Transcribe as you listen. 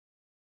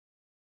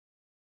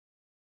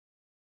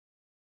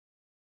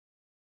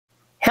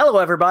Hello,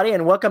 everybody,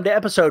 and welcome to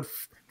episode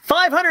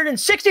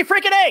 560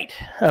 freaking 8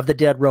 of the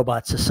Dead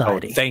Robot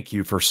Society. Oh, thank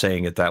you for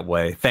saying it that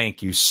way.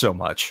 Thank you so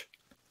much.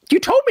 You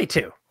told me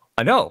to.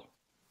 I know.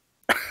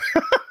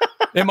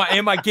 Am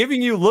I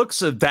giving you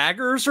looks of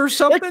daggers or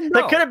something?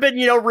 That could have been,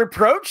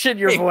 reproach in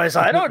your voice.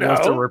 I don't know.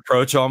 Was a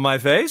reproach on my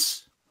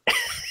face?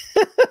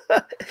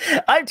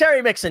 I'm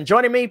Terry Mixon.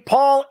 Joining me,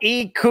 Paul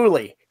E.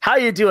 Cooley. How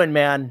you doing,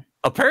 man?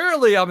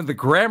 Apparently, I'm in the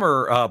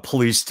grammar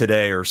police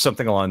today or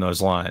something along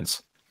those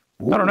lines.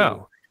 Ooh. I don't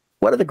know.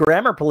 What do the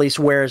grammar police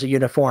wear as a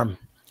uniform?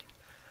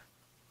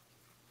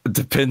 It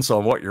depends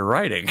on what you're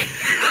writing.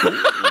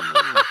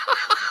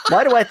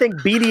 Why do I think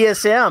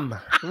BDSM?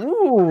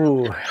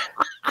 Ooh.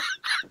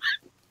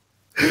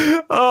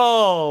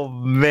 Oh,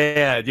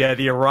 man. Yeah,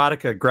 the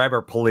erotica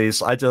grammar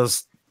police.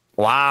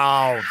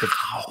 Wow. The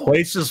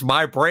places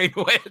my brain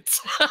went.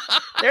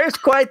 There's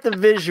quite the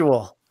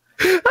visual.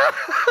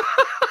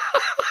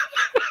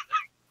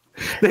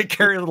 They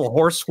carry little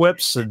horse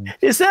whips. And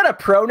is that a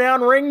pronoun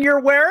ring you're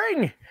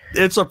wearing?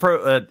 It's a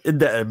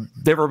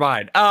never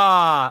mind. Okay,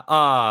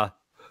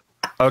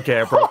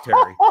 I broke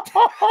Terry.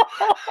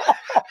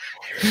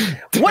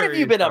 What have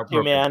you been up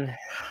to, man?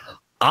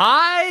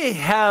 I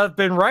have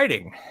been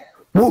writing.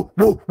 Woo,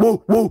 woo,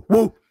 woo, woo,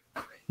 woo.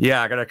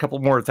 Yeah, I got a couple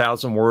more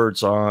 1,000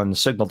 words on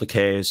signal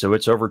decay, so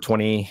it's over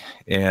 20,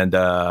 and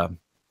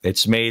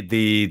it's made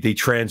the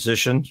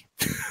transition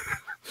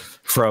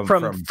from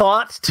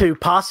thought to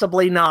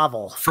possibly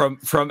novel, from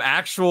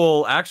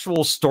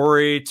actual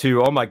story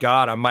to, oh my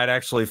God, I might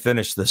actually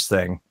finish this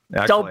thing.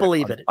 Actually, don't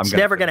believe it. It's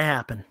never going to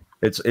happen.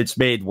 It's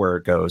made where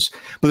it goes.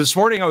 But this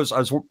morning I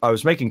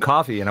was making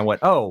coffee and I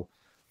went, oh,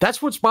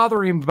 that's what's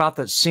bothering me about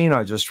that scene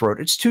I just wrote.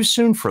 It's too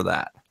soon for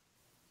that.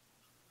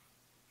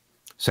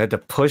 So I had to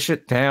push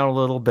it down a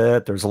little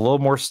bit. There's a little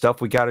more stuff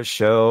we got to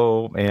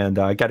show, and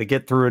I got to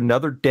get through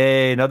another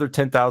day, another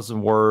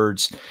 10,000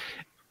 words.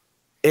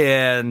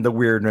 And the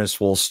weirdness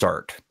will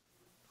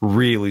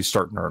really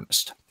start in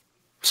earnest.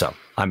 So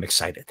I'm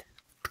excited.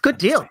 Good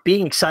deal.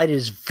 Being excited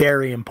is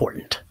very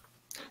important.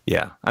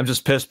 Yeah. I'm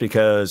just pissed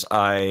because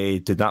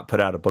I did not put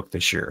out a book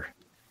this year.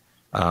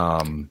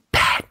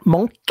 Bad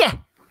monkey.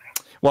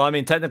 Well, I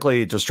mean,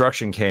 technically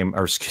destruction,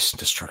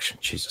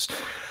 Jesus.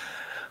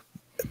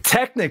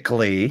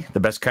 Technically, the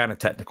best kind of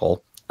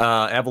technical,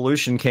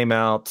 Evolution came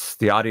out,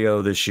 the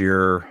audio this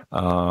year.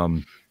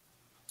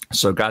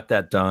 So got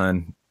that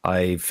done.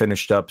 I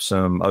finished up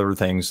some other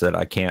things that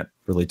I can't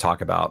really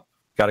talk about.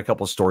 Got a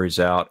couple stories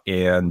out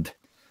and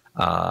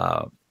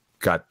got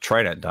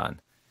Trident done.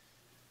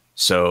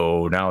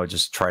 So now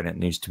just Trident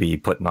needs to be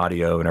put in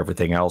audio and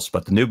everything else.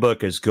 But the new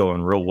book is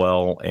going real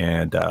well,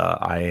 and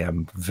I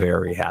am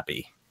very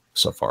happy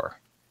so far.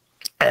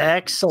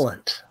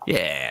 Excellent.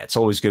 Yeah, it's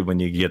always good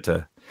when you get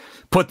to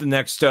put the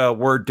next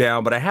word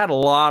down. But I had a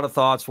lot of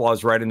thoughts while I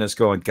was writing this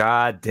going,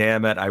 God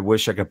damn it, I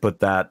wish I could put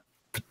that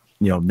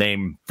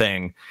name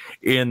thing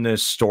in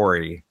this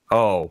story.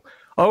 Oh,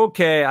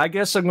 okay. I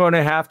guess I'm going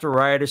to have to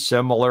write a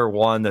similar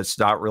one that's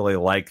not really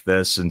like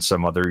this in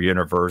some other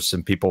universe,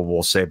 and people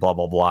will say blah,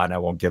 blah, blah, and I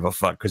won't give a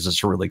fuck because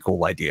it's a really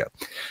cool idea.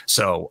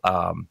 So,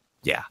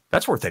 yeah,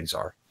 that's where things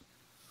are.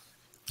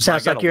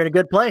 Sounds like you're in a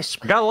good place.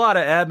 I got a lot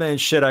of admin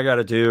shit I got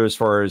to do as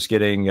far as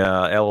getting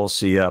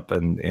LLC up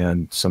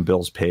and some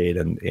bills paid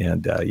and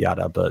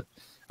yada. But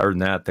other than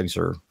that, things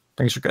are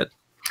good.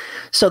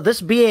 So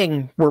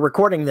we're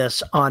recording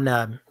this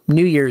on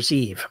New Year's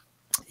Eve.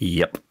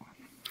 Yep.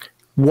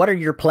 What are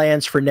your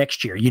plans for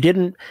next year? You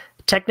didn't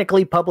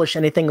technically publish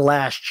anything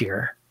last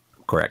year.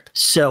 Correct.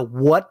 So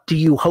what do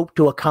you hope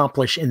to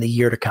accomplish in the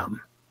year to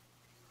come?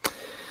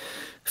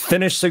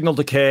 Finish Signal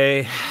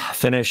Decay,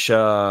 finish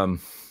up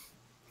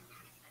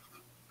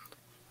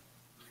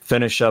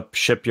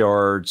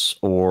Shipyards,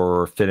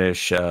 or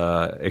finish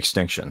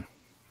Extinction.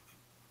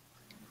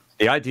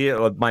 The idea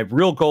of my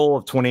real goal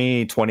of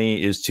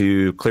 2020 is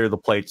to clear the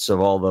plates of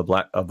all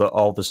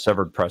the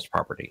severed press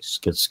properties.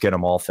 Get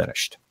them all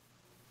finished,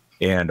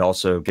 and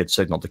also get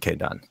Signal Decay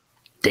done.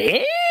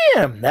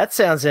 Damn, that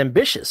sounds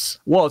ambitious.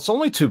 Well, it's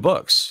only 2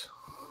 books,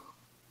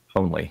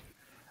 but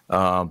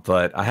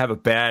I have a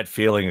bad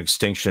feeling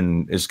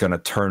Extinction is going to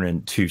turn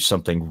into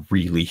something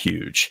really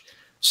huge.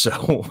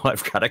 So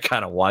I've got to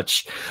kind of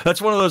watch.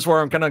 That's one of those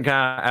where I'm going to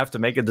kind of have to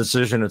make a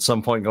decision at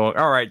some point going,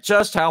 all right,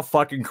 just how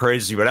fucking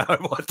crazy would I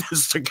want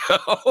this to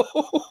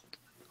go?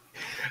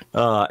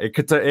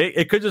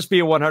 It could just be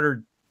a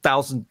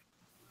 100,000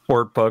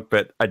 word book,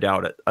 but I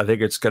doubt it. I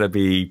think it's going to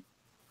be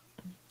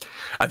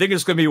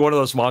one of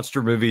those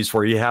monster movies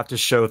where you have to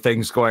show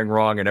things going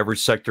wrong in every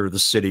sector of the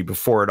city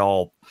before it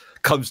all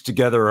comes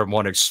together in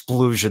one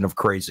explosion of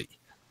crazy.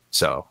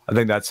 So I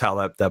think that's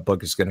how that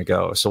book is going to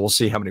go. So we'll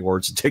see how many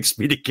words it takes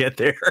me to get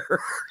there.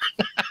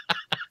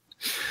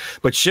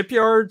 But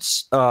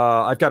Shipyards,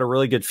 I've got a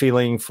really good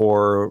feeling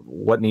for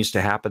what needs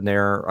to happen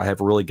there. I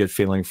have a really good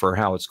feeling for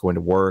how it's going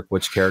to work,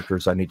 which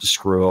characters I need to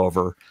screw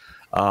over.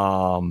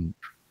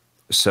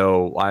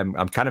 So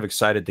I'm kind of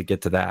excited to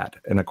get to that.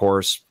 And of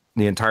course,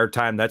 the entire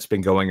time that's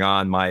been going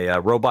on, my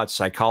robot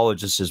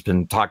psychologist has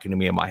been talking to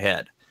me in my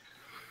head.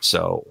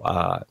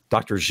 So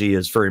Dr. G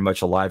is very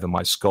much alive in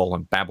my skull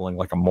and babbling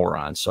like a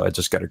moron. So I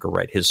just got to go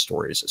write his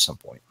stories at some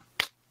point.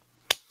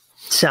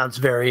 Sounds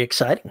very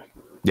exciting.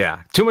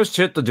 Yeah, too much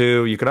shit to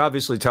do. You can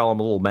obviously tell I'm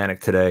a little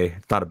manic today.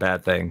 It's not a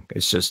bad thing.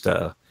 It's just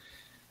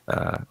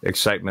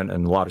excitement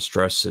and a lot of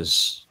stress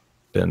has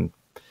been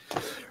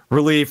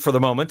relieved for the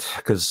moment,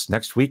 because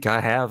next week I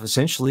have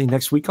essentially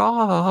next week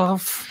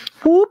off.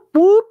 Whoop,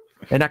 whoop.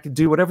 And I can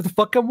do whatever the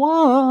fuck I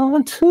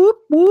want. Whoop,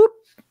 whoop.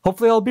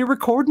 Hopefully I'll be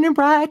recording and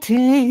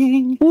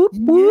writing. Whoop,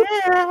 whoop.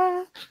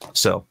 Yeah.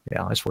 So,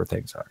 yeah, that's where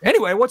things are.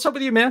 Anyway, what's up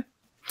with you, man?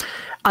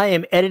 I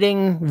am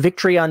editing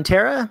Victory on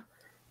Terra,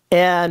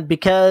 and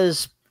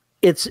because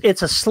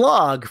it's a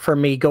slog for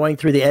me going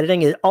through the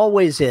editing, it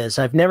always is.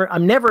 I'm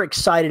never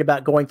excited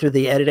about going through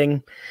the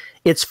editing.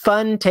 It's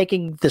fun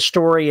taking the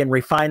story and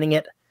refining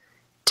it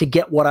to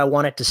get what I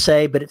want it to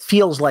say, but it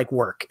feels like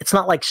work. It's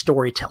not like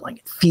storytelling.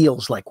 It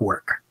feels like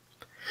work.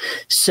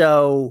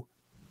 So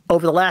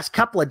over the last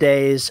couple of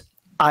days,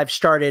 I've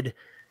started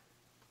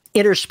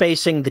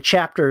interspacing the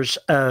chapters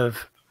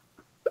of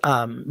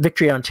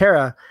Victory on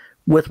Terra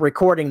with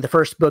recording the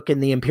first book in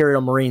the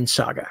Imperial Marine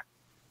saga.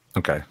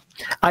 Okay.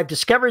 I've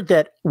discovered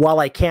that while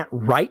I can't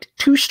write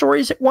two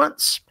stories at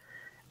once,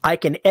 I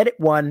can edit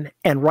one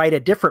and write a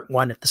different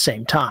one at the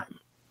same time.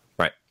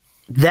 Right.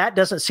 That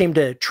doesn't seem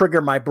to trigger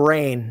my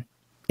brain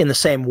in the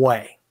same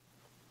way.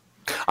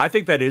 I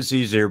think that is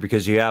easier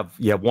because you have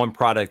one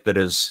product that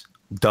is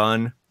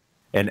done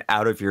and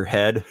out of your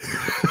head.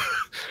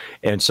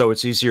 And so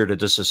it's easier to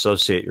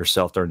disassociate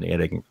yourself during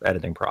the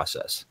editing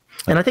process.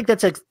 And I think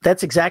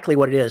that's exactly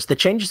what it is. The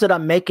changes that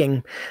I'm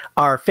making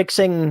are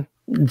fixing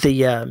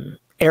the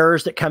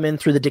errors that come in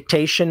through the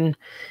dictation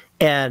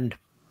and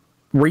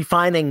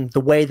refining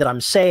the way that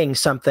I'm saying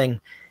something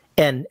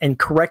and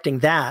correcting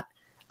that.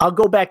 I'll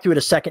go back through it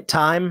a second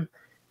time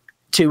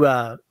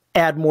to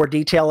add more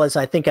detail as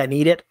I think I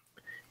need it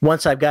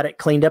once I've got it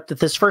cleaned up. That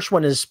this first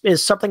one is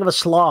something of a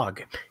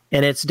slog,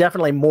 and it's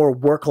definitely more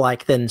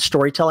work-like than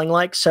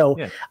storytelling-like. So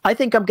yeah. I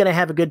think I'm going to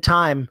have a good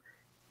time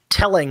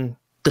telling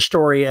the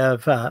story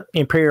of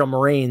Imperial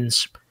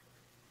Marines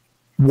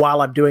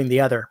while I'm doing the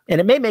other. And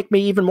it may make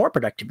me even more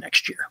productive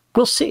next year.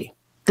 We'll see.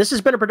 This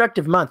has been a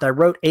productive month. I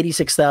wrote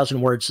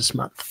 86,000 words this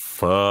month.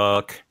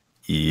 Fuck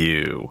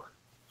you.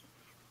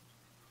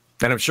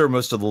 And I'm sure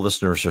most of the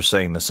listeners are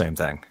saying the same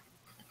thing.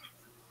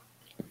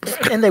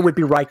 And they would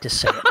be right to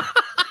say it.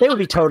 They would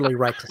be totally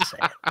right to say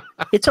it.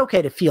 It's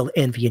okay to feel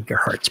envy in your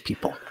hearts,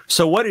 people.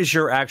 So what is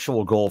your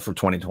actual goal for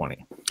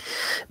 2020?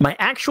 My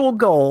actual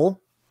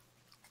goal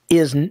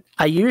is,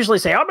 I usually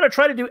say, I'm going to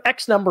try to do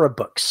X number of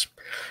books.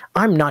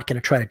 I'm not going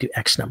to try to do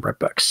X number of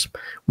books.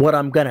 What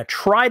I'm going to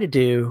try to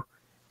do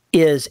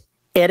is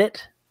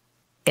edit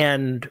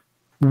and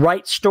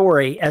write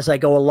story as I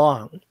go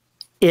along.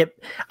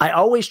 I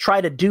always try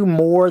to do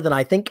more than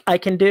I think I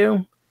can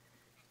do,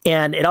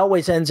 and it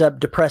always ends up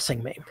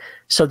depressing me.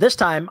 So this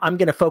time I'm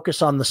going to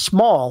focus on the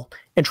small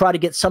and try to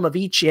get some of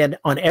each in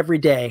on every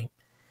day.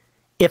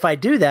 If I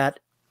do that,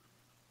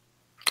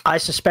 I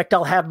suspect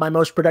I'll have my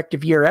most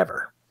productive year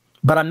ever,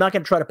 but I'm not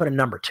going to try to put a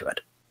number to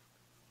it.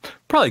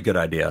 Probably a good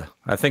idea.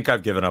 I think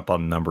I've given up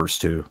on numbers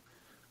too.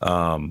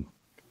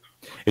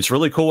 It's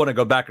really cool when I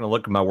go back and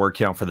look at my word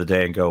count for the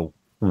day and go,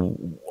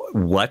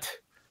 what?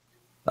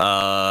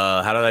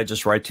 How did I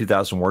just write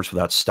 2,000 words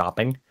without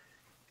stopping?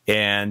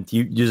 And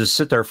you just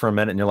sit there for a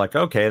minute and you're like,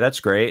 okay,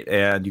 that's great.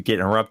 And you get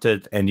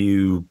interrupted and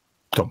you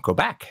don't go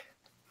back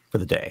for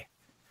the day.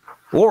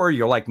 Or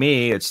you're like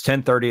me, it's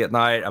 10:30 at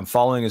night, I'm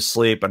falling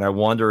asleep and I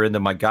wander into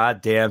my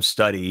goddamn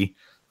study,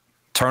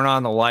 turn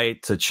on the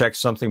light to check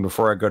something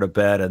before I go to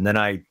bed, and then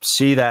I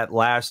see that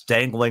last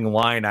dangling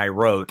line I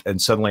wrote,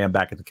 and suddenly I'm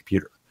back at the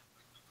computer.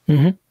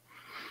 Mm-hmm.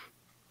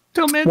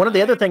 One of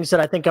the other things that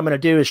I think I'm going to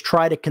do is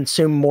try to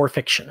consume more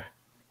fiction.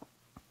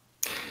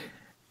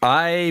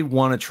 I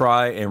want to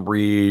try and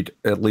read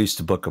at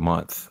least a book a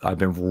month. I've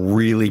been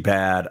really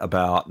bad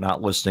about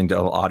not listening to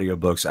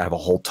audiobooks. I have a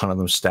whole ton of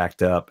them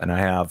stacked up, and I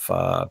have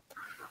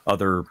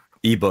other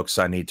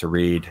ebooks I need to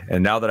read.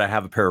 And now that I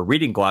have a pair of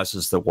reading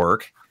glasses that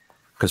work,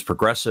 because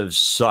progressives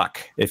suck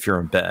if you're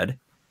in bed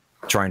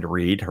trying to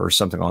read or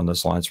something on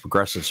those lines.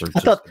 Progressives are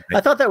just...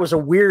 I thought that was a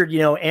weird,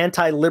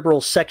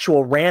 anti-liberal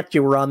sexual rant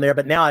you were on there,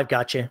 but now I've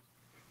got you.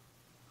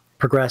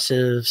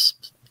 Progressives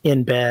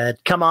in bed.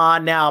 Come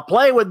on now,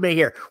 play with me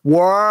here.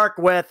 Work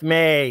with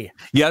me.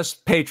 Yes,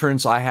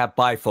 patrons, I have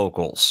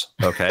bifocals,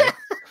 okay?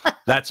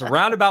 That's a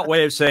roundabout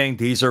way of saying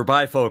these are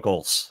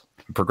bifocals,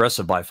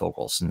 progressive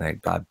bifocals,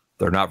 and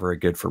they're not very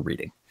good for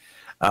reading.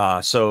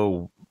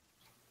 So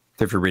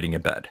if you're reading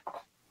in bed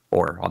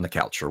or on the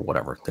couch or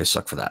whatever, they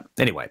suck for that.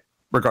 Anyway,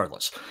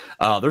 regardless,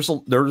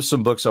 there's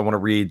some books I want to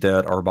read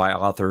that are by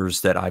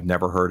authors that I've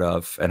never heard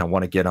of, and I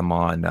want to get them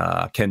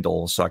on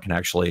Kindle so I can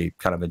actually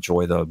kind of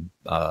enjoy the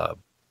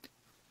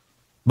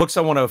books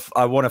I want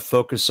to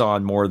focus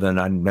on more than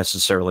I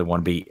necessarily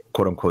want to be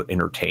quote unquote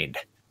entertained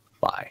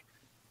by.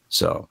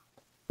 So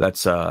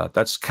that's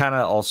kind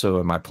of also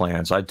in my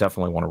plans. I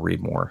definitely want to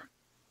read more.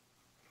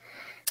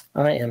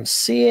 I am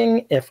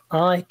seeing if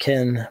I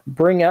can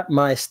bring up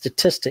my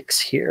statistics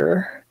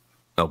here.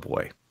 Oh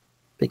boy.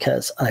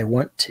 Because I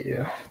want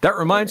to. That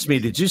reminds me,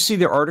 did you see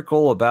the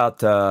article about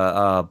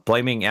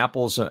blaming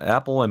Apple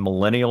and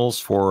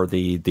millennials for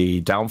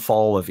the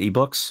downfall of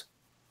ebooks?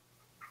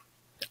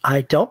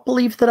 I don't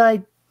believe that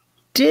I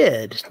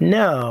did.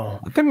 No.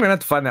 I think I'm going to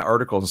have to find that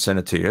article and send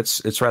it to you.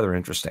 It's rather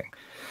interesting.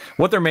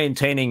 What they're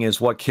maintaining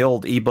is what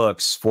killed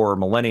ebooks for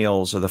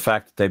millennials are the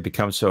fact that they've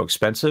become so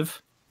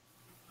expensive.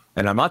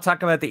 And I'm not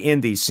talking about the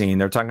indie scene.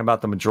 They're talking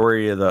about the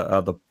majority of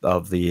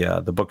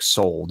the books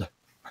sold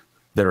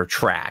that are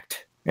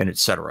tracked and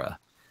etc.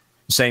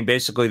 Saying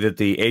basically that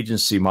the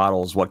agency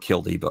model is what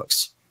killed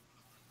ebooks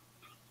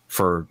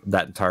for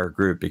that entire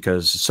group,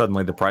 because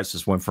suddenly the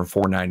prices went from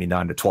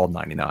 $4.99 to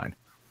 $12.99.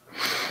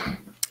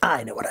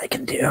 I know what I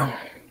can do.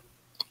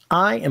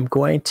 I am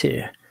going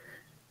to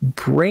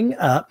bring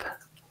up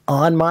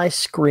on my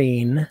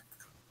screen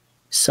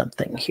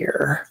something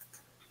here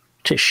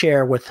to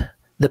share with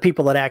the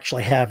people that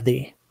actually have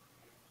the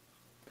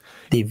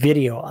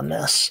video on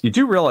this. You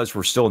do realize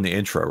we're still in the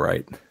intro,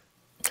 right?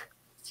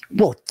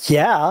 Well,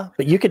 yeah,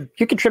 but you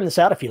could trim this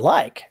out if you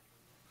like.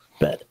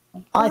 But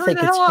I think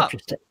it's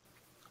interesting.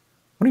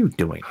 What are you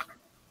doing?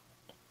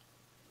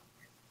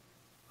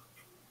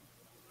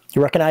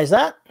 You recognize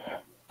that?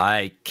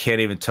 I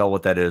can't even tell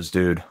what that is,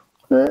 dude.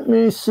 Let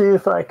me see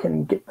if I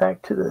can get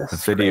back to this. The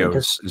video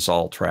is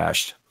all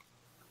trashed.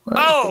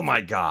 Oh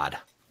my God.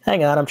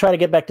 Hang on, I'm trying to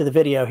get back to the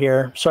video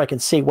here so I can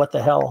see what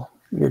the hell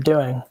you're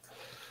doing.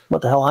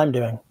 What the hell I'm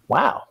doing.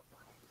 Wow.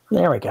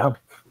 There we go.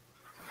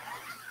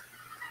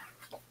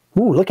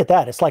 Ooh, look at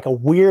that. It's like a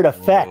weird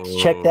effect. Whoa,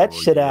 check that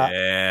shit out.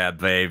 Yeah,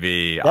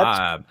 baby.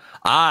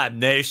 I'm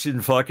nation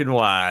fucking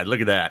wide.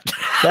 Look at that.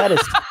 That is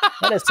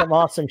some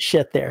awesome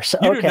shit there. So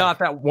you do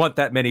not want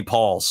that many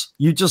Pauls.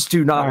 You just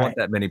do not want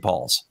that many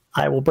Pauls.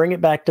 I will bring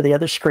it back to the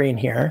other screen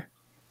here.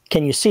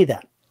 Can you see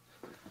that?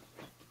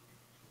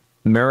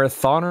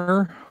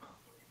 Marathoner?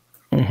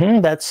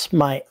 That's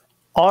my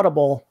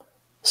Audible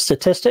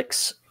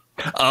statistics.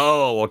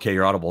 Oh, okay.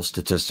 Your Audible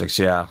statistics.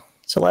 Yeah.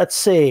 So let's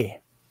see.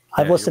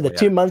 I've listened to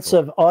 2 months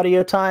of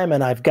audio time,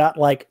 and I've got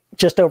like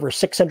just over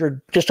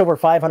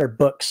 500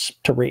 books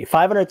to read.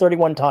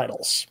 531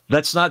 titles.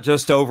 That's not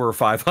just over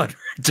 500,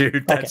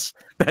 dude. That's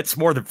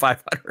more than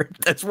 500.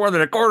 That's more than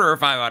a quarter of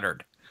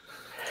 500.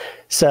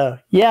 So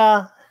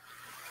yeah,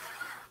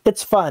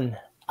 it's fun.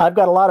 I've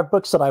got a lot of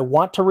books that I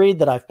want to read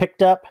that I've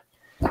picked up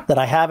that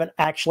I haven't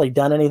actually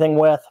done anything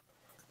with,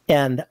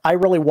 and I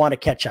really want to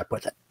catch up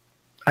with it.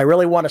 I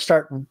really want to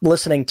start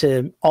listening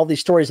to all these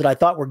stories that I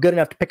thought were good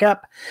enough to pick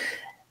up.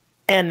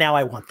 And now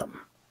I want them.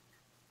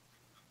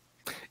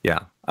 Yeah,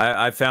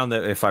 I found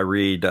that if I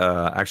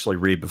actually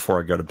read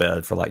before I go to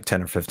bed for like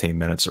 10 or 15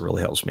 minutes, it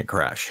really helps me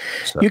crash.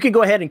 So. You can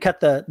go ahead and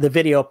cut the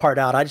video part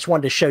out. I just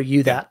wanted to show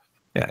you that.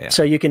 Yeah.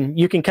 So you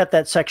can cut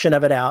that section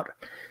of it out.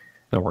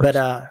 No worries.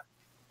 But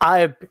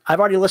I've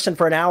already listened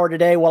for an hour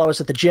today while I was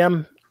at the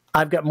gym.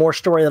 I've got more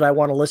story that I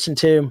want to listen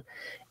to,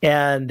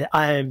 and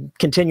I'm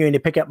continuing to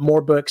pick up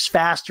more books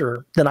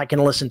faster than I can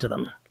listen to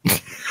them.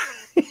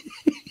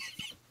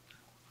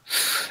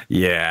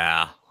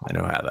 Yeah, I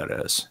know how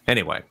that is.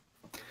 Anyway,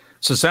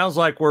 so it sounds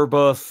like we're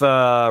both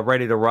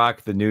ready to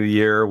rock the new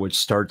year, which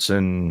starts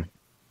in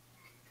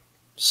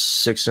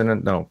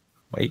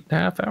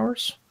 8.5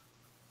 hours?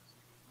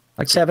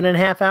 Like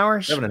 7.5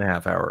 hours?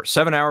 7.5 hours.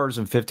 7 hours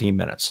and 15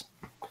 minutes,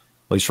 at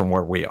least from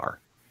where we are.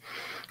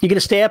 You gonna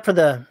stay up for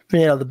the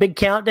big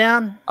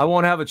countdown? I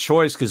won't have a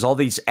choice because all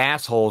these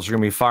assholes are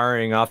gonna be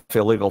firing off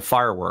illegal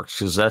fireworks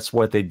because that's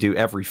what they do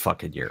every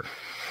fucking year.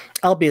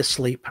 I'll be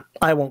asleep.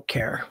 I won't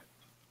care.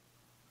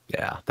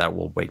 Yeah, that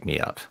will wake me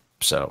up.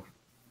 So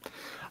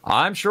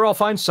I'm sure I'll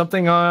find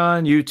something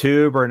on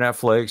YouTube or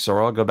Netflix,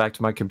 or I'll go back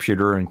to my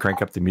computer and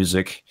crank up the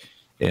music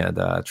and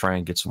try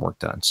and get some work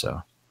done. So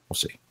we'll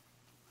see.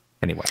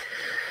 Anyway.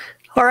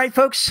 All right,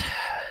 folks.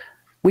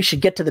 We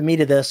should get to the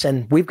meat of this,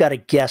 and we've got a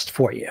guest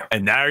for you.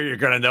 And now you're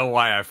going to know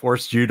why I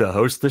forced you to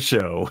host the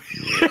show.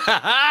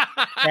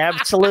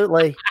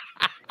 Absolutely.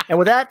 And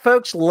with that,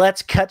 folks,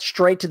 let's cut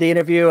straight to the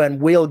interview, and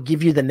we'll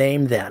give you the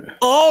name then.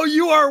 Oh,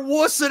 you are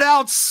wussing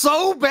out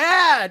so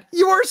bad.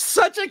 You are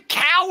such a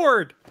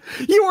coward.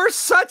 You are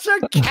such a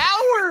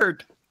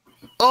coward.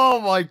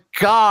 Oh, my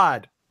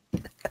God.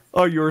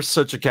 Oh, you are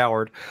such a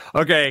coward.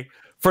 Okay.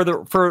 For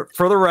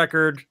the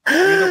record,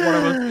 neither one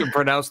of us can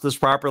pronounce this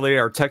properly.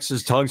 Our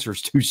Texas tongues are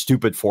too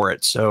stupid for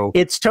it. So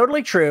it's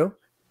totally true.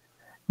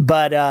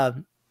 But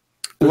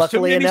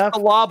luckily enough,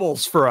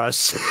 syllables for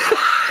us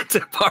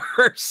to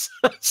parse.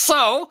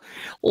 So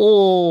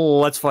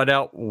let's find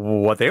out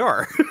what they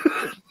are.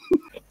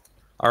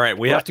 All right,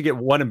 we have to get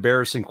one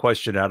embarrassing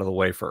question out of the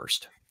way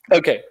first.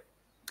 Okay.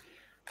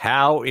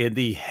 How in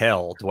the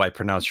hell do I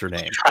pronounce your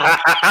name?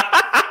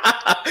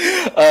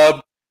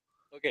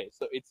 Okay,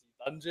 so it's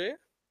Yudhanjaya,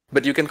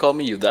 but you can call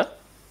me Yudha.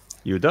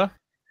 Yudha?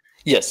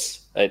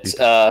 Yes, it's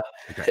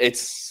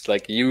it's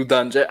like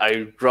Yudhanjaya.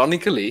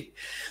 Ironically,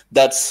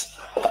 that's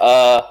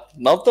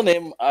not the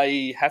name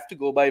I have to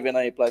go by when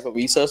I apply for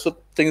visas or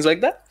things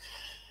like that.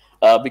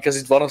 because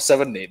it's one of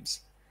 7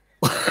 names.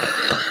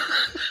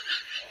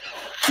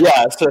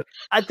 Yeah, so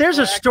There's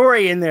a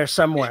story in there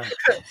somewhere.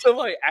 so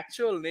my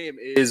actual name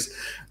is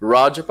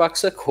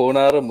Rajapaksa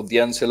Konara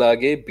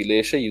Mudyansilage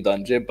Bilesha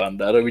Yudhanjaya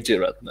Bandara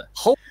Wijeratne.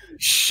 Holy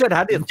shit!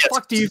 How the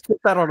fuck do you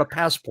put that on a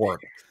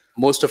passport?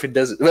 Most of it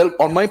does. Well,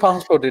 on my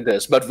passport it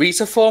does, but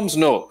visa forms,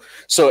 no.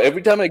 So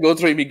every time I go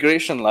through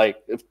immigration, like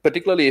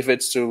particularly if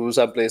it's to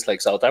some place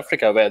like South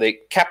Africa where they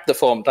cap the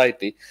form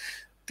tightly,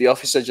 the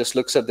officer just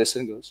looks at this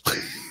and goes,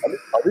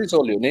 "Are these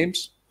all your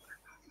names?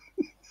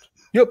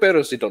 Your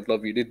parents did not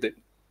love you, did they?"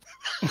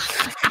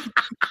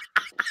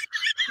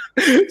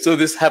 So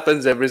this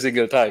happens every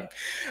single time.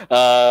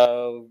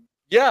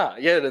 Yeah.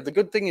 The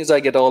good thing is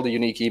I get all the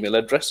unique email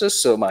addresses,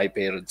 so my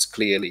parents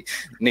clearly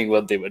knew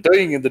what they were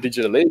doing in the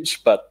digital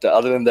age. But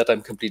other than that,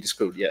 I'm completely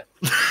screwed. Yeah.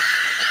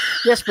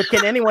 Yes, but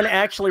can anyone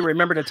actually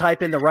remember to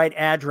type in the right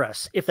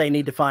address if they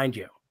need to find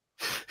you?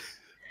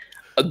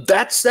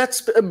 That's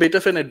a bit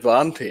of an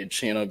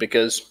advantage,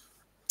 because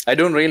I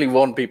don't really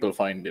want people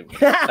find him.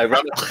 I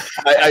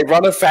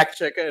run a fact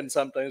checker, and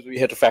sometimes we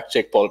have to fact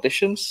check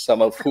politicians,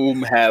 some of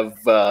whom have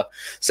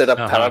set up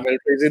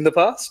paramilitaries in the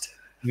past.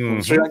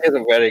 Mm-hmm. Sri Lanka is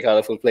a very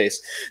colorful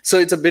place, so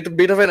it's a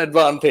bit of an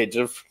advantage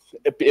of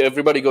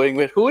everybody going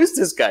with, who is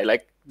this guy?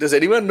 Like, does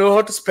anyone know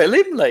how to spell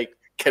him? Like,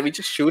 can we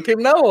just shoot him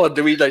now, or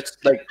do we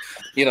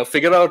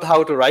figure out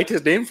how to write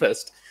his name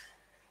first?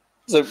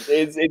 So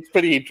it's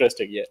pretty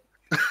interesting, yeah.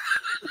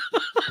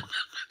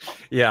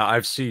 Yeah,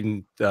 I've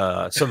seen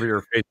some of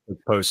your Facebook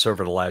posts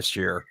over the last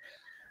year.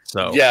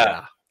 So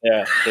yeah.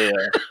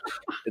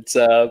 It's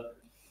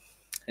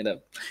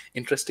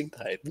interesting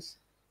times.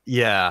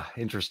 Yeah,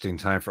 interesting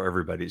time for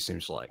everybody, it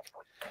seems like.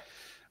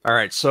 All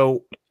right,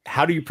 so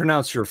how do you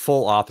pronounce your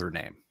full author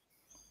name?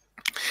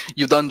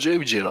 Yudhanjaya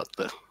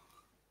Wijeratne.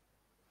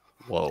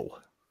 Whoa.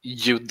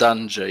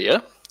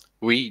 Yudhanjaya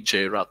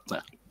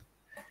Wijeratne.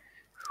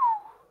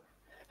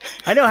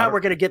 I know how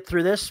we're going to get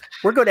through this.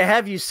 We're going to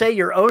have you say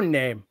your own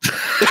name.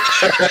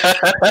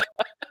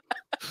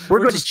 We're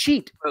going to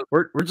cheat.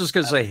 We're just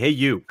going to say, "Hey,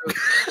 you."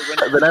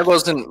 When I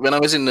was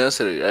in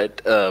nursery, right,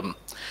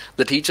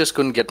 the teachers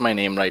couldn't get my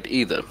name right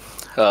either.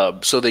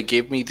 So they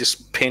gave me this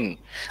pin.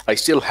 I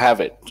still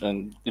have it,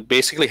 and it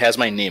basically has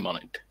my name on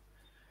it.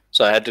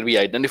 So I had to be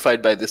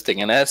identified by this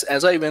thing. And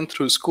as I went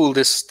through school,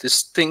 this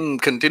thing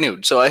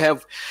continued. So I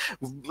have,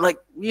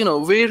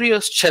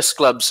 various chess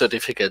club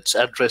certificates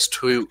addressed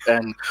to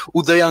an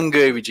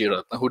Yudhanjaya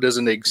Wijeratne, who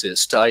doesn't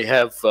exist. I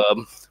have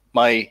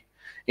my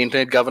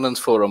Internet Governance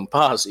Forum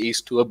pass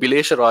is to a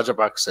Bilesha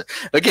Rajapaksa,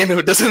 again,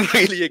 who doesn't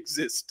really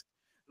exist.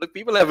 Look,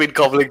 people have been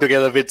cobbling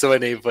together bits of a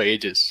name for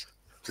ages.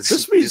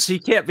 This means he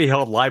can't be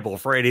held liable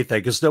for anything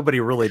because nobody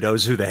really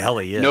knows who the hell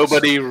he is.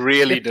 Nobody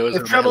really knows.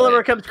 If trouble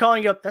ever comes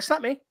calling you up, that's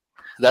not me.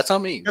 That's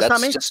not me. That's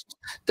not me.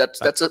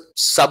 That's a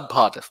sub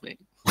part of me.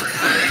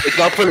 It's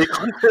not fully.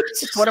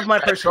 It's one of my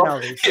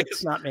personalities.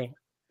 It's not me.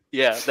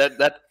 Yeah,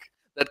 that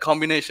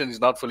combination is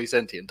not fully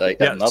sentient.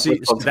 Yeah,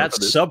 that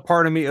sub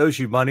part of me owes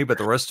you money, but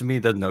the rest of me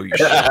doesn't know you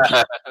shit.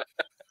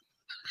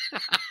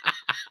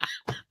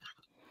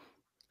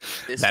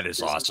 That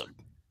is awesome.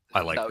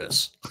 I like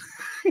this.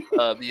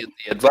 The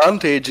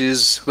advantage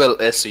is, well,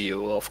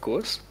 SEO, of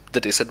course. The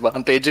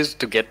disadvantage is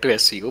to get to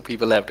SEO,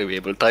 people have to be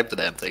able to type the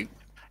damn thing.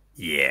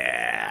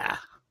 Yeah,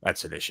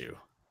 that's an issue.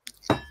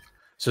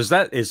 So is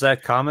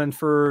that common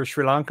for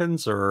Sri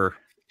Lankans, or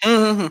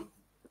to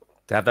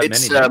have that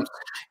many names?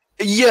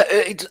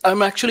 Yeah,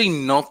 I'm actually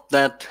not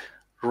that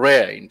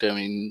rare in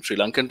Sri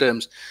Lankan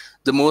terms.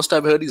 The most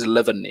I've heard is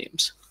 11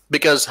 names,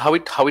 because how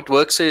it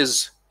works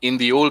is, in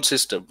the old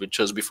system, which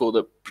was before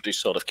the British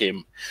sort of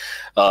came,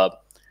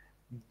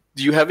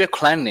 you have your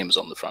clan names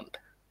on the front,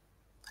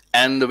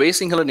 and the way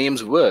Sinhala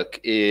names work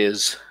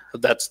is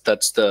that's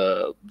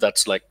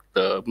like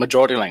the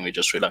majority language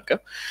of Sri Lanka.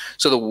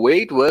 So the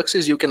way it works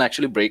is you can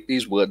actually break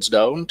these words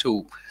down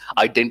to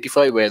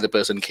identify where the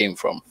person came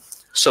from.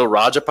 So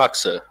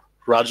Rajapaksa,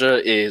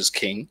 Raja is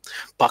king,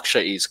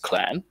 Paksha is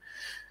clan.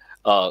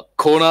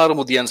 Konar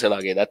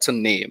Mudyansilage, that's a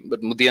name,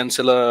 but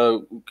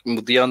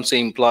Mudyanse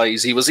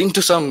implies he was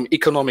into some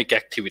economic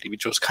activity,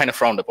 which was kind of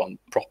frowned upon,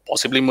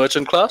 possibly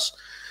merchant class.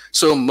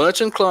 So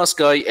merchant class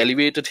guy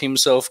elevated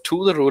himself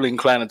to the ruling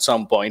clan at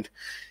some point,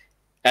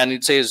 and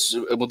it says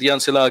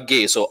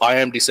Mudyansilage, so I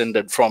am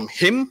descended from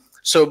him.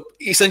 So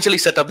essentially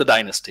set up the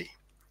dynasty.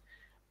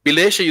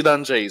 Bilesha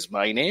Yudhanjaya is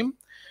my name.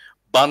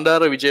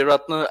 Bandara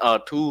Wijeratne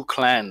are 2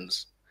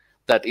 clans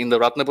that in the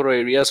Ratnapura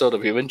area sort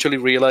of eventually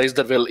realized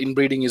that, well,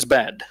 inbreeding is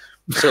bad.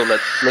 So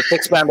let's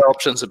expand our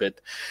options a bit.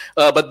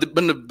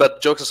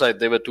 But jokes aside,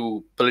 they were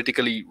 2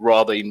 politically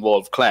rather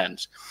involved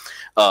clans.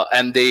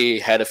 And they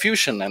had a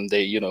fusion, and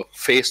they,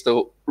 faced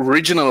the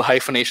original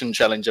hyphenation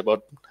challenge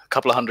about a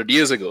couple of 100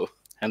 years ago.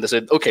 And they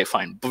said, okay,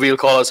 fine, we'll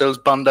call ourselves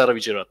Bandara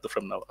Wijeratne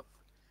from now on.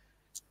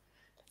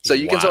 So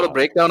you can sort of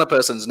break down a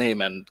person's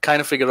name and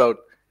kind of figure out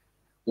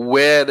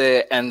where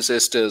their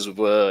ancestors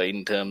were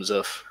in terms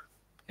of,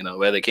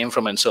 where they came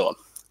from and so on.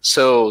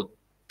 So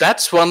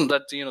that's one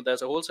that,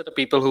 there's a whole set of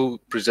people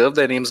who preserve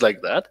their names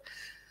like that.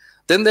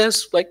 Then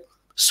there's like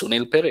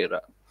Sunil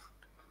Pereira.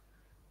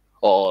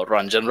 or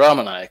Ranjan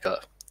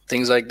Ramanayaka,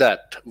 things like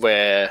that,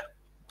 where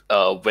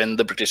when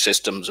the British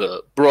systems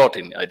were brought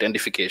in,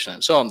 identification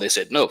and so on, they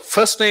said, no,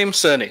 first name,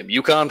 surname.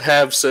 You can't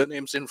have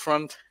surnames in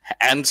front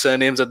and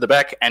surnames at the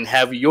back and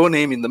have your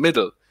name in the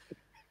middle.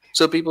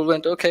 So people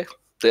went, okay,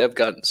 they have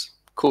guns.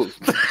 Cool.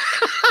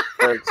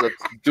 Let's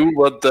do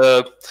what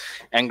the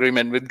angry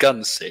men with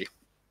guns say.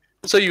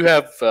 So you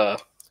have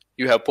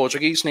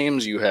Portuguese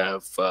names, you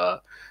have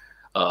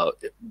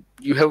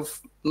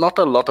not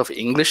a lot of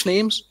English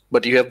names,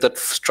 but you have that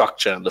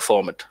structure and the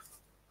format.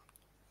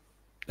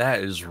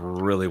 That is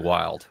really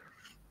wild.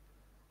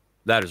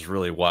 That is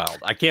really wild.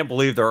 I can't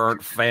believe there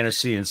aren't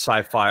fantasy and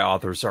sci-fi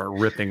authors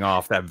aren't ripping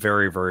off that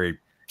very, very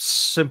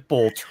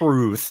simple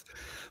truth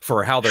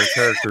for how their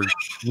character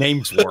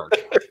names work.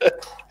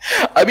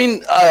 I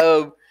mean,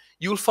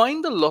 you'll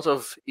find a lot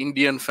of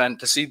Indian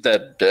fantasy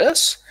that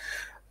does,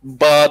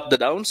 but the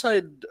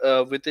downside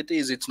with it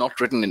is it's not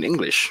written in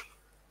English.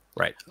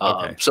 Right.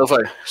 Okay. So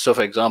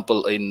for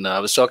example, I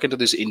was talking to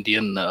this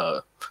Indian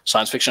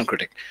science fiction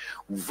critic.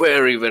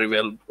 Very, very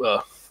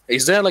well.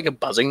 Is there like a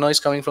buzzing noise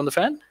coming from the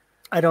fan?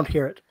 I don't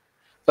hear it.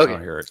 Okay, I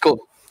don't hear it.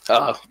 Cool.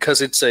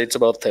 Because it's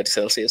about 30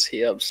 Celsius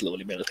here. I'm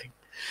slowly melting.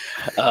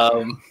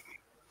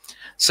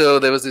 So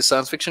there was this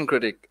science fiction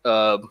critic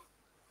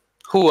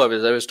who I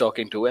was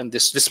talking to, and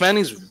this man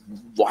is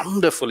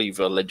wonderfully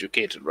well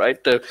educated,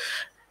 right?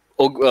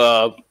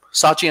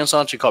 Saatchi and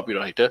Saatchi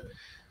copywriter,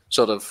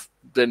 sort of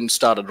then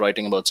started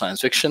writing about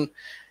science fiction,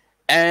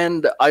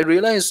 and I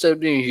realized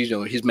that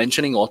he's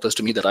mentioning authors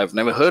to me that I've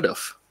never heard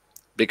of,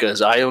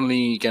 because I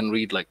only can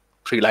read like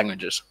 3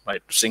 languages,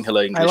 right?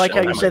 Sinhala, English. I like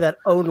how you say that,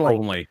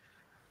 only.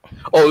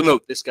 Oh no,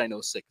 this guy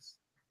knows 6.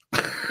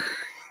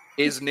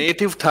 His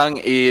native tongue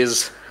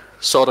is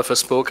sort of a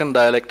spoken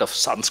dialect of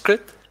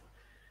Sanskrit,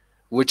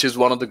 which is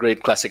one of the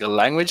great classical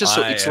languages.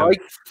 So it's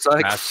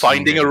like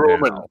finding a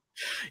Roman.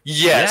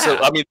 Yeah. So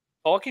I mean,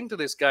 talking to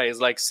this guy is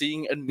like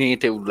seeing a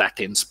native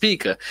Latin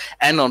speaker,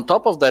 and on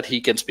top of that,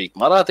 he can speak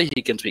Marathi,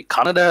 he can speak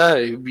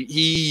Kannada.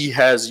 He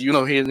has,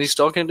 he's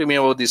talking to me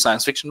about these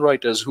science fiction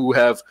writers who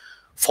have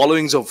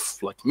followings of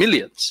like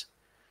millions.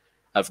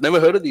 I've never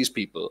heard of these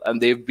people, and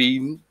they've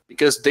been,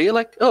 because they're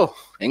like, oh,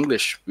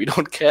 English, we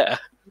don't care.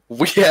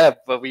 We have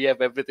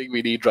everything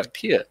we need right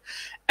here.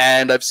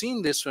 And I've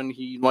seen this when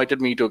he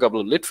invited me to a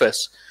couple of lit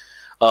fests,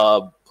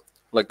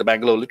 like the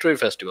Bangalore Literary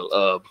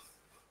Festival.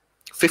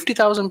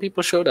 50,000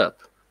 people showed up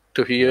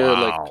to hear.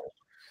 Wow.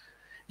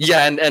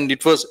 And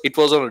it was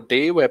on a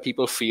day where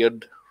people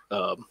feared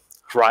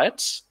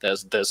riots.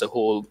 There's a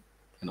whole,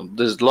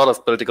 there's a lot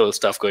of political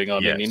stuff going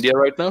on in India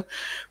right now.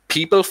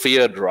 People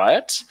feared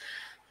riots.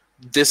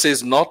 This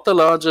is not the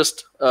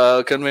largest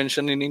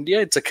convention in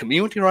India. It's a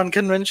community-run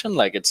convention.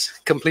 Like, it's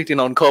completely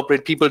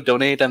non-corporate. People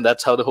donate, and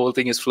that's how the whole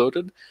thing is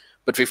floated.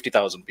 But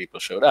 50,000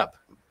 people showed up.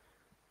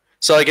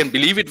 So I can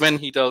believe it when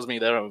he tells me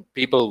there are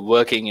people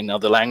working in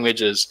other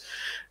languages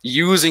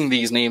using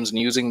these names and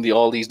using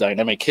all these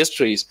dynamic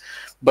histories,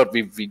 but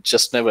we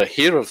just never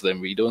hear of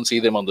them. We don't see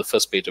them on the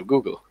first page of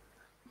Google.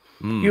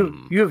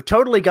 You have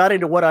totally got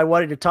into what I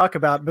wanted to talk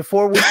about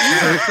before we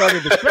even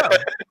started the show.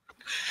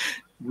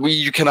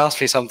 You can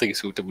ask me something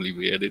suitably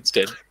weird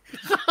instead.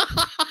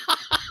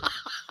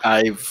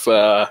 I've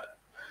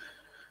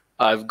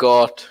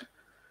got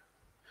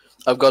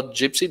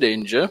Gypsy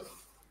Danger.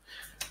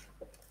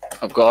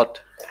 I've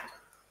got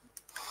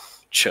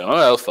Cherno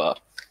Alpha.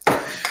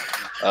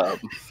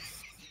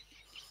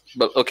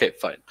 But okay,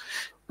 fine.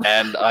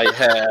 And I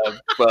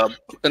have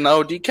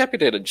now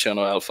decapitated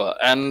Cherno Alpha,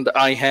 and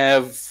I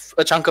have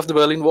a chunk of the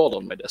Berlin Wall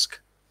on my desk.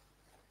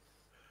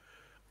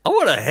 I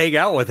want to hang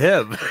out with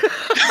him.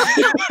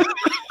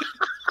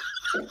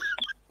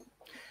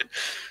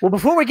 Well,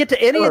 before we get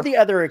to any of the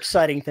other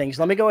exciting things,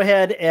 let me go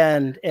ahead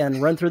and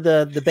run through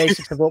the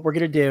basics of what we're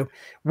going to do.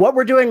 What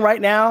we're doing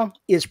right now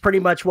is pretty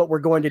much what we're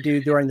going to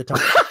do during the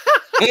talk.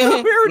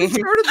 It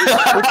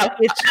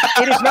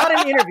is not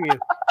an interview.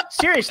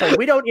 Seriously,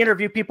 we don't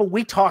interview people.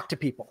 We talk to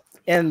people.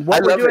 And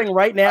what we're doing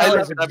right now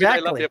is exactly. I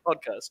love your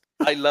podcast.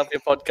 I love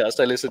your podcast.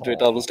 I listen to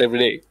it almost every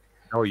day.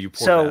 Oh, you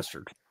poor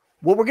bastard.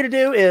 What we're going to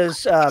do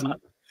is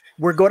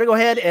we're going to go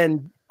ahead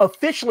and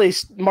officially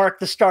mark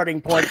the starting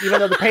point, even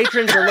though the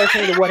patrons are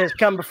listening to what has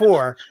come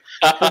before.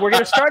 But we're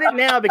going to start it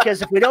now,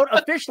 because if we don't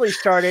officially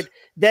start it,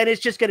 then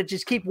it's just going to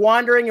keep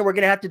wandering, and we're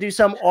going to have to do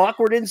some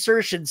awkward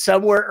insertion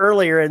somewhere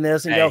earlier in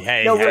this and this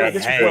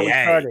is where we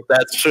started.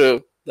 That's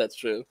true. That's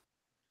true.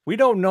 We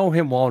don't know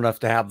him well enough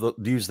to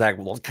use that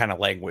kind of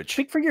language.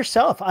 Speak for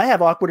yourself. I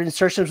have awkward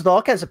insertions with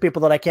all kinds of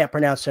people that I can't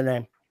pronounce their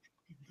name.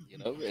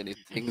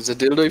 Anything's a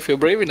dildo if you're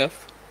brave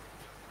enough.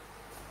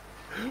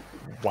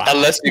 Wow.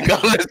 Unless you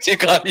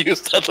can't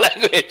use that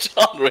language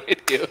on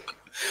radio.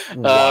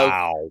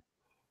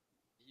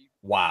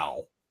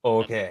 Wow.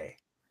 Okay.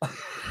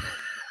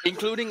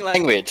 Including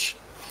language.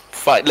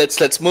 Fine.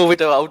 Let's move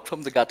it out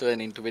from the gutter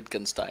and into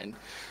Wittgenstein.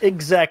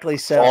 Exactly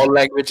so. All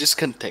language is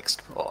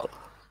context. All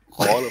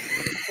of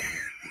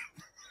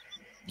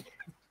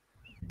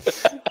it.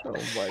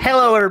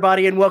 Hello,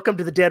 everybody, and welcome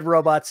to the Dead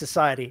Robot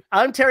Society.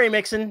 I'm Terry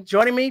Mixon.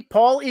 Joining me,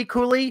 Paul E.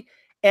 Cooley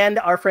and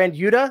our friend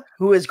Yudha,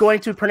 who is going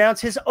to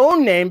pronounce his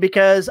own name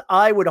because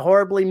I would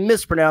horribly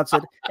mispronounce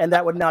it, and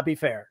that would not be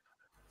fair.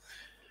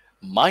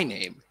 My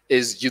name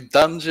is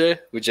Yudhanjaya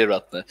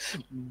Wijeratne,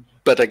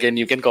 but again,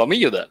 you can call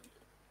me Yudha.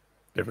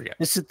 There we go.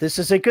 This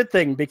is a good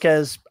thing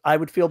because I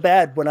would feel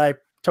bad when I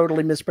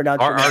totally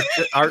mispronounce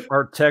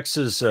our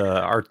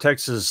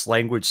Texas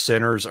language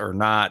centers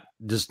are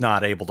just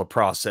not able to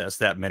process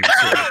that many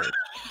syllables,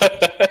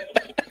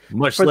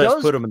 much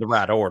less put them in the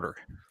right order.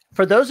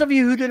 For those of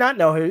you who do not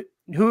know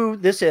who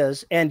this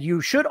is, and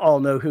you should all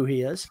know who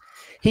he is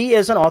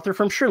an author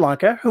from Sri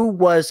Lanka who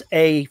was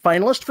a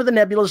finalist for the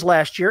Nebulas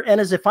last year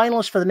and is a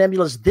finalist for the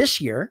Nebulas this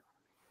year.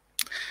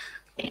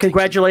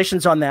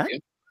 Congratulations on that.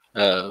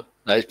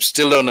 I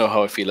still don't know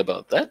how I feel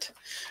about that,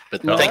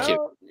 but thank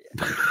you.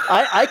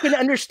 I can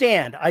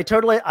understand. I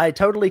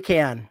totally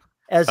can.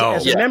 As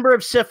a member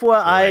of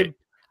SIFWA, right.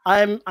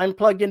 I'm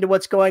plugged into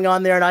what's going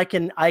on there, and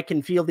I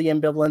can feel the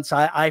ambivalence.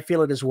 I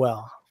feel it as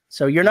well.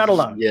 So you're not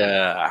alone.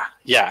 Yeah.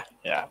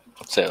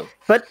 So,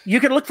 but you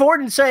can look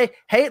forward and say,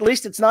 hey, at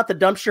least it's not the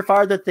dumpster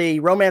fire that the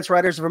Romance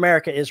Writers of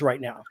America is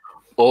right now.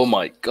 Oh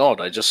my God!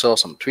 I just saw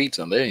some tweets,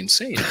 and they're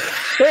insane.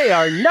 They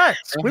are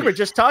nuts. We were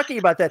just talking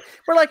about that.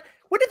 We're like,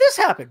 when did this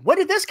happen? When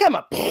did this come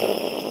up?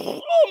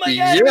 Oh my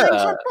God!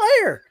 Everything's on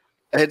fire.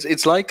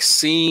 It's like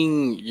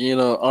seeing,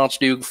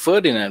 Archduke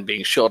Ferdinand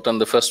being shot and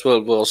the First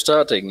World War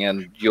starting,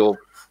 and you're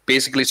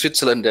basically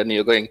Switzerland, and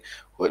you're going,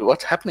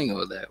 what's happening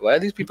over there? Why are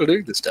these people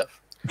doing this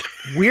stuff?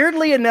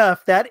 Weirdly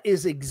enough, that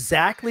is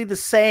exactly the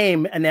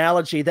same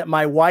analogy that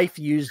my wife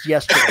used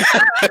yesterday.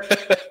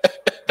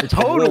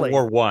 Totally.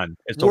 World War I.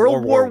 It's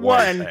World War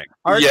I.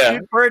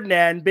 Archduke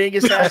Ferdinand being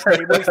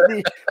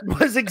assassinated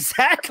was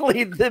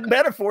exactly the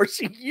metaphor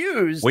she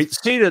used. We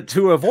see that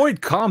to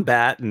avoid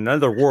combat in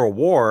another world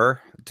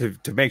war, to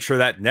make sure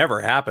that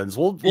never happens,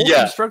 we'll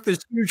construct this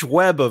huge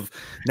web of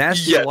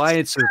nasty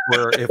alliances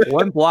where if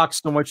one block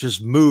so much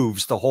as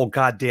moves, the whole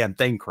goddamn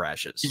thing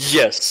crashes.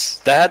 Yes,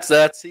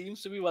 that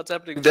seems to be what's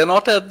happening. They're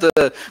not at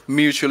the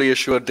mutually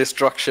assured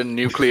destruction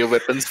nuclear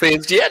weapons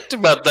phase yet,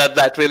 but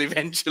that will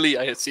eventually,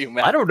 I assume.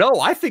 I don't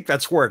know. I think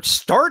that's where it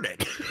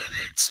started.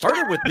 It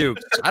started with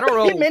nukes. I don't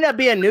know. It may not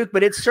be a nuke,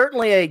 but it's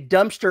certainly a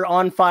dumpster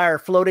on fire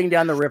floating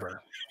down the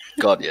river.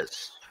 God,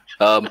 yes.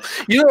 I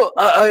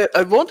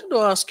wanted to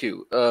ask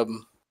you,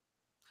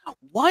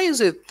 why is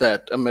it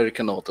that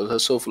American authors are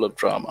so full of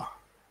drama?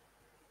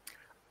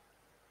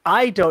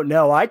 I don't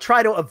know. I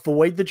try to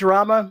avoid the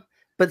drama,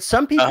 but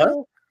some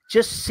people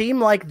just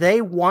seem like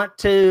they want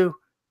to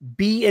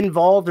be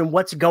involved in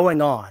what's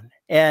going on,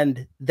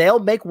 and they'll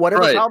make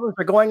whatever problems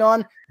are going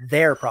on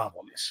their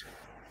problems.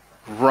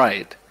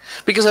 Right.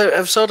 Because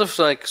I've sort of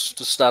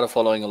started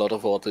following a lot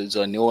of authors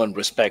I know and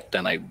respect,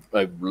 and I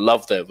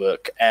love their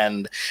work.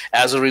 And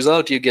as a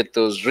result, you get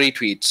those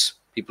retweets.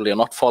 People you're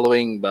not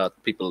following,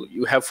 but people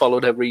you have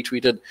followed have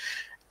retweeted.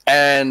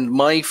 And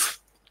my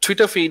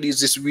Twitter feed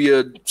is this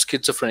weird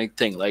schizophrenic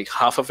thing. Like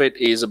half of it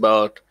is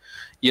about,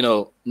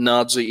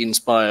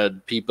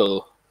 Nazi-inspired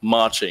people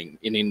marching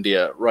in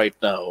India right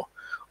now,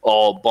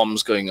 or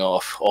bombs going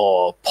off,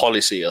 or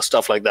policy, or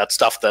stuff like that,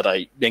 stuff that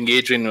I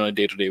engage in my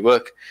day-to-day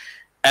work.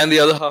 And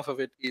the other half of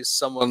it is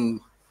someone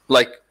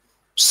like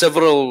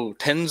several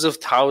tens of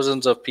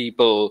thousands of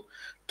people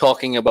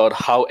talking about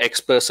how X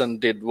person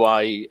did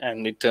Y,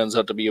 and it turns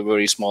out to be a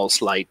very small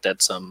slight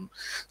at some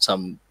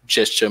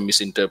gesture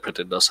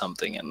misinterpreted or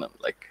something. And I'm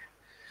like,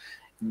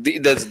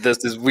 there's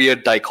this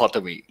weird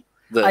dichotomy.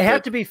 I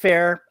have to be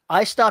fair.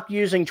 I stopped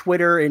using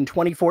Twitter in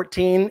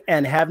 2014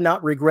 and have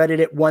not regretted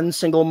it one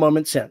single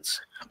moment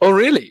since. Oh,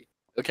 really?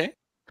 Okay.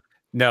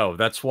 No,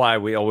 that's why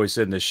we always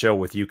end the show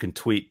with you can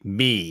tweet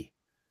me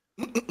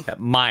at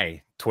my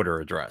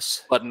Twitter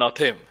address. But not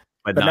him.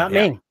 But not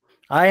me.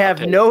 I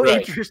have no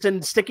interest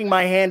in sticking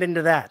my hand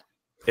into that.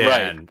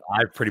 And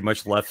I pretty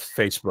much left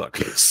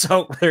Facebook.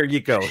 So there you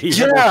go. Harry's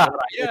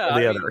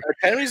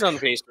on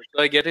Facebook,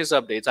 so I get his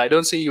updates. I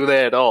don't see you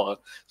there at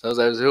all. So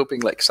I was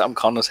hoping some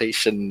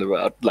conversation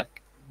about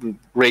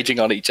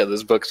raging on each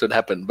other's books would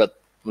happen, but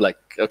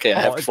okay,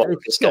 I have to follow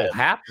this guy. It still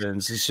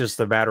happens. It's just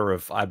a matter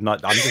of I'm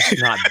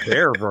just not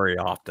there very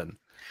often.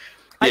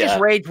 I just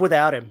rage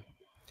without him.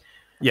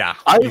 Yeah,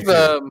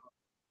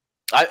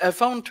 I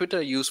found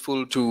Twitter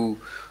useful to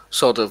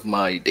sort of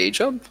my day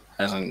job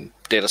as in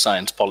data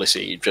science,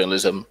 policy,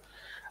 journalism.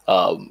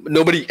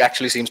 Nobody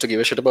actually seems to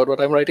give a shit about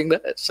what I'm writing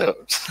there. So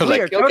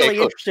we are totally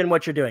interested in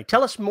what you're doing.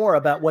 Tell us more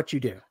about what you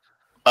do.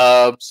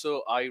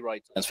 So I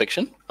write science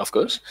fiction, of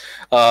course.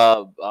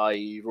 I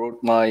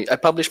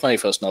published my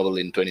first novel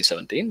in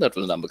 2017. That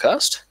was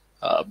Numbercast.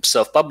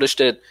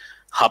 Self-published it.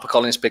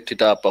 HarperCollins picked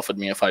it up, offered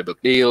me a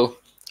 5-book deal,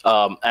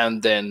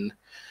 and then.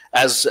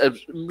 As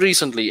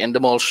recently,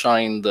 Endemol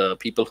Shine, the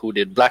people who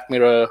did Black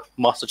Mirror,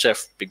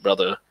 MasterChef, Big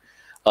Brother,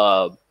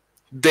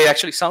 they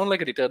actually sound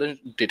like a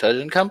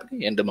detergent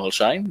company, Endemol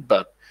Shine,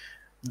 but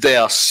they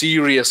are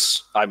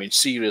serious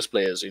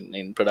players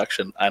in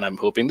production, and I'm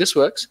hoping this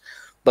works.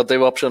 But they've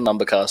optioned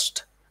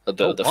Numbercast,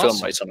 the film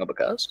rights on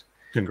Numbercast.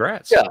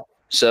 Congrats. Yeah.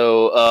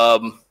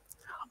 So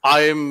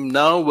I'm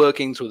now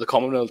working through the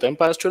Commonwealth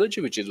Empires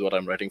trilogy, which is what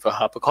I'm writing for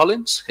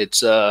HarperCollins.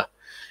 It's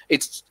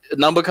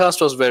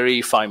Numbercast was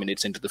very 5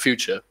 minutes into the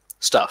future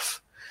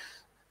stuff.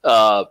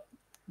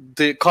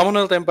 The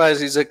Commonwealth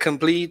Empires is a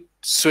complete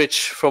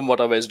switch from what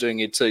I was doing.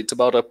 It's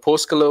about a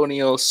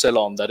post-colonial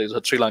Ceylon, that is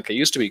what Sri Lanka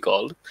used to be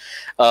called.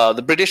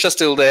 The British are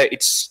still there.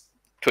 It's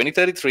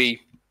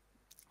 2033.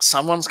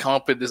 Someone's come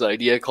up with this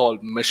idea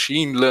called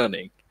machine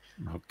learning.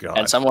 Oh, God.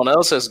 And someone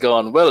else has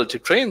gone, well, to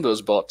train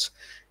those bots,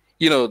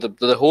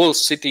 the whole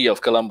city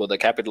of Colombo, the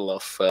capital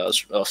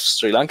of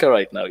Sri Lanka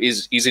right now,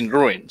 is in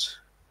ruins.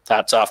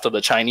 That's after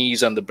the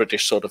Chinese and the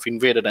British sort of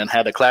invaded and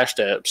had a clash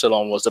there.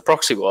 Ceylon was the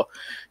proxy war.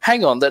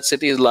 Hang on, that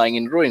city is lying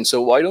in ruins.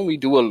 So why don't we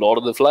do a Lord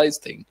of the Flies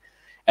thing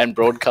and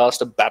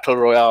broadcast a battle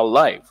royale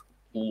live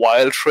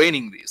while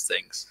training these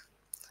things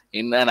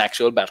in an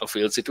actual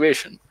battlefield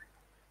situation?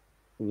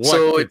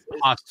 What could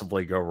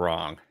possibly go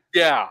wrong?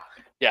 Yeah.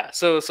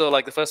 So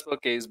like the first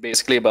book is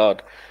basically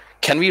about,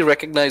 can we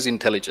recognize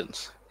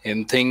intelligence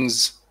in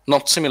things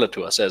not similar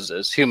to us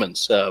as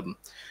humans?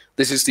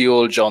 This is the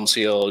old John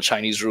Searle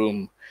Chinese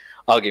room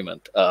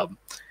argument.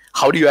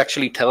 How do you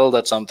actually tell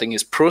that something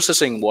is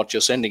processing what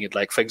you're sending it?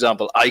 Like, for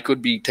example, I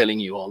could be telling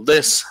you all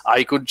this.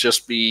 I could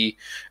just be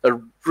a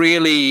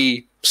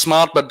really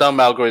smart but dumb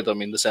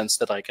algorithm in the sense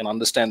that I can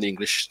understand the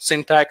English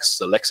syntax,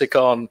 the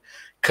lexicon,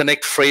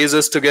 connect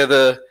phrases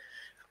together,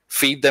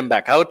 feed them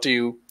back out to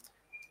you.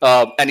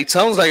 And it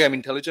sounds like I'm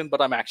intelligent,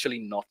 but I'm actually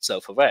not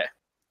self-aware.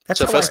 That's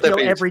how I feel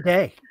every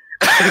day.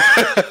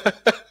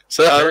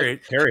 So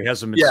Harry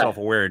hasn't been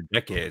self-aware in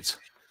decades.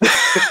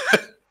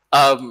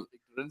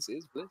 Ignorance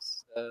is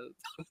bliss,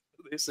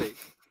 they say.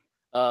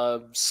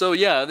 So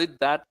yeah, I did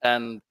that,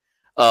 and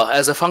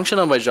as a function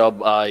of my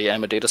job, I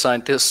am a data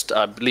scientist.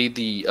 I lead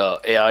the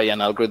AI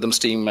and algorithms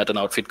team at an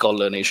outfit called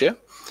Learn Asia.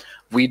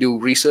 We do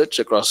research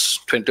across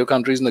 22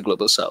 countries in the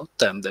global south,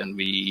 and then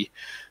the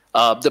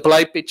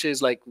polite pitch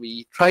is like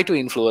we try to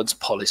influence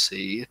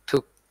policy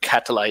to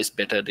catalyze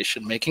better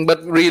decision making,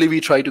 but really we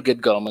try to get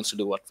governments to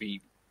do what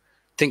we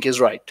think is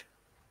right,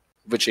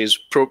 which is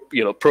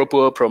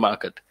pro-poor,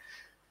 pro-market.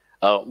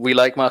 We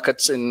like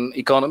markets in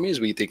economies.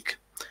 We think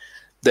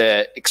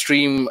they're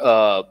extreme.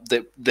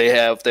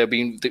 They've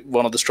been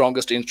one of the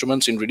strongest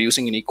instruments in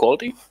reducing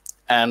inequality,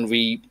 and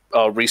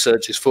our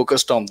research is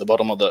focused on the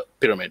bottom of the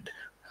pyramid.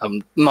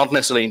 I'm not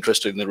necessarily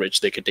interested in the rich.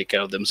 They can take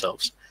care of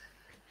themselves.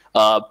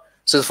 So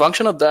as a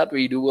function of that,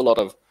 we do a lot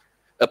of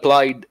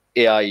applied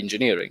AI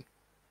engineering,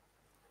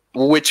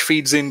 which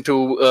feeds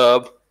into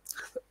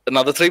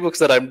another 3 books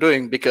that I'm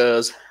doing,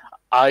 because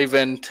I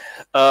went,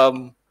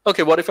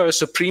 okay, what if I was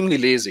supremely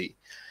lazy,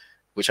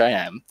 which I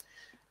am,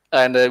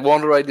 and I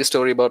want to write this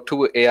story about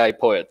 2 AI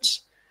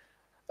poets,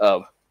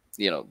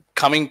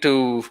 coming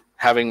to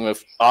having an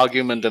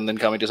argument and then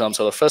coming to some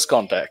sort of first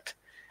contact.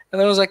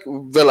 And I was like,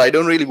 well, I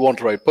don't really want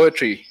to write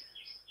poetry,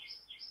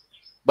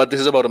 but this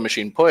is about a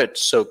machine poet.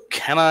 So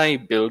can I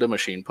build a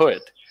machine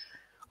poet?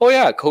 Oh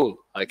yeah, cool,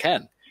 I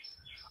can.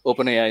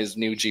 OpenAI's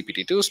new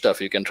GPT-2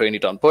 stuff, you can train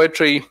it on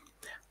poetry.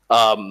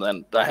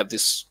 And I have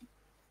this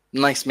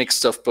nice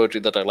mix of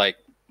poetry that I like,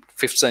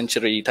 5th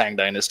century Tang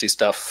Dynasty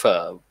stuff,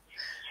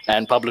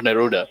 and Pablo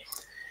Neruda.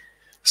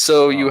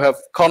 So you have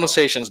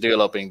conversations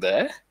developing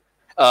there.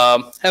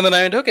 And then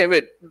I went, okay,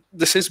 wait,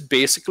 this is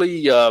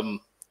basically,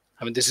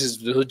 this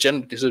is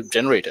a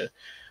generator.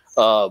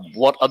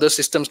 What other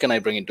systems can I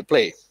bring into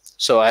play?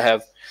 So I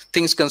have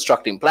things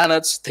constructing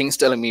planets, things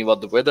telling me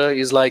what the weather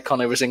is like on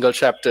every single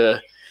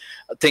chapter,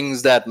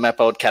 things that map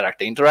out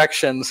character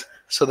interactions.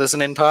 So there's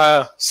an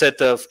entire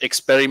set of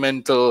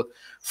experimental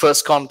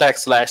first contact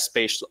 /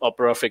 space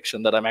opera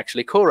fiction that I'm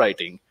actually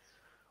co-writing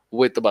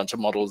with a bunch of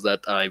models that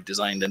I've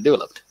designed and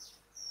developed.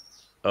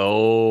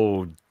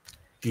 Oh,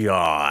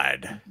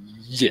 God.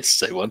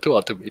 Yes, I want to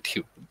automate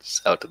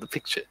humans out of the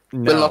picture.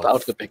 No. Well, not out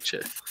of the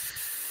picture.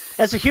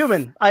 As a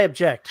human, I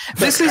object.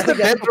 This is the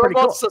dead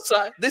robot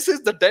society. This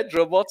is the dead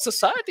robot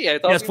society. I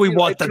thought yes, we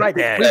want them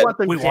dead.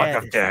 We want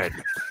them dead.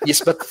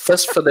 Yes, but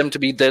first, for them to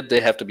be dead,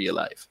 they have to be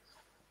alive.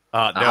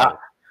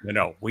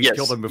 No. We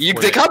kill them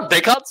before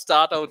they can't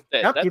start out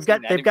dead. Nope,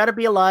 they've got to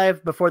be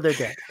alive before they're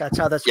dead. That's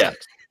how this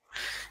works.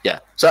 Yeah.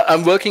 So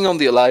I'm working on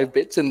the alive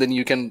bits, and then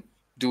you can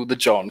do the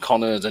John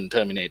Connors and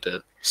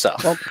Terminator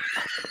stuff.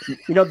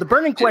 Well, the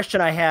burning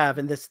question I have,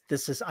 and this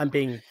is, I'm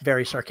being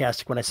very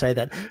sarcastic when I say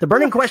that, the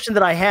burning question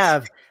that I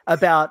have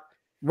about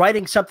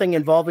writing something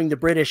involving the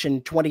British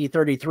in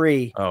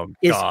 2033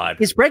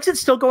 is Brexit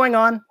still going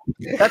on?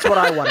 That's what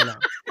I want to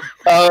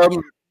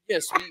know.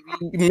 Yes,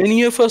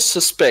 many of us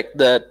suspect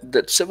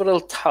that several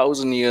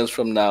thousand years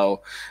from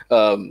now,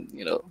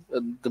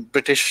 the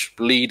British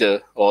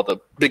leader or the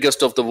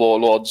biggest of the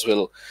warlords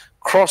will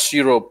cross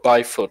Europe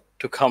by foot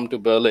to come to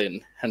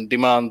Berlin and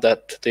demand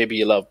that they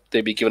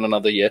be given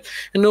another year,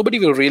 and nobody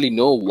will really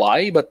know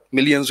why, but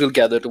millions will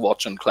gather to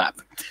watch and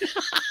clap.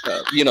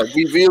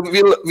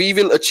 We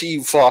will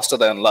achieve faster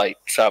than light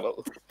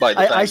travel by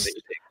the time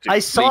I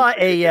saw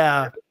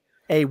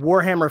a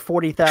Warhammer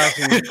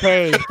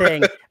 40,000K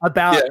thing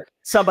about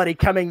somebody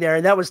coming there,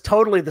 and that was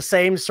totally the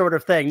same sort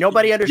of thing.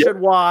 Nobody understood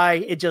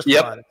why. It just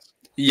was.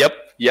 Yep.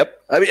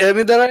 I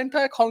mean, there are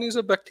entire colonies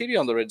of bacteria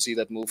on the Red Sea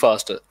that move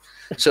faster.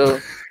 So,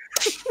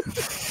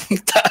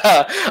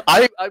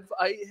 I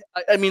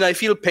mean, I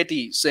feel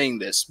petty saying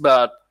this,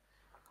 but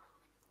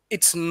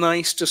it's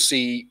nice to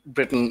see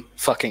Britain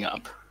fucking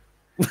up.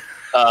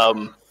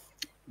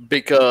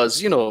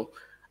 Because,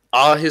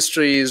 our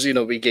history is,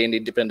 we gained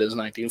independence in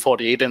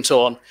 1948 and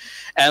so on.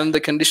 And the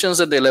conditions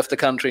that they left the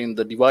country in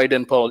the divide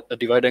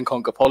and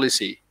conquer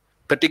policy,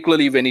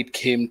 particularly when it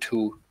came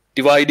to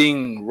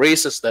dividing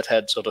races that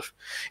had sort of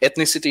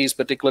ethnicities,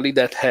 particularly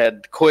that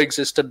had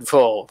coexisted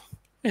for,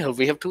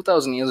 we have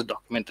 2,000 years of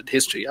documented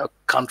history. Our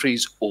country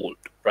is old,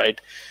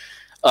 right?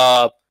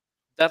 That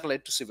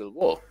led to civil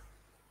war.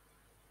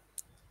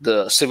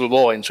 The civil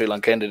war in Sri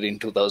Lanka ended in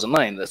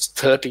 2009. That's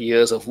 30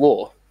 years of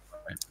war.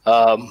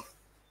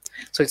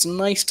 So it's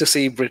nice to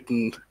see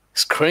Britain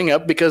screwing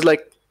up, because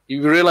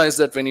you realize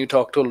that when you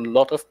talk to a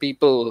lot of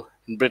people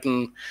in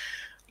Britain,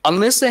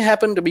 unless they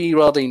happen to be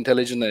rather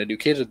intelligent and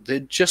educated, they're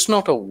just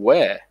not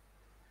aware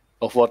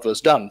of what was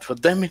done. For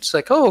them, it's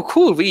like, oh,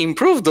 cool, we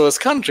improved those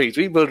countries,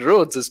 we built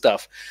roads and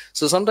stuff.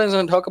 So sometimes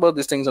when I talk about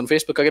these things on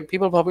Facebook, I get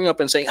people popping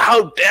up and saying,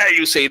 how dare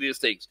you say these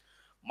things?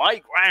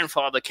 My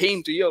grandfather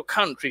came to your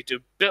country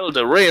to build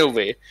a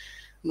railway.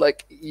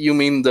 Like, you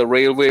mean the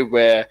railway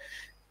where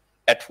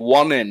at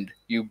one end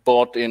you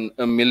brought in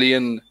 1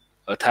 million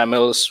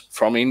Tamils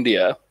from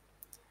India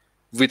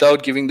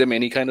without giving them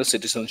any kind of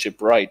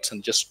citizenship rights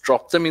and just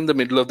dropped them in the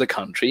middle of the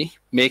country,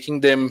 making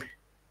them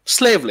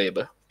slave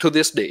labor to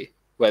this day,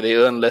 where they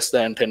earn less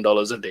than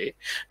 $10 a day,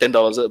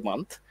 $10 a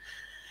month.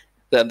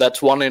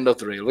 That's one end of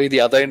the railway. The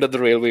other end of the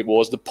railway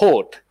was the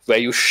port, where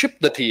you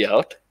shipped the tea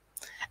out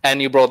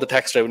and you brought the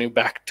tax revenue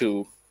back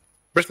to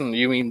Britain.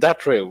 You mean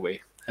that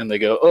railway? And they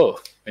go, oh,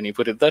 when you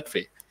put it that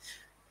way.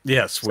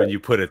 Yes, when you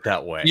put it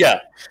that way. Yeah,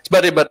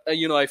 but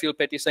I feel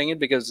petty saying it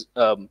because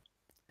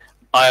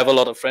I have a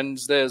lot of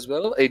friends there as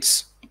well. It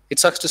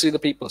sucks to see the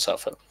people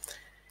suffer.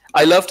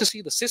 I love to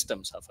see the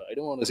system suffer. I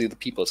don't want to see the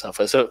people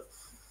suffer. So,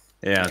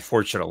 yeah,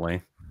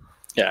 unfortunately.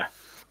 Yeah.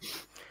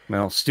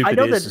 Well, stupid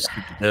is as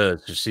stupid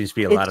does. There seems to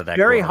be a lot of that. It's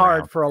very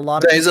hard for a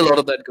lot of there is a lot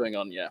of that going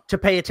on, yeah. To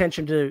pay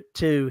attention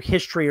to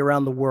history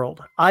around the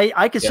world.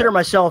 I consider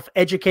myself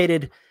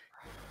educated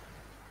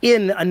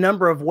in a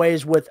number of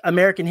ways with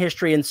American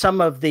history and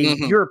some of the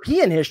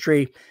European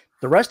history.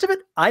 The rest of it,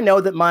 I know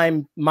that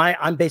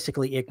I'm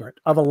basically ignorant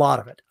of a lot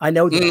of it. I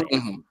know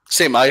that.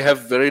 Same. I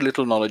have very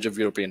little knowledge of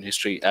European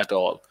history at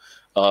all.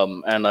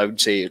 And I would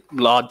say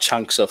large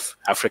chunks of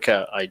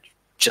Africa, I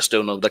just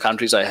don't know. The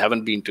countries I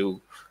haven't been to,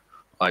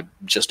 I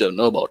just don't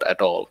know about at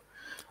all.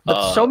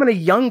 But so many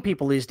young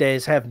people these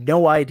days have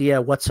no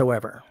idea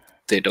whatsoever.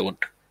 They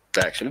don't.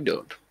 They actually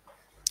don't.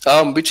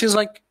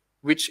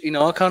 Which in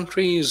our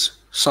countries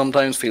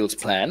sometimes feels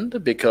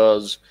planned,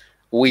 because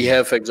we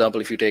have, for example,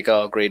 if you take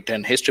our grade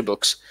 10 history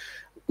books,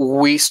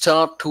 we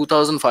start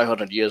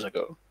 2,500 years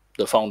ago,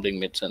 the founding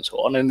myths and so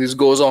on. And this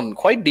goes on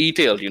quite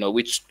detailed,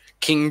 which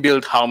king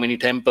built how many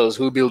temples,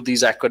 who built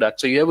these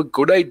aqueducts. So you have a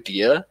good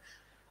idea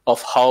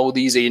of how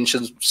these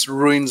ancient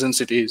ruins and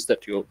cities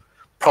that you're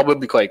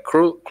probably quite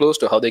close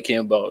to, how they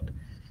came about.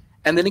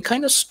 And then it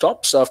kind of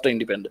stops after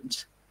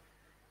independence.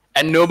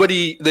 And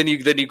then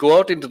you go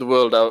out into the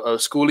world, our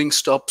schooling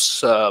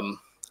stops,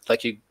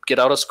 you get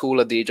out of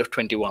school at the age of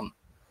 21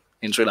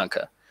 in Sri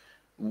Lanka,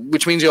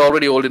 which means you're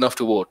already old enough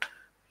to vote.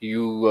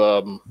 You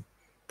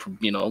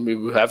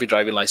have your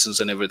driving license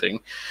and everything.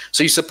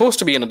 So you're supposed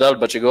to be an adult,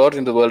 but you go out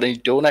in the world and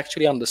you don't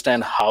actually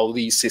understand how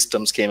these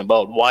systems came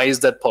about. Why is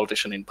that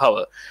politician in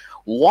power?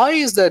 Why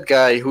is that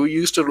guy who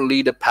used to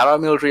lead a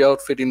paramilitary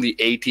outfit in the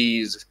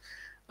 80s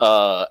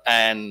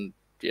and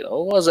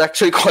was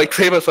actually quite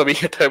famous for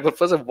being a terrible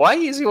person? Why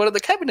is he one of the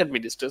cabinet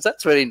ministers?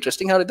 That's very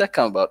interesting. How did that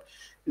come about?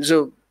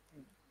 So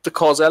the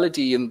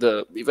causality in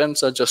the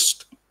events are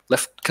just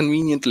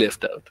conveniently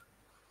left out.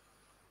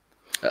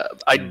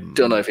 I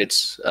don't know if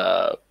it's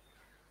a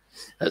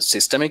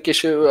systemic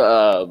issue,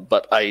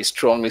 but I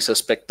strongly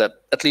suspect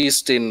that at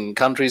least in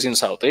countries in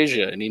South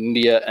Asia, in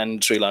India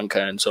and Sri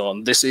Lanka and so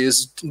on, this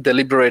is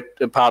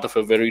part of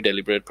a very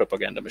deliberate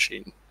propaganda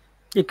machine.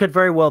 It could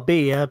very well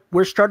be.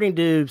 We're starting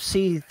to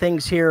see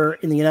things here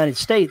in the United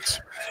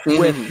States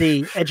with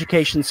the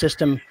education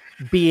system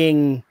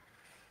being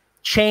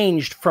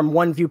changed from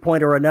one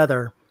viewpoint or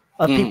another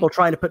of people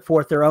trying to put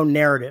forth their own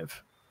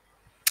narrative.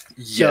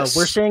 Yes. So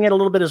we're seeing it a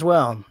little bit as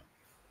well.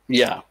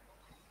 Yeah.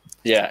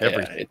 Yeah.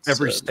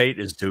 Every state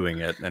is doing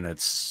it, and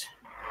it's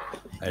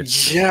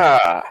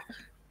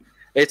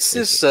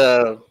this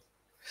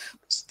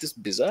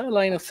bizarre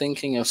line of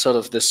thinking of sort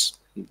of this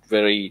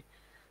very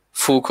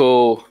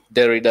Foucault,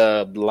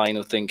 Derrida line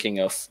of thinking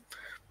of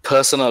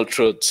personal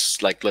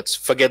truths. Like, let's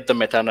forget the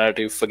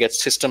meta-narrative, forget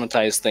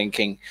systematized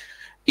thinking,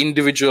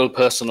 individual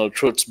personal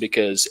truths,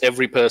 because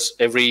there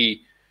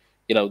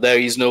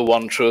is no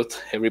one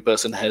truth. Every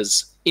person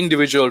has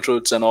individual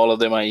truths and all of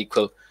them are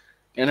equal.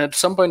 And at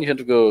some point you have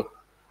to go,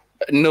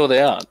 no,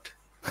 they aren't.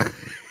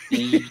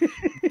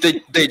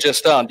 They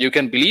just aren't. You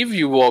can believe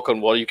you walk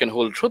on water. You can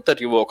hold truth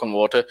that you walk on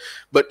water.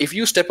 But if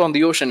you step on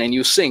the ocean and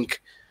you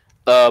sink,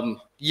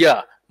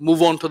 yeah,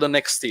 move on to the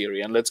next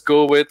theory. And let's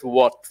go with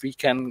what we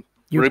can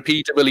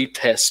repeatably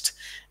test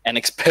and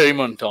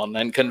experiment on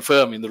and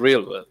confirm in the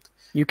real world.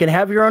 You can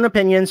have your own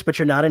opinions, but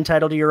you're not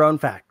entitled to your own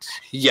facts.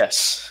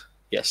 Yes.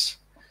 Yes.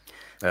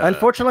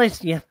 Unfortunately,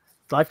 yeah,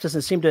 life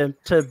doesn't seem to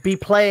be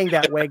playing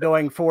that way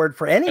going forward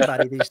for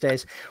anybody these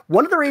days.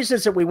 One of the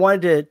reasons that we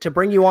wanted to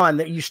bring you on,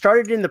 that you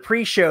started in the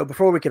pre-show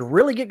before we could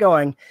really get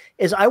going,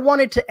 is I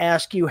wanted to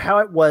ask you how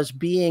it was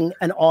being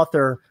an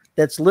author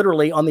that's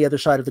literally on the other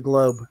side of the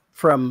globe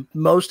from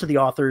most of the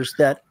authors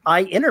that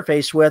I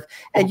interface with.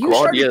 And you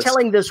started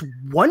telling this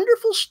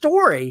wonderful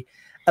story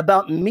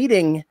about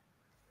meeting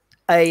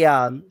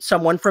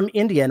someone from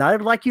India. And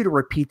I'd like you to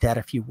repeat that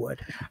if you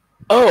would.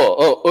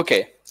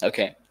 Okay.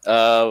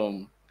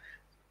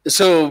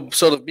 So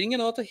sort of being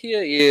an author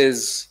here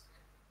is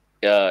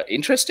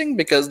interesting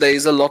because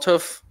there's a lot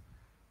of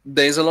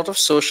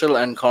social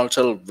and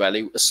cultural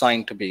value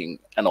assigned to being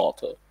an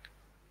author.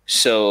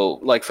 So,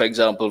 like, for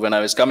example, when I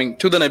was coming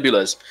to the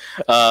Nebulas,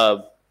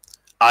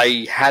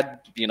 I had,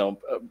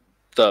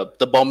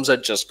 the bombs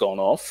had just gone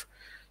off.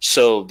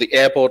 So the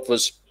airport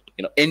was,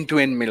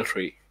 end-to-end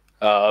military.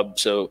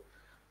 So,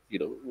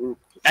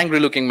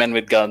 angry-looking men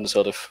with guns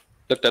sort of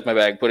looked at my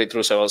bag, put it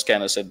through several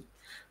scanners, said,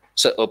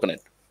 "Sir, open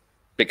it,"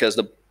 because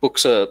the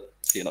books are,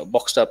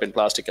 boxed up in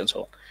plastic and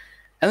so on.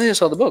 And then I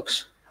saw the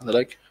books, and they're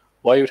like,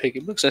 "Why are you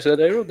taking books?" I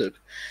said, "I wrote it."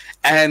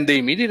 And they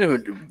immediately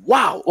went,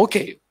 "Wow,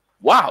 okay.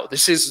 Wow,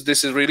 this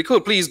is really cool.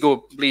 Please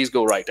go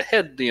right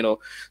ahead."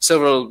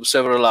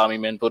 Several army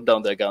men put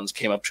down their guns,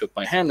 came up, shook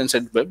my hand, and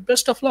said, "Well,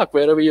 best of luck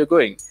wherever you're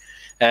going."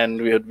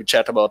 And we had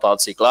chat about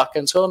Artsy Clarke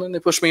and so on, and they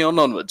pushed me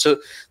onward. So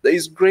there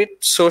is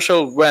great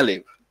social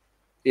value,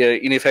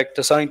 in effect,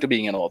 assigned to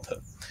being an author.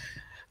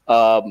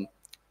 The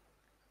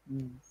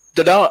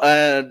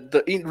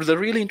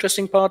really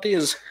interesting part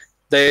is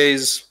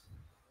there's,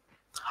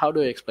 how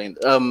do I explain?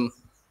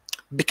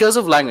 Because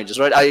of languages,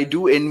 right? I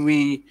do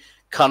envy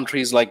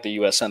countries like the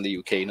US and the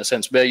UK in a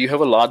sense where you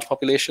have a large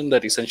population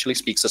that essentially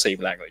speaks the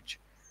same language.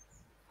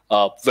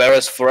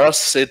 Whereas for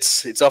us,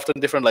 it's often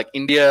different. Like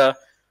India,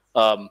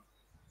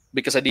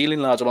 because I deal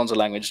in large amounts of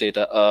language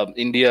data,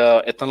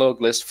 India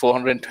Ethnologue lists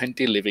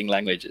 420 living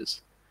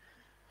languages.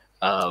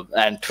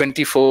 And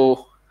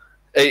 24,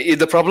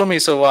 the problem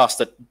is so vast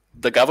that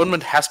the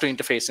government has to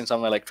interface in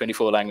somewhere like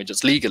 24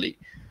 languages legally.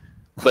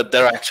 But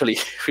there are actually,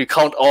 if we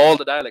count all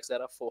the dialects,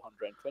 there are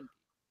 420.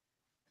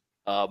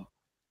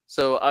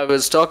 So I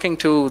was talking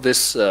to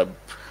this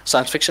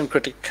science fiction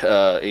critic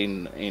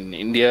in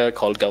India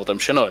called Gautam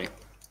Shenoy.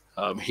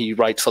 He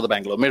writes for the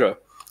Bangalore Mirror.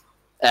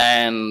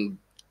 And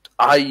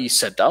I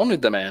sat down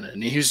with the man,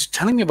 and he was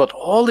telling me about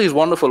all these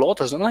wonderful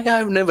authors. And I'm like,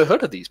 I've never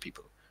heard of these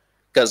people.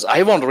 Because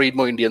I want to read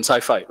more Indian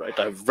sci-fi, right?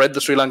 I've read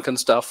the Sri Lankan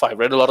stuff. I've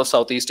read a lot of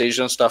Southeast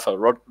Asian stuff. I've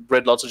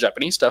read lots of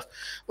Japanese stuff.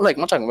 I'm like,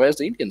 Machang, where's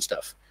the Indian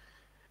stuff?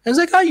 And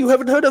he's like, you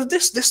haven't heard of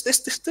this.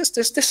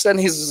 And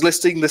he's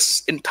listing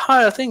this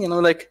entire thing. And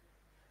I'm like,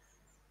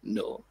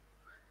 no.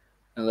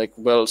 And like,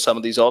 well, some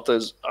of these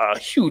authors are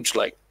huge,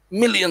 like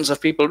millions of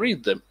people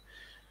read them.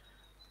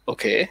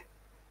 Okay.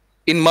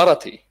 In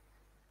Marathi,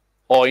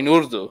 or in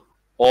Urdu,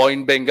 or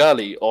in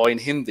Bengali, or in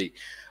Hindi.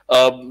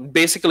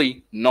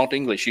 Basically not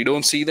English. You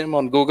don't see them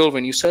on Google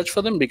when you search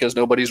for them because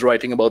nobody's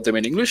writing about them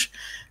in English.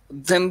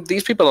 Then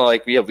these people are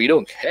like, yeah, we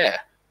don't care.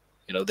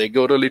 They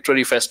go to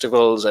literary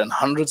festivals and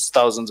hundreds of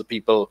thousands of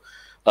people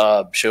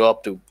show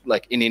up to,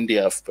 like in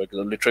India,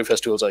 literary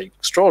festivals are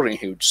extraordinarily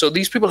huge. So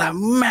these people have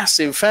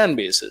massive fan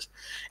bases.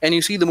 And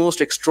you see the most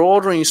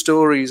extraordinary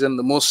stories and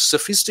the most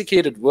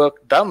sophisticated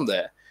work done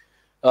there.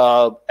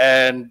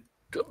 And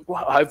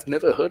I've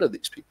never heard of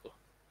these people.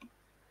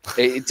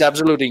 It's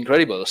absolutely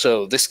incredible.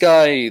 So this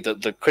guy,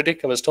 the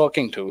critic I was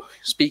talking to,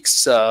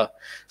 speaks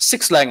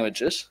 6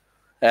 languages.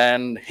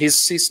 And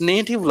his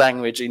native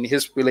language in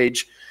his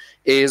village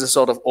is a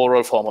sort of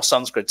oral form of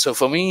Sanskrit. So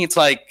for me, it's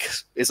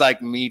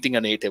like meeting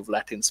a native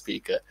Latin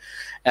speaker.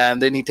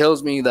 And then he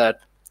tells me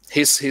that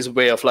his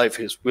way of life,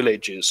 his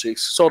village is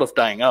sort of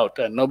dying out.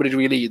 And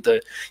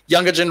the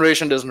younger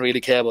generation doesn't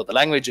really care about the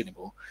language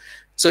anymore.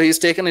 So he's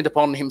taken it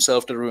upon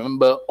himself to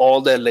remember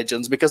all their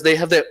legends because they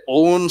have their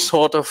own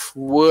sort of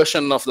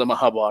version of the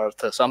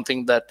Mahabharata,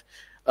 something that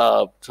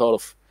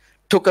sort of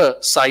took a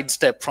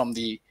sidestep from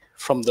the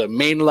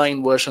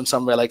mainline version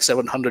somewhere like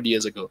 700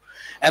 years ago.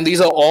 And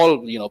these are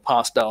all,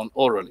 passed down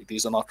orally.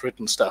 These are not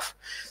written stuff.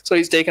 So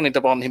he's taken it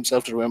upon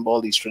himself to remember all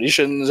these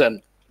traditions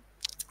and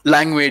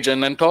language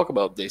and then talk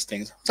about these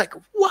things. It's like,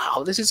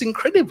 wow, this is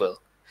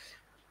incredible.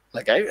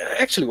 Like, I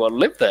actually want to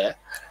live there.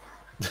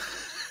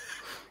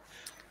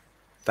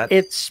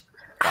 It's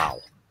wow.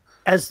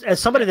 As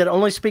somebody that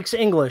only speaks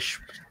English,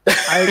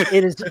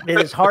 it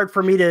is hard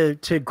for me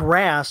to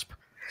grasp.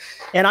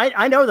 And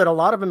I know that a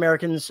lot of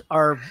Americans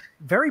are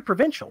very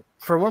provincial.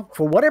 For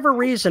whatever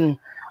reason,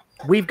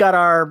 we've got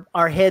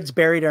our heads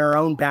buried in our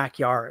own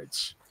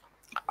backyards.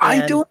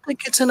 I don't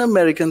think it's an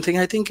American thing.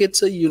 I think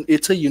it's a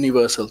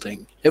universal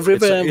thing.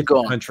 Everywhere I've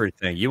gone, a country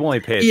thing. You only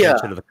pay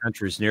attention to the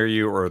countries near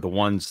you or the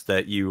ones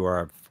that you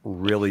are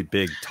really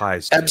big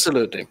ties to.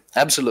 Absolutely.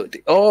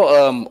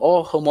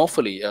 Or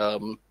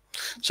homophily.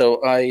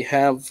 So I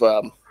have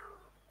a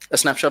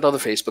snapshot of the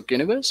Facebook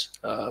universe.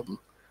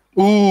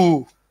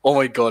 Oh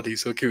my God,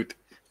 he's so cute.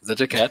 Is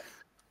that a cat?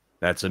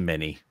 That's a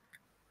mini.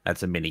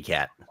 That's a mini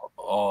cat.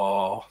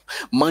 Oh,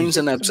 mine's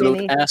an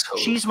absolute asshole.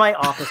 She's my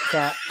office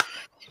cat.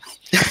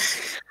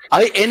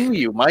 I envy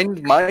you.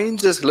 Mine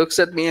just looks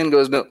at me and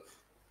goes,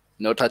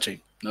 no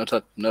touching, no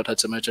touch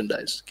the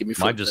merchandise. Give me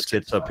food. Mine just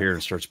gets up here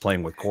and starts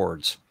playing with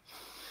cords.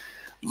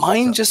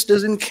 Mine just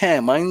doesn't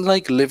care. Mine's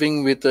like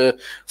living with a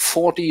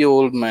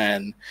 40-year-old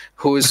man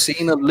who has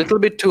seen a little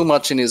bit too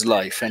much in his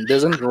life and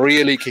doesn't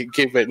really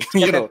give it.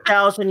 You know,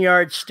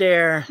 1,000-yard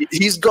stare.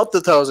 He's got the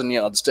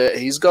 1,000-yard stare.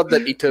 He's got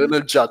that eternal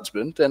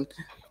judgment. And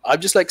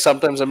I'm just like,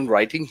 sometimes I'm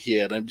writing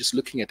here and I'm just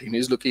looking at him.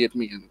 He's looking at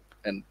me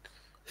and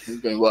he's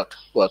going, what?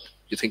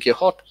 You think you're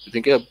hot? You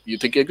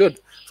think you're good?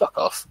 Fuck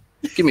off.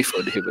 Give me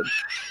food, human.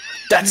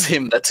 That's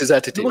him. That's his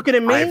attitude. You looking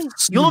at me?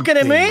 You looking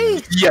at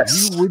me?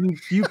 Yes.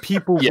 You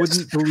people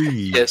wouldn't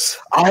believe. Yes.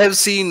 I have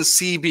seen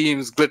sea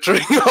beams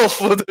glittering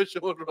off of the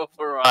shoulder of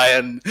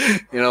Orion.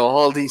 You know,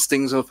 all these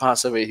things will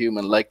pass away,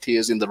 human, like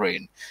tears in the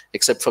rain,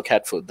 except for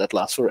cat food that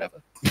lasts forever.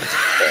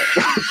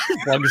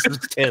 As long as there's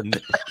 10.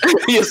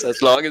 Yes,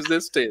 as long as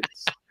there's 10.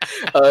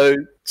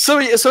 So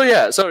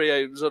yeah, sorry,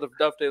 I sort of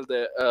dovetailed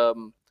there.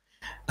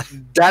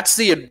 That's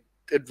the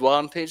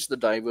advantage, the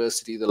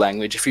diversity, the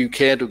language, if you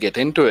care to get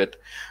into it.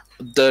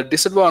 The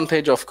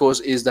disadvantage, of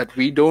course, is that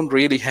we don't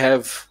really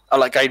have,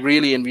 like, I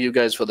really envy you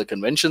guys for the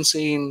convention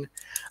scene,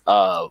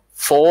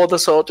 for the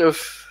sort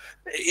of,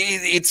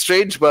 it's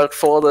strange, but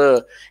for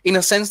the, in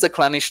a sense, the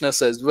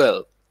clannishness as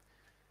well.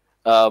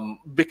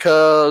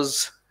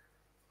 Because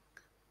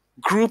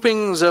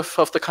groupings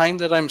of the kind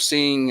that I'm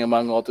seeing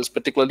among authors,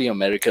 particularly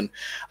American,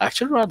 are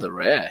actually rather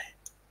rare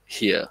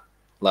here.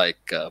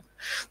 Like,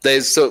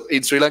 so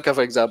in Sri Lanka,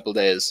 for example,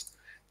 there's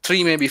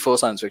 3, maybe 4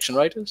 science fiction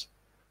writers.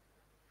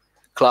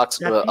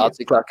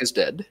 Artsy Clarke is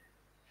dead.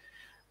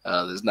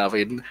 There's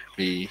Navin,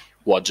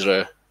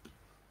 Wajra.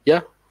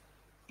 Yeah.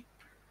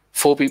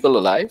 4 people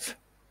alive.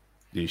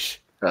 Yeesh.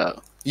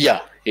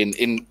 Yeah,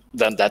 in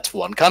then that's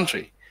one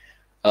country.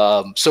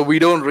 So we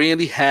don't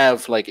really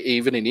have, like,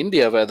 even in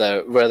India where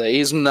there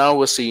is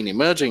now a scene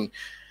emerging,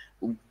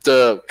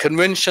 the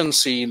convention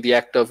scene, the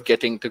act of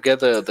getting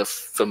together, the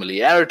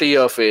familiarity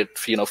of it,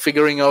 you know,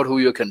 figuring out who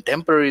your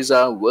contemporaries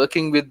are,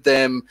 working with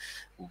them,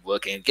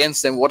 working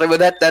against them, whatever,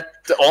 that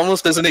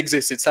almost doesn't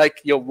exist. It's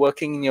like you're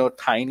working in your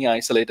tiny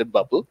isolated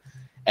bubble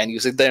and you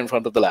sit there in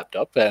front of the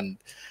laptop and,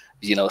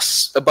 you know,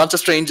 a bunch of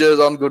strangers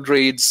on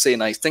Goodreads say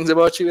nice things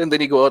about you, and then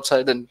you go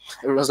outside and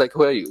everyone's like,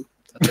 who are you?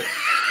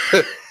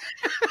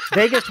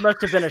 Vegas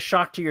must have been a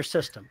shock to your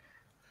system.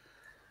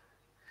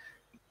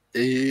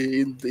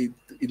 In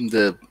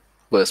the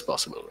worst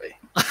possible way.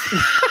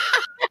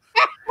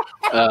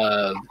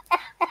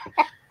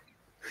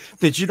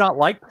 Did you not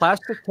like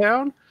Plastic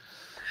Town?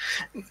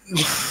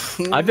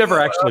 I've never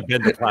actually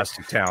been to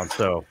Plastic Town,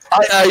 so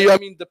I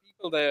mean, the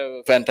people there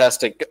are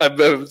fantastic.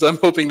 I'm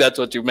hoping that's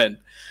what you meant.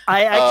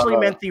 I actually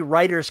meant the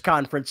writers'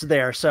 conference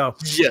there. So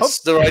yes,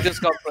 the writers'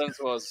 conference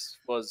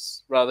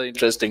was rather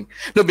interesting.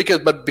 No,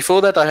 but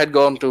before that, I had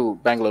gone to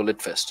Bangalore Lit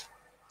Fest.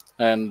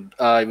 And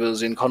I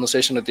was in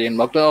conversation with Ian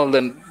McDonald,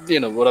 and, you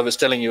know, what I was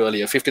telling you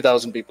earlier,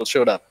 50,000 people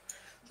showed up.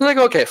 I'm like,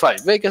 okay, fine,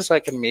 Vegas, I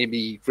can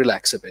maybe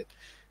relax a bit.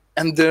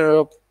 And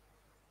there's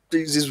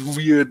this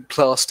weird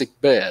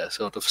plastic bear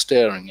sort of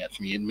staring at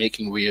me and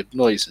making weird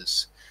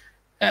noises.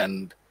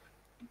 And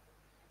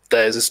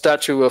there's a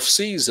statue of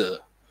Caesar,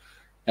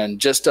 and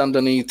just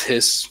underneath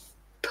his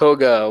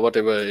toga, or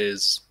whatever it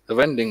is, a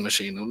vending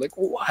machine. I'm like,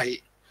 why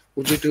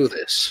would you do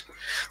this?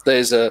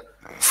 There's a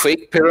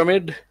fake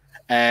pyramid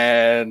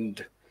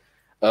and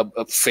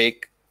a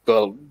fake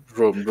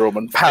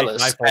Roman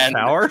palace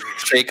and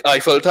fake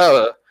Eiffel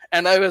Tower.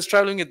 And I was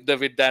traveling with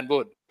Dan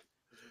Wood.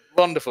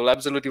 Wonderful,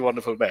 absolutely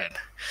wonderful man.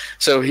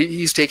 So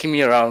he's taking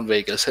me around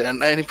Vegas,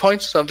 and he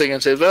points to something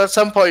and says, well, at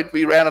some point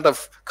we ran out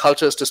of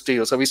cultures to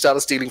steal, so we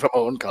started stealing from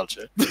our own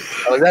culture.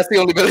 That's the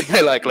only building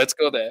I like. Let's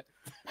go there.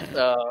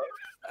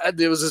 And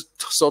there was a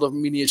sort of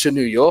miniature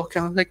New York,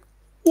 and I was like,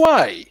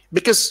 why?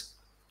 Because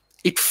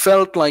it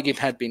felt like it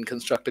had been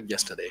constructed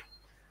yesterday.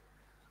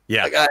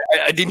 Yeah, like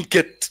I didn't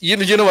get, you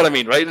know what I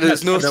mean, right?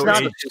 There's no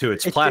age to it.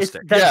 It's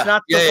plastic. That's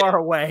not so far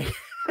away.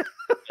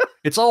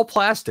 It's all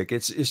plastic.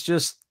 It's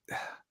just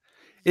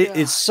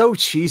it's so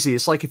cheesy.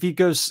 It's like if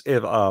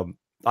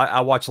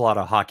I watch a lot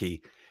of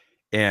hockey,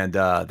 and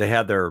they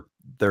had their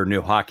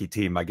new hockey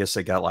team. I guess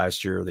they got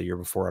last year or the year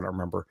before. I don't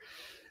remember,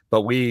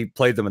 but we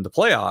played them in the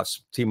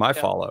playoffs. Team I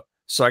follow.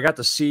 So I got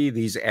to see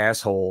these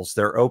assholes,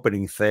 their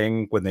opening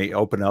thing when they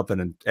open up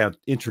and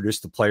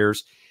introduce the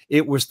players.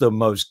 It was the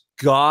most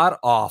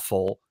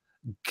god-awful,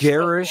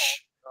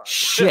 garish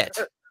shit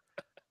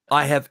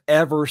I have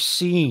ever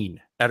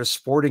seen at a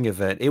sporting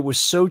event. It was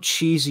so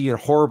cheesy and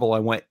horrible. I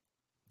went,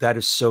 that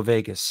is so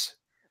Vegas.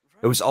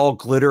 It was all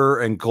glitter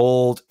and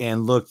gold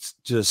and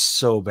looked just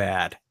so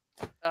bad.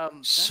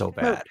 So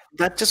bad.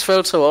 That just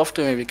felt so off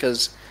to me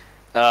because,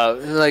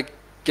 like,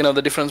 you know,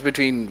 the difference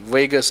between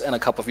Vegas and a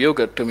cup of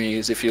yogurt to me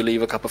is if you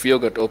leave a cup of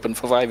yogurt open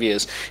for 5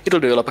 years, it'll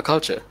develop a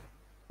culture.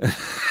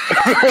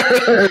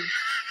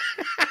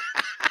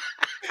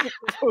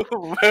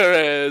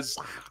 Whereas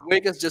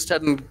Vegas just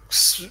hadn't,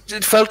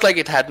 it felt like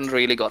it hadn't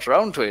really got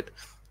around to it.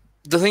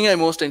 The thing I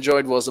most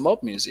enjoyed was the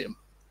Mob Museum.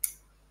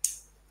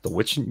 The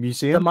which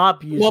museum? The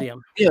Mob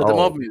Museum. The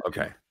Mob Museum.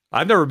 Okay.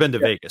 I've never been to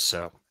Vegas,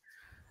 so.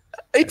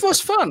 It was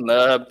fun.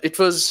 It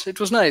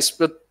was nice,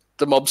 but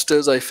the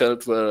mobsters I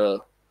felt were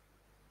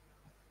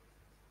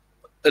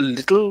a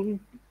little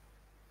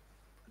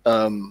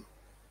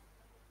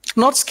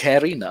not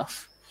scary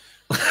enough.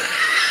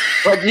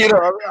 But you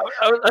know,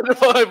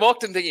 I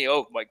walked in thinking,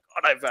 "Oh my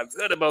god, I've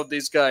heard about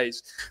these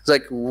guys." It's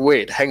like,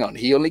 wait, hang on,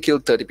 he only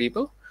killed 30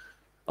 people.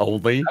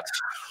 Only?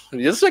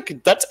 Just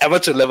like that's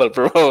amateur level,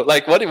 bro.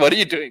 Like, what are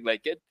you doing?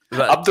 Like, get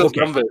up those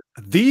numbers.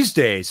 These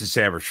days, it's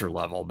amateur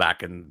level.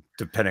 Back in,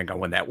 depending on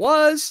when that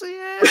was,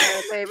 yeah,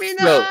 maybe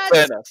not. No,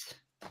 fair enough.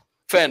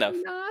 Fair enough.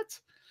 Not.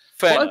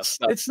 Fair enough.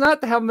 It's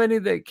not how many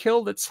they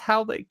killed; it's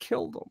how they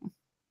killed them.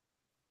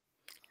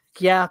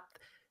 Yeah,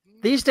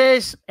 these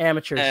days,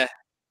 amateurs.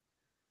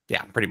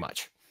 Yeah, pretty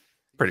much.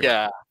 Pretty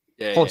much.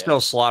 Yeah.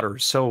 Wholesale slaughter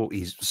is so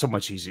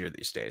much easier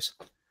these days.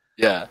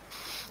 Yeah.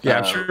 Yeah,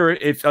 I'm sure.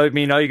 I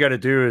mean, all you got to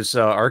do is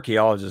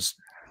archaeologists.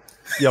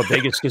 You know,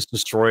 Vegas gets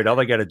destroyed. All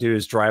they got to do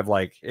is drive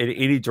like in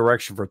any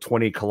direction for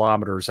 20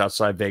 kilometers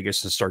outside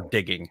Vegas and start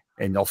digging,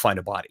 and they'll find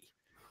a body.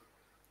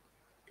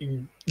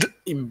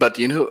 But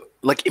you know,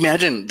 like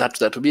imagine that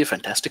would be a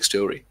fantastic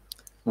story.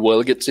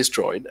 World gets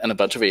destroyed, and a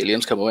bunch of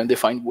aliens come over and they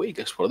find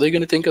Vegas. What are they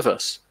going to think of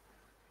us?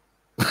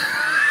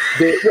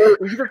 They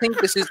either think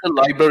this is the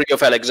Library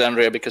of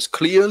Alexandria because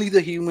clearly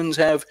the humans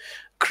have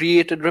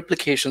created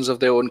replications of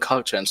their own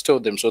culture and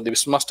stored them. So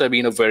this must have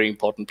been a very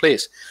important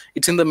place.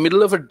 It's in the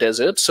middle of a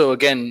desert. So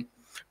again,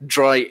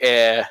 dry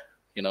air,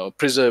 you know,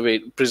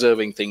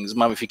 preserving things,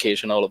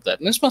 mummification, all of that.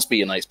 And this must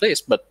be a nice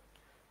place. But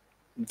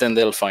then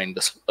they'll find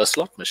a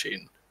slot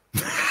machine.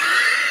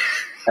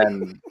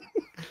 And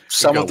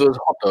some of those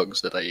hot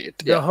dogs that I ate.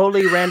 The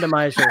holy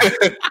randomizer.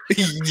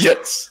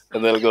 Yes.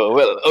 And they'll go,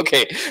 well,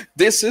 okay,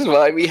 this is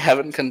why we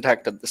haven't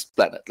contacted this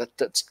planet.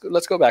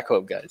 Let's go back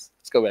home, guys.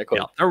 Let's go back home.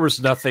 Yeah, there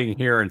was nothing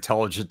here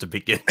intelligent to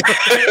begin.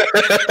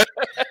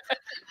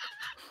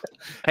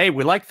 Hey,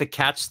 we like the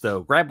cats,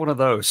 though. Grab one of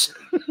those.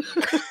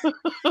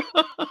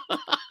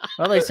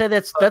 Well, they say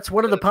that's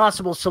one of the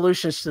possible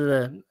solutions to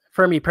the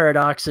Fermi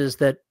paradox is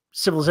that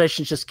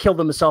civilizations just kill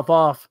themselves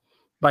off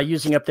by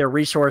using up their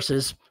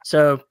resources.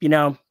 So, you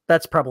know,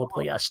 that's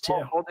probably us too.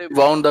 Or they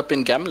wound up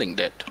in gambling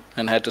debt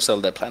and had to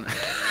sell their planet.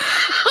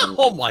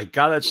 Oh my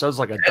god, that sounds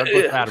like a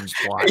Douglas Adams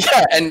plot.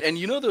 Yeah, and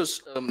you know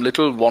those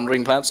little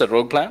wandering planets, the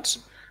rogue planets,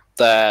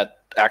 that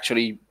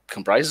actually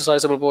comprise a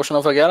sizable portion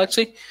of our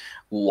galaxy?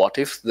 What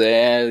if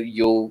they're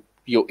your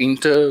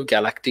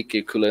intergalactic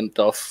equivalent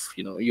of,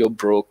 you know, your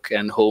broke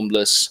and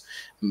homeless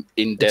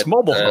in debt? It's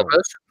mobile home.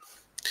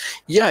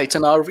 Yeah, it's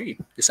an RV,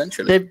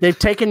 essentially. They've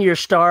taken your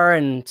star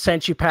and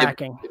sent you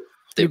packing.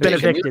 You've been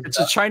evicted. It's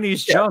a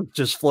Chinese junk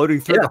just floating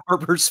through the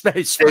harbor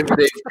space. They've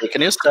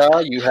taken your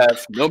star. You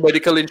have no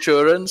medical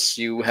insurance.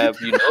 You know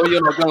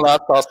you're not going to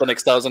last past the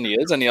next 1,000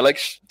 years, and you're like,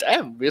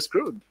 damn, we're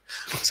screwed.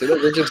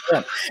 Civilization's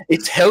done.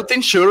 It's health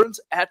insurance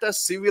at a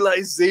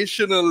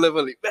civilizational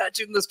level.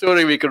 Imagine the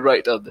story we could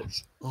write on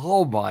this.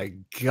 Oh my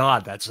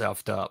god, that's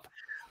effed up.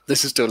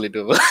 This is totally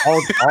doable.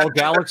 all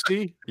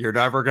galaxy, you're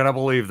never gonna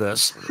believe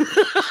this.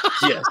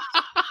 Yes,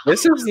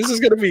 this is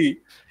gonna be,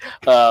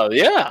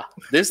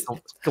 this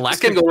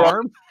Galactic can go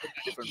Farm.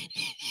 wrong.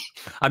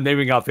 I'm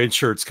naming off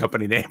insurance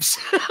company names.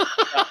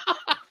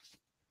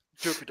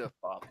 Jupiter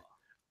Farm.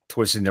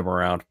 Twisting them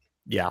around.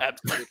 Yeah,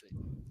 Absolutely.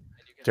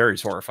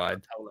 Terry's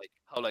horrified.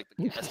 How the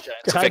gas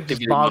giants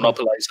effectively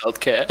monopolize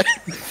healthcare.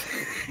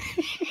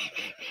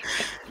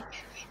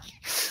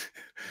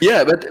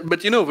 Yeah,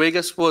 but you know,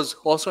 Vegas was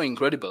also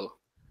incredible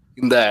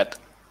in that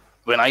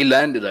when I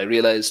landed, I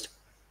realized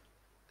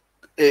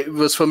it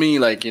was for me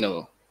like, you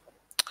know,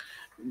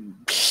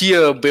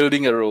 here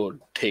building a road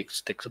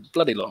takes a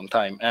bloody long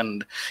time,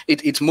 and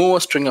it's more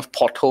a string of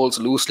potholes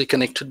loosely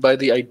connected by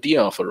the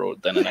idea of a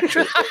road than an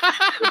actual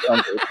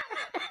road.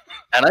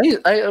 And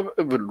I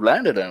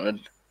landed and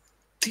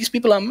these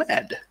people are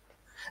mad.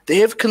 They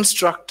have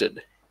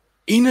constructed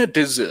in a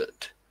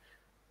desert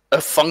a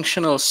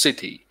functional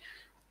city.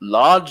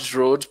 Large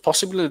roads,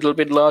 possibly a little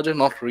bit larger,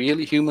 not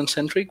really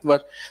human-centric,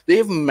 but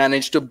they've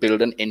managed to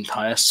build an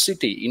entire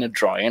city in a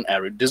dry and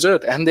arid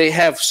desert. And they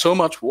have so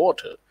much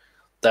water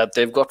that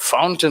they've got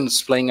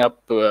fountains playing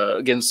up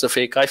against the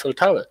fake Eiffel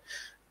Tower.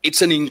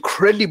 It's an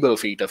incredible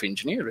feat of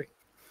engineering.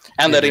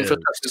 And that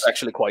infrastructure is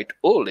actually quite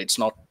old. It's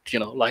not, you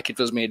know, like it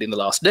was made in the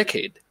last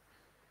decade.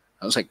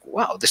 I was like,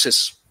 wow, this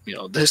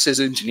is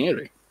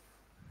engineering.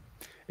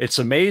 It's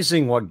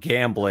amazing what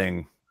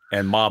gambling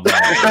and mob money.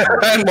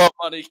 And more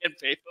money can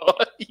pay for.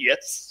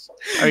 Yes.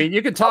 I mean,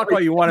 you can talk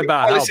all you want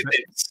about how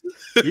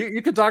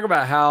you can talk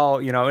about how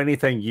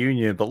anything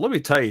union, but let me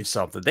tell you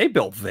something. They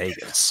built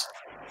Vegas.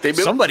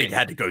 Somebody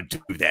had to go do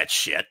that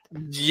shit.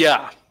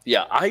 Yeah.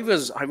 I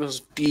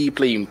was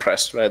deeply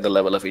impressed by the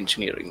level of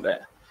engineering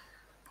there,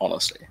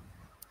 honestly.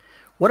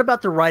 What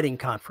about the writing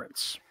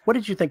conference? What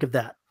did you think of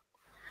that?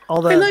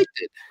 All I liked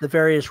it. The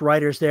various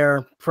writers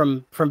there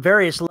from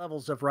various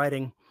levels of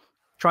writing,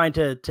 trying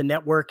to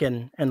network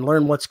and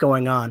learn what's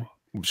going on.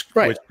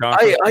 Right.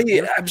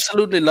 I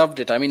absolutely loved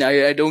it. I mean,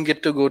 I don't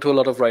get to go to a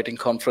lot of writing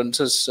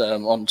conferences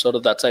on sort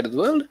of that side of the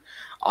world.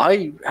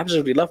 I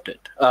absolutely loved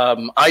it.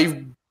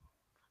 I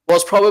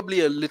was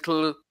probably a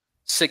little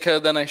sicker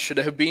than I should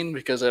have been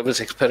because I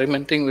was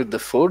experimenting with the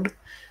food.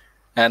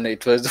 And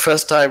it was the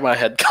first time I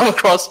had come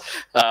across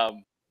a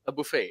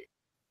buffet.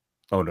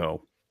 Oh,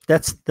 no.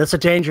 That's a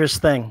dangerous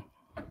thing.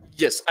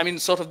 Yes. I mean,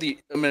 sort of the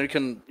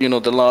American,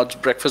 the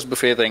large breakfast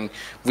buffet thing.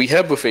 We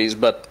have buffets,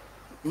 but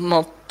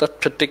not that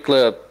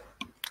particular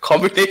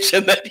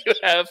combination that you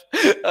have.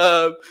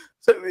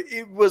 So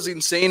it was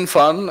insane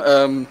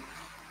fun,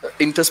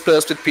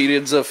 interspersed with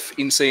periods of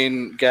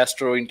insane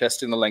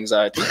gastrointestinal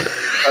anxiety.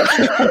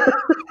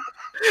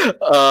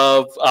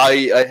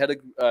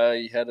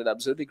 I had an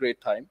absolutely great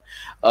time.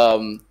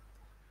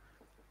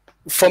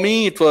 For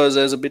me, it was,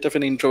 as a bit of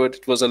an introvert,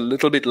 it was a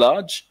little bit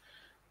large.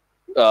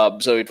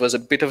 So it was a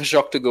bit of a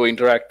shock to go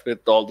interact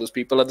with all those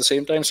people at the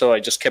same time. So I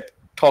just kept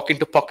talking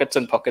to pockets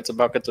and pockets and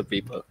pockets of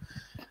people.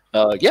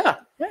 Yeah.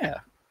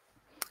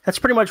 That's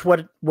pretty much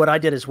what I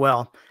did as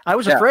well. I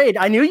was afraid.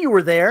 I knew you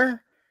were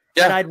there,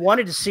 and I'd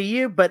wanted to see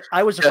you, but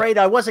I was afraid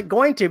I wasn't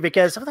going to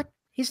because I was like,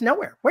 he's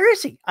nowhere. Where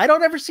is he? I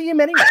don't ever see him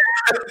anywhere.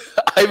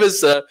 I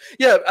was,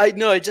 I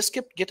know. I just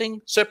kept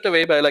getting swept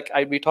away by, like,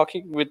 I'd be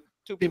talking with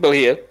two people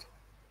here,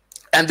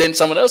 and then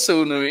someone else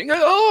who knew me.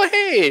 Oh,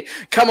 hey,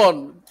 come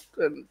on.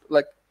 And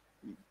like,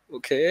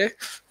 okay,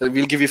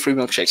 we'll give you free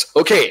milkshakes.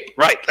 Okay,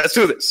 right, let's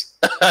do this.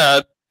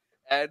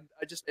 And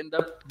I just end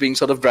up being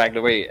sort of dragged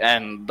away,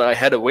 and I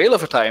had a whale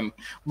of a time.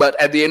 But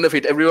at the end of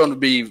it, everyone would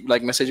be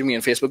like messaging me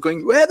on Facebook,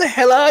 going, "Where the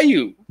hell are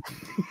you?"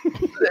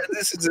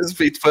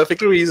 It's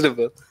perfectly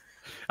reasonable.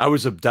 I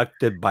was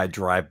abducted by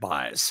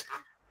drive-bys.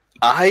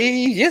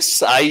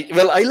 I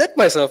let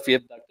myself be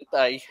abducted.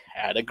 I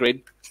had a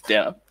great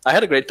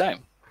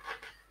time.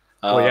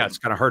 It's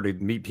kind of hard to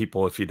meet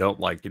people if you don't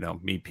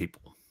meet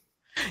people.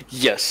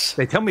 Yes.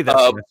 They tell me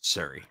that's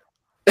necessary.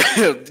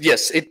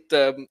 Yes,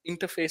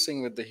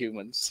 interfacing with the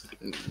humans.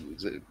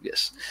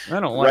 Yes. I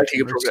don't like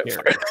writing a program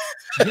for it.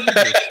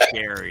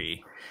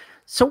 Scary.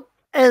 So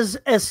as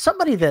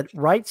somebody that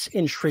writes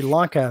in Sri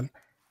Lanka,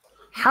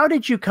 how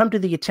did you come to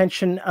the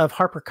attention of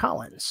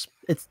HarperCollins?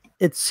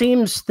 It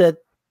seems that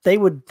they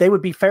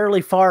would be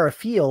fairly far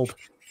afield,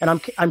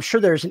 and I'm sure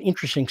there's an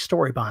interesting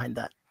story behind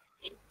that.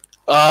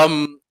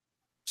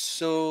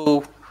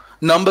 So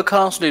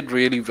Numbercast did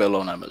really well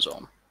on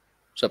Amazon,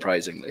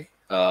 surprisingly.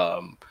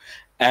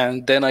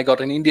 And then I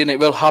got an Indian.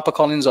 Well,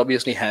 HarperCollins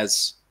obviously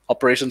has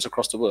operations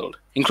across the world,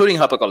 including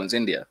HarperCollins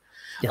India.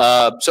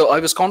 Yes. So I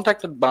was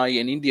contacted by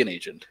an Indian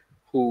agent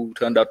who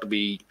turned out to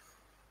be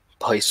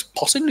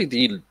possibly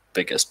the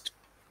biggest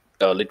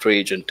literary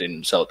agent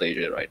in South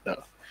Asia right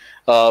now.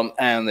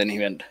 And then he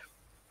went,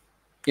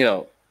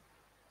 you're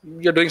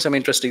doing some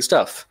interesting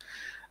stuff.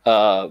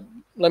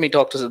 Let me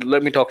talk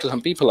to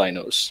some people I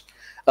know.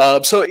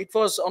 So it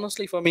was,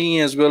 honestly, for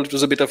me as well, it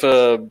was a bit of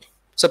a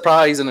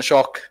surprise and a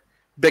shock,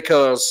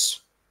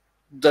 because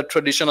the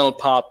traditional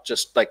path,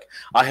 just like,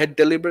 I had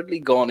deliberately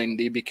gone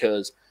indie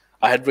because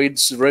I had read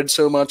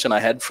so much, and I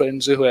had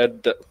friends who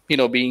had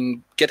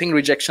been getting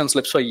rejection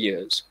slips for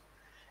years,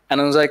 and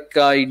I was like,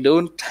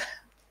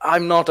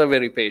 I'm not a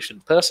very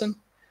patient person,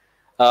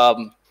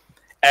 and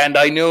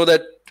I know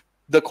that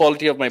the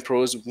quality of my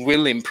prose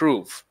will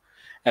improve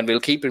and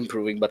will keep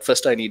improving, but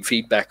first I need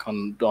feedback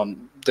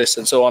on this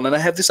and so on. And I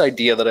have this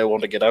idea that I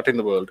want to get out in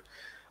the world,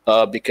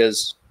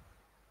 because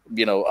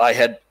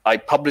I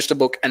published a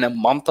book, and a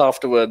month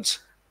afterwards,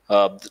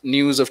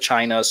 news of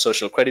China's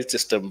social credit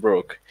system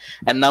broke.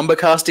 And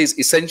Numbercast is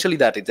essentially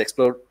that. It's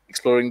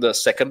exploring the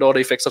second-order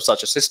effects of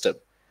such a system.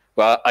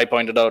 Well, I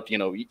pointed out,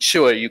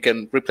 sure, you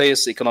can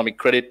replace economic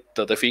credit,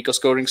 the FICO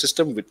scoring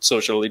system, with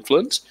social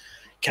influence.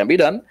 Can be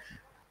done.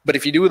 But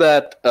if you do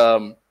that,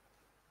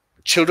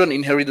 children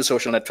inherit the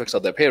social networks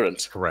of their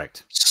parents.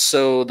 Correct.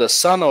 So the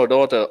son or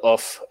daughter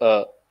of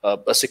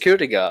a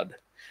security guard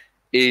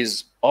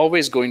is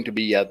always going to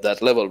be at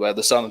that level, where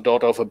the son or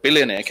daughter of a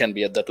billionaire can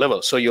be at that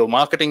level. So your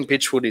marketing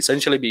pitch would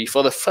essentially be,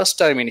 for the first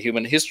time in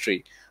human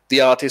history,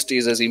 the artist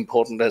is as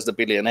important as the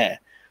billionaire.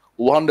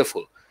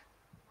 Wonderful.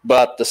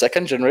 But the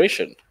second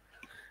generation,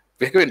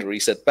 we're going to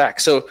reset back.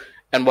 So,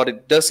 and what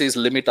it does is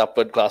limit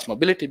upward class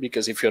mobility,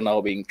 because if you're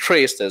now being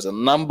traced, there's a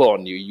number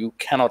on you, you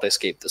cannot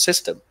escape the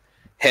system.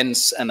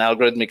 Hence, an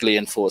algorithmically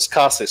enforced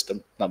caste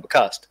system,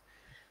 Numbercast.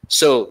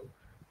 So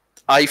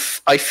I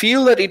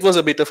feel that it was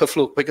a bit of a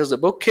fluke, because the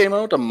book came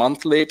out a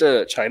month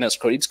later, China's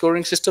credit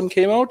scoring system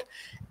came out,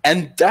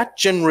 and that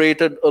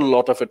generated a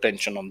lot of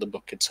attention on the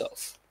book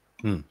itself.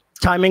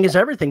 Timing is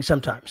everything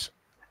sometimes.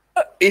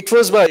 It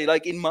was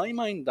like in my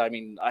mind, I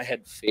mean, I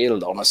had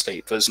failed, honestly.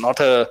 It was not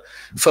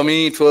for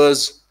me, it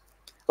was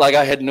like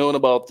I had known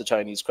about the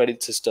Chinese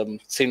credit system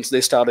since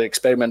they started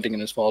experimenting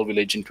in a small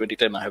village in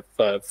 2010. I have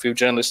a few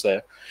journalist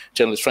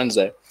friends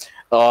there.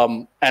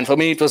 And for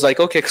me, it was like,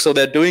 okay, so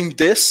they're doing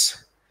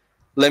this.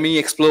 Let me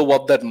explore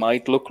what that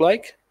might look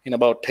like in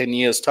about 10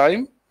 years'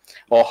 time,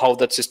 or how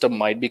that system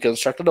might be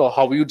constructed, or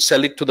how you'd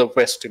sell it to the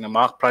West in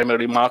a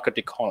primarily market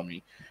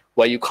economy,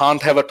 where you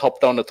can't have a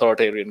top-down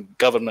authoritarian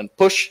government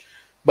push,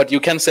 but you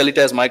can sell it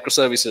as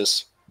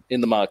microservices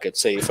in the market.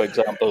 Say, for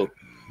example,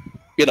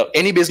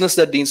 any business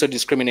that deems to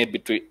discriminate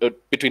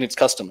between its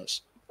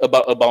customers,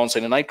 about a bouncer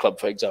in a nightclub,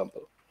 for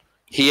example.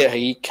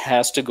 He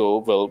has to go,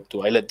 well,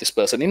 do I let this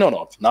person in or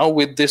not? Now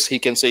with this, he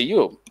can say,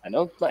 I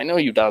know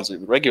you dance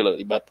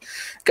regularly, but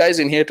guys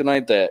in here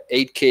tonight, they're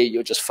 8K,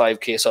 you're just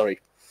 5K,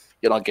 sorry,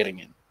 you're not getting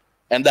in.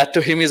 And that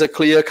to him is a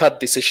clear-cut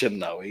decision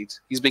now.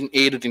 He's being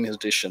aided in his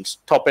decisions.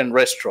 Top-end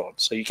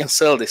restaurants, so you can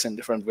sell this in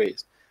different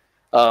ways.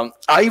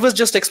 I was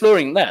just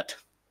exploring that,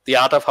 the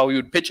art of how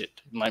you'd pitch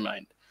it in my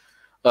mind.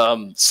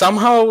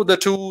 Somehow the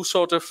two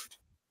sort of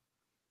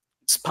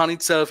spun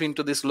itself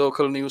into this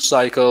local news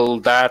cycle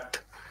that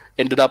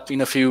ended up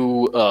in a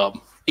few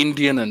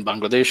Indian and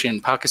Bangladeshi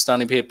and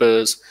Pakistani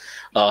papers.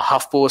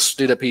 HuffPost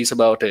did a piece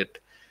about it.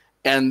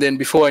 And then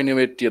before I knew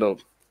it,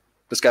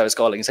 this guy was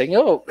calling and saying,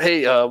 oh,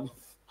 hey,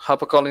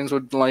 HarperCollins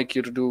would like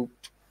you to do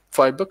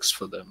 5 books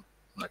for them.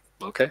 I'm like,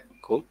 okay,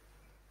 cool.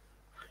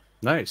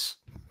 Nice.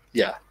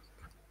 Yeah.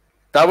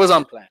 That was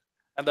unplanned.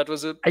 And that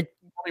was a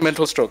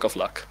monumental stroke of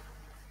luck.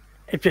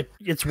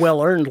 It's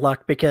well-earned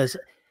luck, because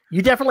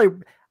you definitely...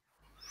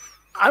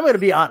 I'm going to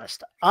be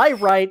honest. I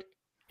write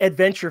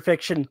adventure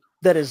fiction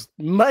that is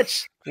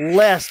much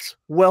less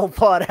well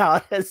thought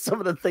out as some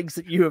of the things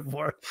that you have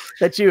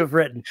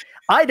written.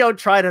 I don't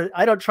try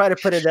to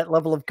put in that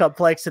level of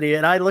complexity,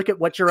 and I look at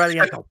what you're writing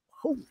and I go,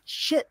 holy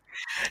shit.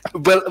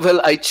 Well,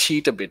 I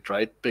cheat a bit,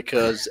 right?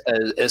 Because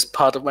as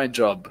part of my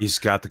job, he's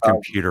got the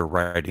computer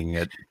writing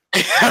it.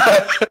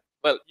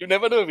 Well, you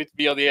never know if it's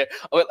me on the air.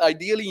 Well,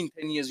 ideally, in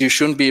 10 years, you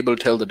shouldn't be able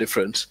to tell the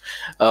difference.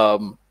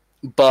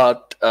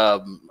 But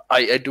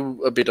I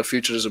do a bit of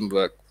futurism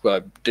work.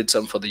 I did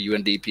some for the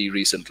UNDP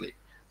recently.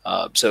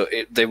 So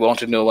they want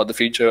to know what the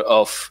future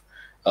of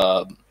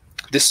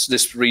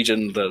this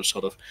region, the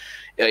sort of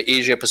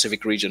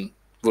Asia-Pacific region,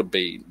 would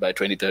be by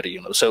 2030.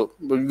 So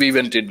we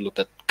went and looked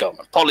at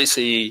government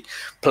policy,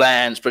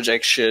 plans,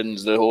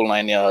 projections, the whole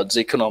 9 yards,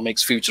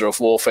 economics, future of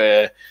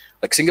warfare.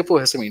 Like Singapore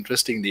has some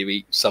interesting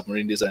Navy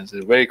submarine designs.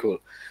 They're very cool.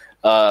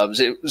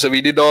 So we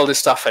did all this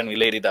stuff and we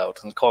laid it out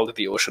and called it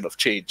the Ocean of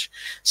Change.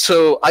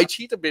 So I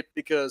cheat a bit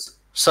because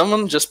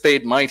someone just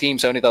paid my team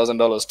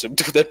 $70,000 to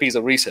do that piece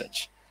of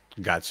research.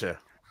 Gotcha.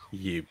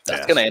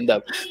 That's gonna end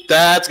up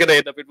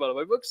in one of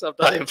my books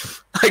sometime.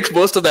 Like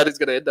most of that is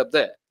gonna end up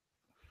there.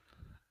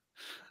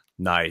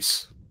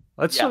 Nice.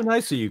 That's so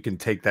nice that you can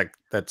take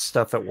that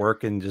stuff at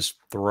work and just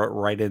throw it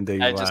right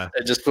into. I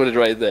just put it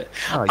right there.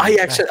 Oh,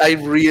 I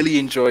really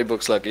enjoy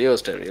books like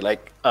yours, Terry.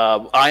 Like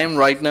I am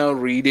right now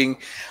reading.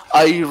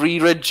 I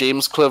reread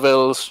James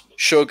Clavell's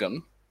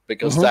Shogun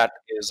because that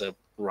is a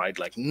ride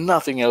like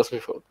nothing else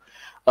before.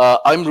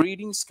 I'm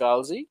reading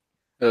Scalzi,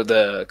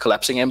 The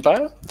Collapsing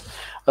Empire,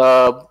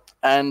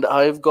 and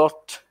I've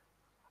got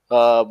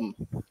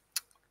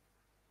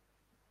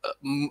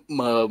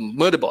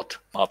Murderbot,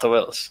 Martha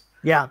Wells.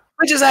 Yeah.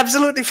 Which is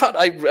absolutely fun.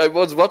 I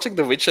was watching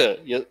The Witcher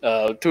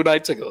 2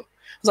 nights ago.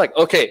 I was like,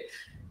 okay,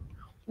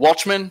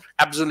 Watchmen,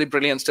 absolutely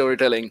brilliant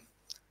storytelling,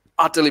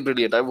 utterly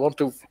brilliant. I want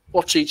to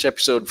watch each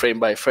episode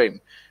frame by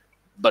frame.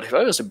 But if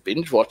I was to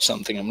binge watch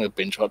something, I'm going to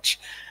binge watch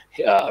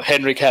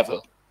Henry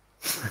Cavill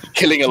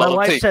killing a lot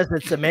of things. My wife says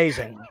it's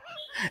amazing.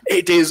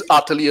 It is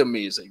utterly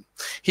amazing.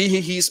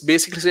 He's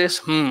basically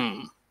says,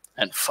 and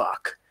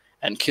fuck,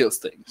 and kills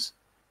things.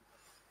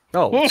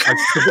 Oh, it's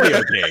the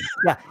video game.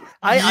 Yeah.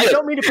 I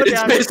don't mean to put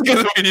down.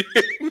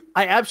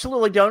 I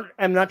absolutely don't.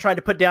 I'm not trying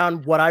to put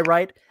down what I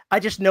write. I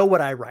just know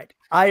what I write.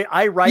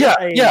 I write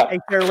a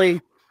fairly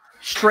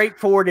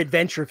straightforward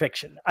adventure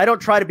fiction. I don't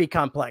try to be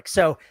complex.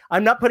 So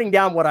I'm not putting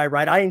down what I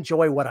write. I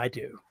enjoy what I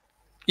do.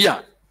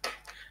 Yeah.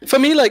 For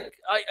me, like,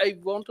 I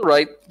want to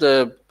write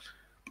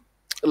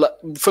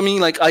for me,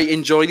 like, I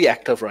enjoy the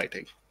act of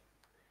writing.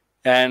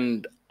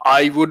 And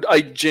I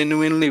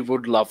genuinely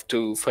would love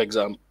to, for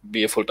example,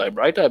 be a full-time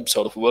writer. I'm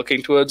sort of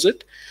working towards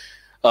it.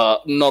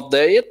 Not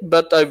there yet,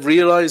 but I've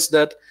realized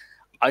that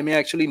I may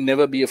actually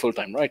never be a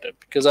full-time writer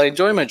because I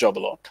enjoy my job a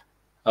lot.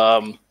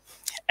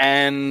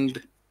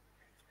 And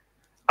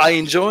I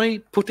enjoy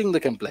putting the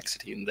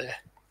complexity in there.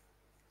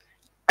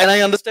 And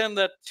I understand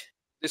that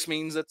this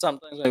means that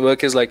sometimes my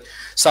work is like,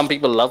 some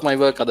people love my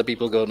work, other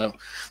people go, no,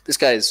 this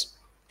guy's,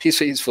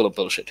 he's full of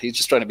bullshit. He's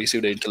just trying to be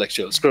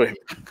pseudo-intellectual. Screw him.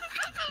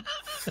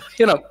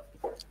 The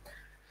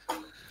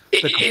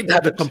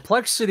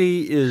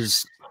complexity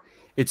is,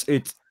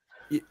 it's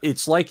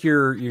like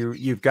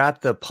you've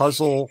got the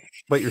puzzle,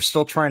 but you're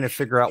still trying to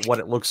figure out what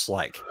it looks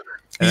like.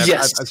 And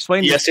Yes. I've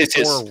explained Yes, this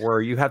it is. before,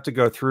 where you have to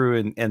go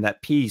through in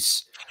that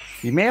piece.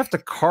 You may have to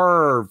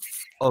carve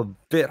a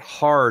bit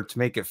hard to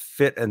make it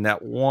fit in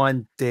that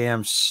one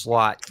damn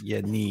slot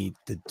you need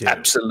to do.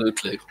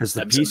 Absolutely. Because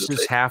the Absolutely.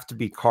 pieces have to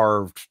be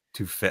carved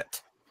to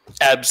fit.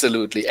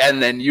 Absolutely.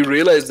 And then you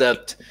realize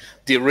that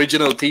the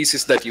original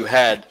thesis that you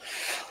had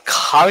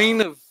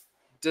kind of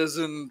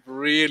doesn't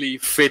really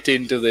fit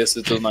into this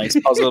little nice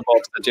puzzle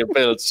box that you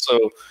built.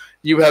 So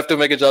you have to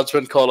make a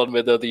judgment call on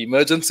whether the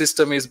emergent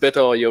system is better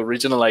or your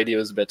original idea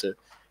is better.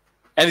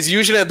 And it's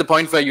usually at the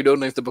point where you don't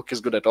know if the book is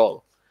good at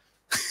all.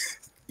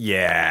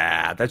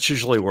 Yeah, that's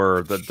usually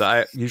where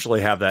I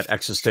usually have that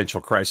existential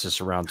crisis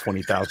around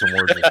 20,000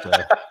 words or so.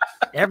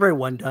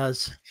 Everyone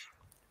does.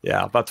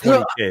 Yeah, about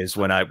 20K is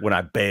when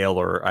I bail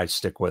or I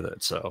stick with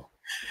it. So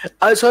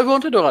I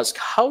wanted to ask,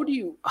 how do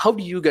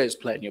you guys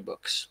plan your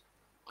books?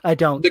 I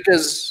don't.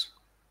 Because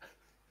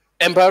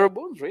Empire of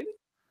Bones, really?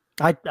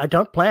 I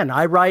don't plan.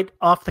 I write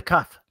off the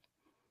cuff.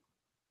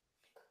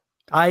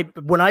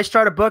 When I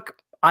start a book,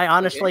 I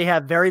honestly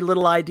have very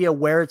little idea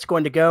where it's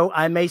going to go.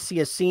 I may see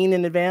a scene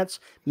in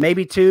advance,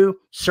 maybe two,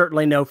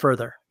 certainly no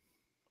further.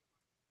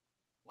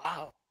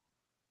 Wow.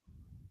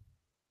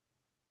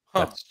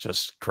 that's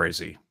just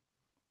crazy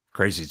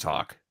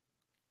talk.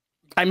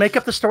 I make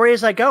up the story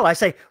as I go. I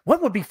say,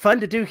 what would be fun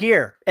to do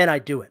here? And I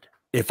do it.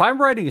 If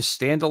I'm writing a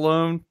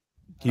standalone,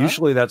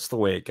 usually that's the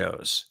way it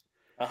goes.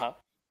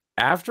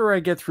 After I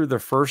get through the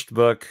first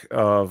book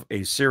of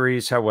a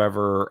series,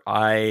 however,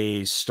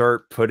 I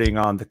start putting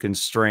on the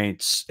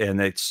constraints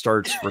and it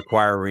starts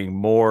requiring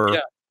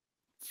more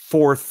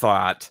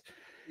forethought.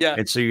 Yeah.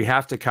 And so you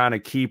have to kind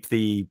of keep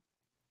the,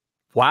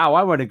 wow,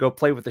 I want to go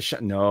play with the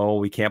no,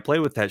 we can't play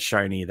with that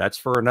shiny. That's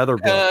for another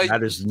book.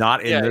 That is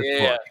not in this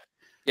book.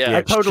 Yeah.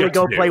 I totally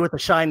go play with the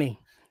shiny.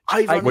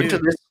 I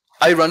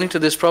run into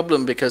this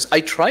problem because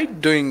I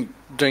tried doing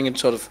it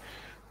sort of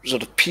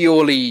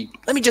purely,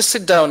 let me just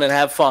sit down and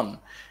have fun.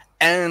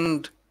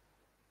 And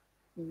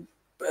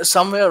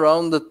somewhere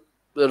around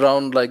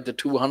like the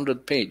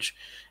 200th page,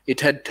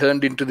 it had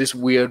turned into this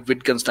weird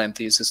Wittgenstein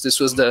thesis. This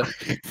was the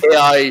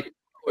AI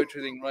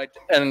poetry thing, right?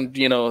 And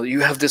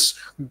you have this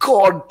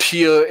god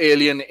tier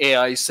alien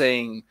AI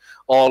saying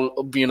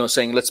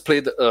let's play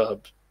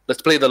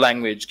the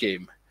language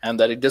game, and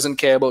that it doesn't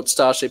care about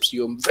starships.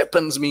 Your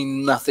weapons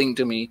mean nothing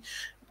to me,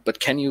 but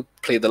can you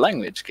play the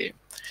language game?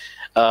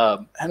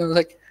 And I was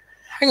like,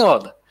 hang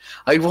on,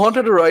 I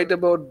wanted to write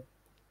about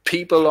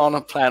people on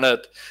a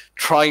planet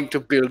trying to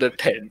build a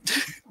tent.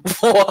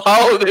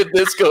 How did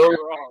this go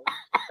wrong?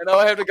 And now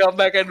I have to come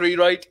back and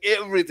rewrite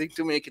everything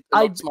to make it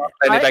a lot smarter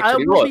than it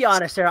actually was. I will be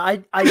honest there. I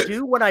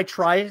do, when I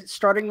try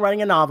starting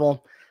writing a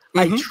novel,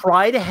 I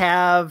try to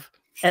have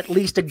at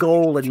least a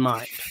goal in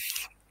mind.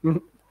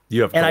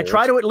 You have and goals. I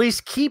try to at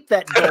least keep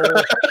that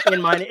goal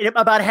in mind.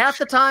 About half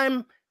the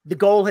time, the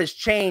goal has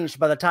changed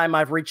by the time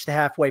I've reached the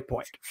halfway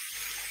point.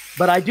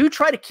 But I do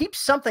try to keep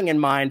something in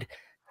mind.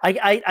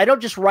 I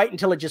don't just write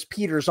until it just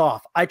peters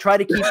off. I try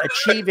to keep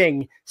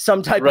achieving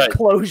some type of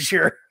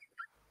closure.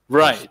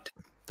 Right.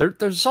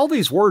 There's all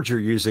these words you're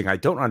using I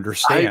don't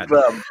understand.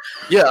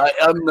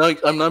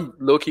 I'm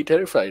not low-key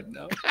terrified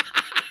now.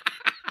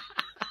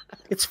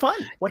 It's fun.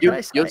 What can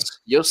I say?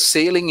 You're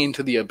sailing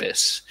into the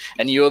abyss,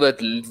 and you're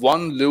that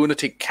one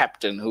lunatic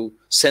captain who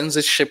sends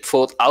his ship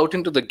forth out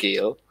into the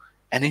gale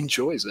and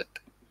enjoys it.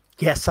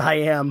 Yes, I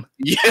am.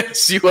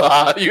 Yes, you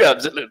are. You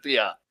absolutely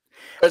are.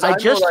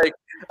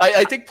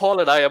 I think Paul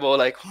and I are more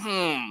like,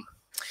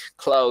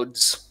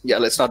 clouds. Yeah,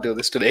 let's not do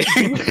this today.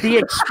 The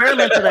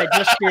experiment that I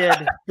just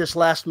did this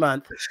last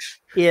month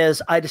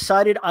is I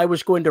decided I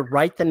was going to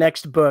write the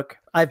next book.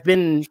 I've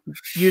been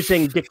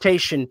using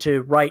dictation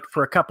to write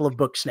for a couple of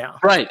books now.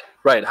 Right.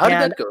 How did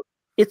that go?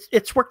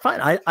 It's worked fine.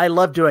 I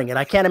love doing it.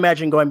 I can't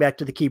imagine going back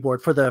to the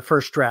keyboard for the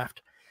first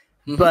draft.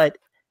 But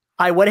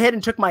I went ahead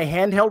and took my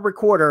handheld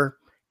recorder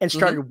and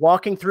started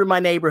walking through my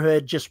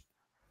neighborhood, just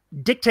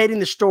dictating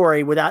the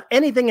story without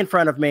anything in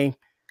front of me,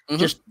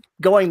 just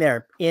going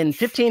there. In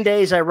 15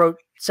 days, I wrote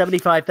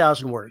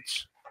 75,000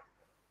 words.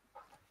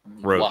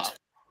 Wrote. Wow.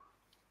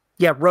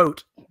 Yeah,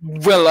 wrote.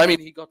 Well, I mean,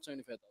 he got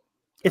 75,000.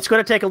 It's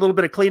going to take a little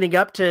bit of cleaning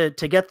up to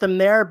get them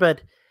there,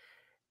 but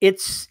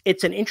it's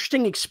an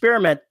interesting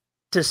experiment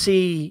to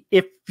see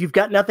if you've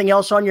got nothing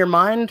else on your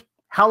mind,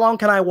 how long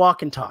can I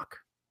walk and talk?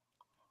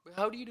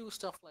 How do you do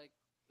stuff like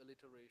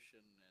alliteration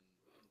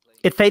and playing?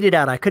 It faded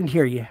out. I couldn't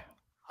hear you.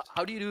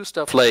 How do you do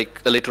stuff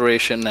like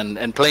alliteration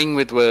and playing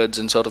with words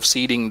and sort of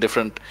seeding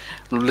different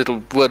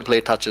little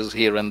wordplay touches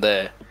here and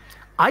there?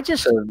 I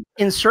just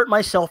insert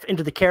myself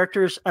into the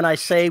characters and I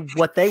say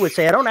what they would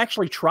say. I don't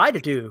actually try to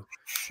do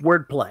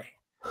wordplay.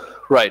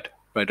 Right.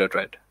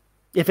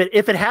 If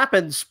it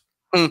happens,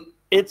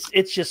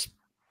 it's just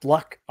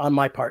luck on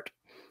my part.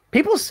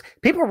 People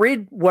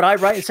read what I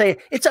write and say,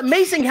 "It's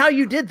amazing how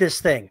you did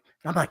this thing."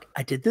 And I'm like,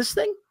 "I did this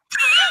thing?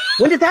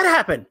 When did that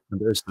happen?"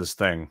 There's this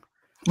thing.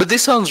 But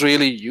this sounds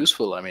really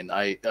useful. I mean,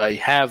 I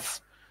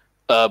have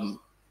a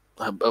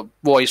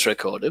voice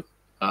recorder.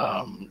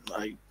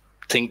 I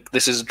think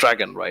this is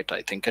Dragon, right?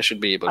 I think I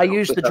should be able to. I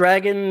use the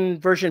Dragon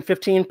version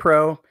 15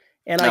 Pro.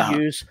 and I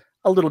use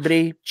a little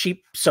bitty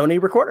cheap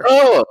Sony recorder.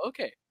 Oh,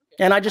 okay.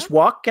 And I just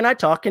walk and I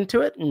talk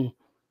into it. And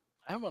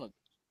I have one.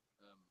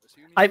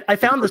 I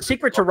found the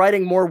secret to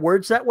writing more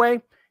words that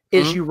way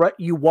is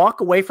you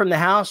walk away from the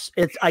house.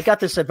 I got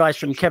this advice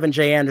from Kevin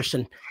J.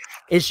 Anderson.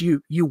 Is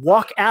you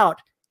walk out,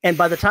 and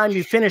by the time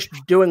you finish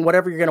doing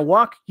whatever you're going to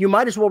walk, you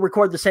might as well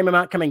record the same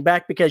amount coming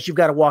back because you've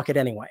got to walk it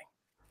anyway.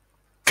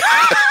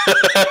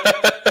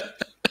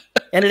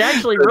 And it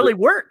actually really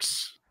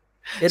works.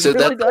 It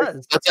really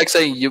does. That's like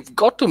saying you've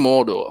got to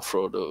Mordor,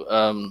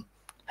 Frodo.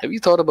 Have you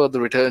thought about the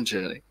return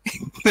journey?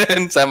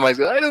 And Sam might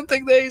go, I don't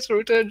think there is a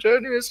return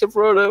journey, Mr.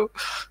 Frodo.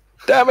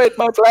 Damn it,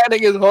 my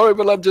planning is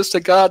horrible. I'm just a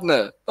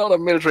gardener, not a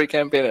military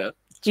campaigner.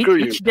 Screw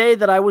you. Each day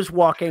that I was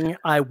walking,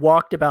 I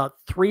walked about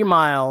 3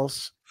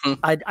 miles.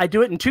 I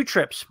do it in 2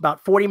 trips,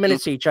 about 40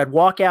 minutes each. I'd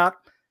walk out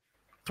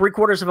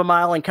 3/4 of a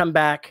mile and come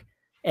back.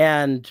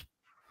 And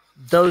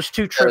those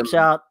 2 trips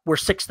out were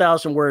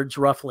 6,000 words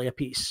roughly a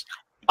piece.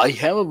 I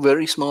have a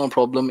very small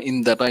problem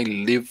in that I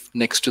live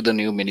next to the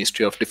new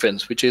Ministry of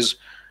Defense, which is,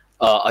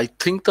 I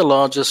think, the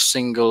largest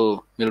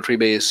single military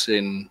base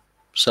in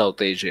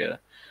South Asia.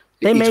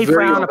 They may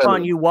frown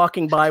upon you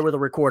walking by with a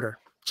recorder.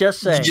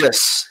 Just saying.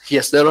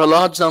 Yes. There are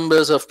large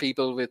numbers of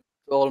people with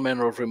all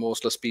manner of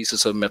remorseless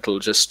pieces of metal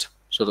just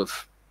sort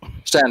of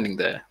standing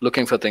there,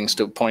 looking for things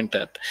to point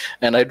at.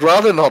 And I'd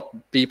rather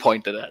not be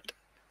pointed at.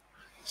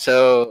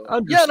 So,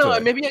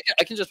 maybe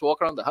I can just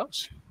walk around the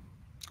house.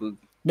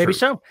 Maybe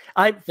so.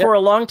 For a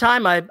long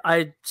time,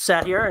 I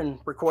sat here and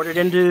recorded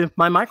into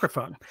my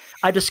microphone.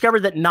 I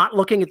discovered that not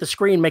looking at the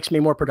screen makes me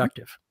more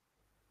productive.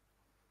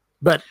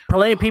 But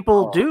plenty of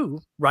people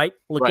do, right?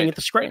 Looking at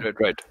the screen.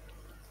 Right.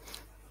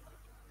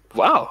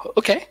 Wow.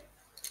 Okay.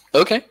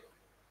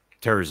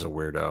 Terry's a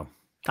weirdo.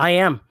 I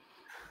am.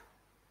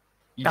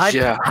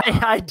 Yeah.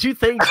 I do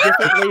things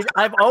differently.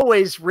 I've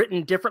always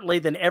written differently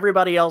than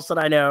everybody else that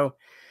I know,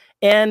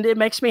 and it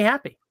makes me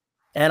happy.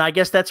 And I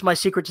guess that's my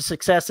secret to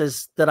success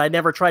is that I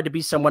never tried to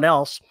be someone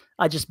else.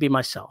 I just be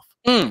myself.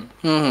 That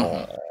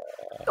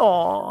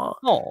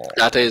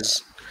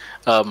is,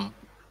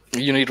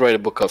 you need to write a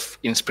book of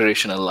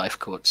inspirational life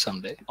quotes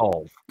someday.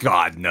 Oh,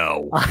 God,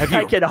 no.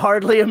 I can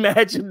hardly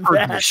imagine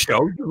that. The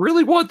show? You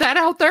really want that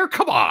out there?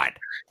 Come on.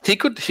 He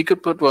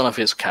could put one of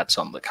his cats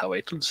on the cover.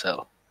 It would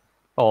sell.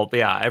 Oh,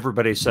 yeah.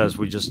 Everybody says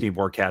we just need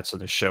more cats on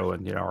the show,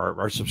 and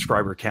our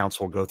subscriber counts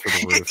will go through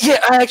the roof. Yeah,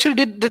 I actually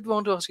did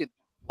want to ask you,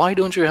 why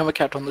don't you have a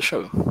cat on the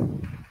show?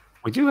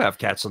 We do have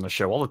cats on the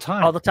show all the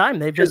time. All the time.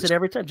 They visit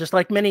every time, just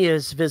like Minnie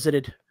is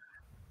visited.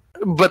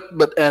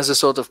 But as a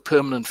sort of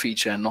permanent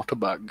feature and not a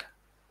bug.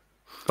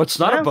 But it's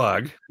not a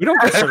bug. We don't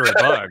consider it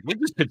a bug. We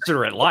just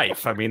consider it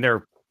life. I mean,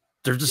 they're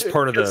just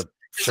part of the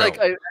show. Like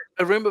I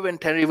remember when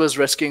Terry was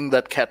rescuing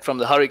that cat from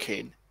the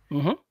hurricane.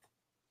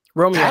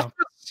 Romeo.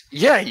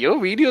 Your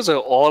videos are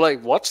all I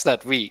watched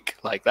that week.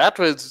 Like, that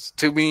was,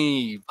 to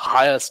me,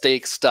 higher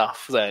stakes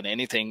stuff than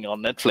anything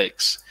on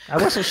Netflix. I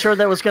wasn't sure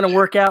that was going to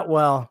work out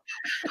well.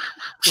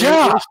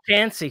 It was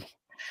fancy.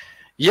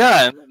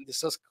 Yeah, and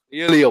this was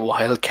clearly a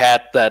wild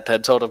cat that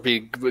had sort of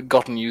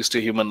gotten used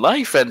to human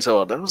life and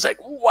so on. And I was like,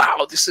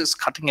 wow, this is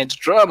cutting-edge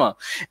drama.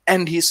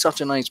 And he's such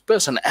a nice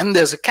person. And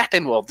there's a cat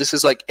involved. This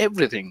is like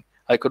everything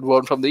I could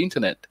want from the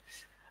internet.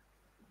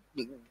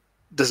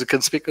 There's a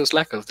conspicuous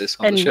lack of this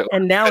on the show.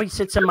 And now he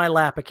sits in my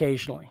lap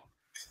occasionally.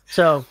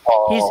 So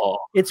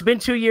it's been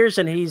 2 years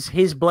and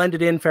he's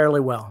blended in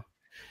fairly well.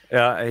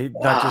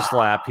 Not just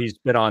lap. He's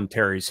been on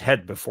Terry's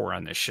head before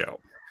on this show.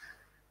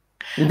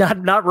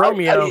 Not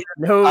Romeo.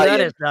 That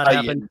has not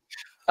happened.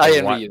 I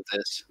envy you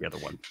this. The other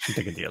one. I'm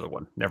thinking the other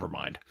one. Never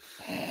mind.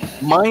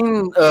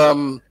 Mine,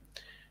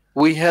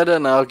 we had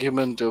an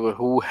argument over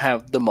who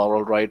had the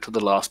moral right to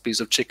the last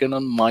piece of chicken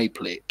on my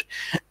plate.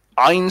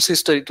 I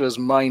insisted it was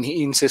mine.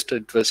 He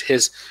insisted it was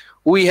his.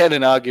 We had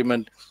an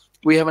argument.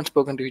 We haven't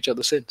spoken to each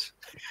other since.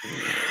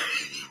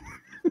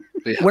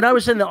 When I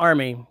was in the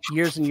Army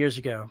years and years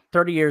ago,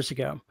 30 years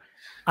ago,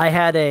 I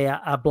had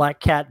a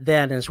black cat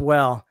then as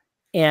well.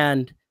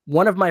 And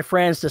one of my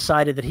friends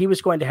decided that he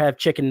was going to have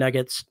chicken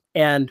nuggets,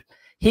 and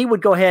he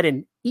would go ahead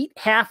and eat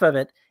half of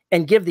it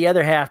and give the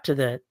other half to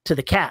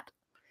the cat.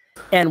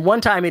 And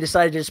one time he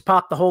decided to just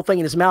pop the whole thing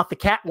in his mouth. The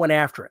cat went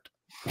after it.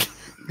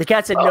 The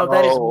cat said, no,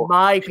 that is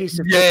my piece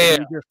of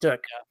chicken you just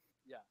took.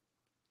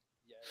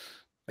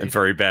 And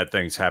very bad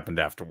things happened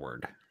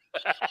afterward.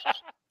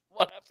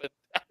 What happened?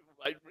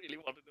 I really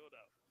want to know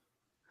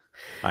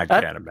now.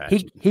 I can't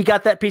imagine. He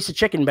got that piece of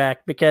chicken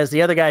back because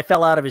the other guy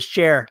fell out of his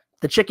chair.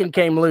 The chicken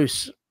came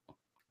loose.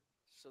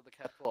 So the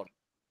cat won.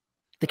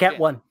 The cat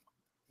won.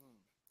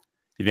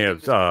 You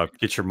need to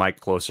get your mic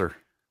closer.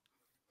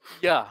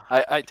 Yeah,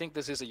 I think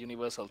this is a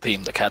universal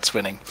theme, the cat's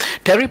winning.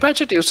 Terry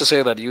Pratchett used to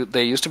say that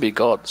they used to be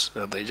gods.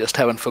 They just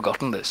haven't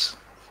forgotten this.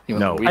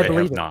 No, I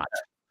believe not.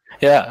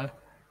 Yeah.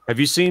 Have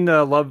you seen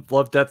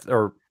Love, Death,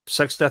 or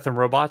Sex, Death, and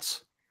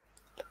Robots?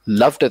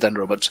 Love, Death, and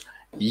Robots.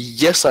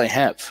 Yes, I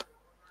have.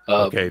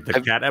 Okay,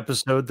 the cat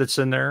episode that's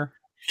in there?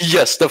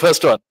 Yes, the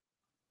first one.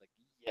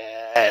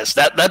 Yes,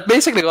 that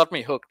basically got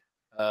me hooked.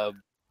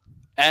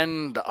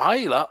 And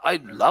I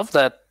love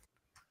that.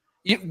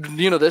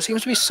 there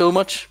seems to be so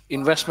much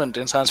investment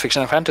in science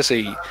fiction and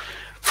fantasy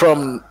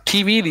from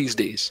TV these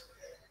days.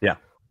 Yeah.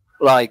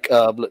 Like,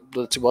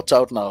 let's see what's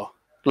out now.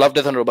 Love,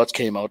 Death, and Robots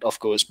came out, of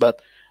course,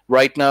 but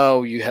right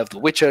now you have The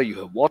Witcher,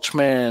 you have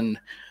Watchmen,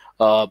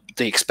 The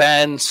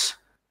Expanse,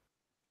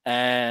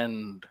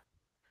 and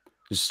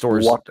The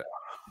stories.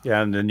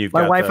 Yeah, and then you've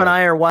My got wife and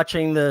I are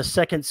watching the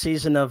second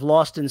season of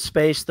Lost in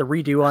Space, the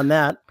redo on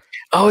that.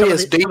 Oh, some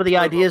yes. of some of the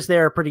ideas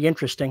there are pretty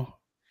interesting.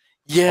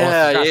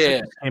 Yeah, Oh, yeah.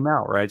 just came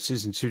out, right?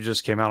 Season 2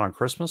 just came out on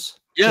Christmas.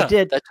 Yeah, It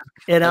did.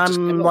 And that just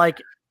I'm came out.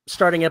 like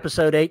starting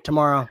episode 8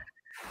 tomorrow.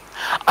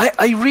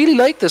 I really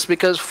like this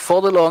because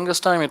for the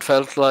longest time it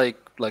felt like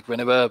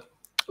whenever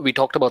we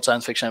talked about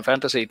science fiction and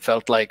fantasy, it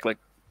felt like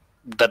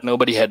that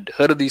nobody had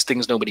heard of these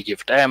things, nobody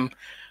gave a damn.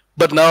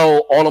 But now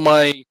all of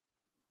my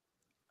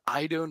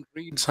I don't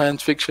read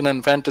science fiction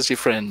and fantasy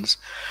friends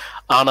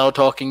are now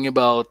talking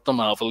about the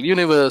Marvel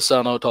Universe,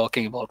 are now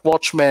talking about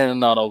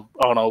Watchmen, are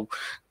now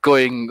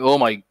going, oh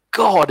my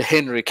God,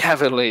 Henry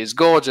Cavill is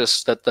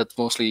gorgeous. That's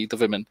mostly the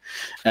women.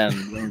 And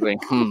I'm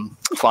going,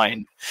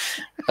 fine.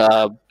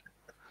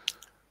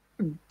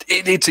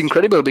 It's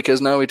incredible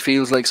because now it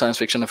feels like science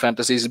fiction and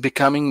fantasy is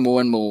becoming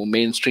more and more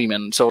mainstream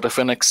and sort of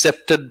an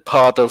accepted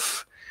part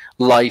of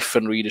life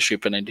and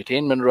readership and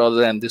entertainment rather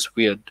than this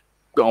weird,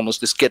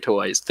 almost this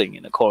ghettoized thing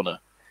in a corner.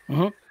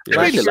 Mm-hmm. Yeah.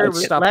 Last year it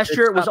was stopped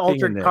being a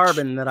Altered niche.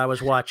 Carbon that I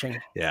was watching.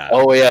 Yeah.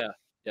 Oh, yeah.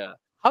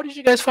 How did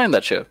you guys find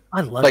that show?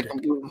 I loved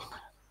it.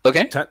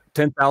 Okay.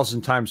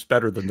 10,000 times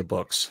better than the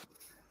books.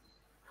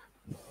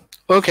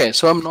 Okay,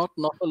 so I'm not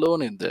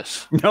alone in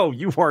this. No,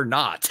 you are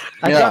not.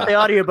 I got the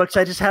audiobooks.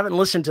 I just haven't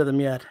listened to them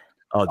yet.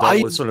 Oh,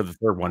 don't listen to the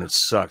third one. It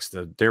sucks.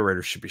 The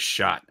narrator should be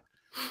shot.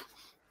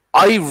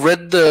 I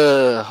read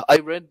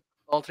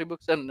all 3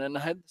 books and I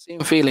had the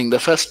same feeling. The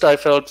first I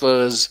felt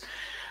was,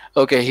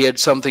 okay, he had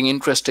something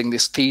interesting.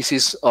 This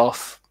thesis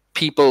of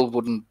people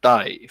wouldn't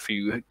die if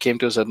you came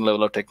to a certain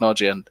level of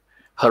technology. And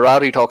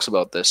Harari talks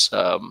about this,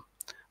 the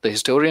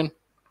historian.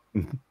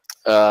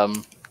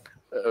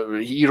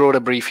 He wrote a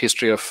brief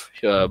history of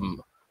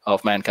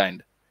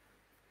mankind.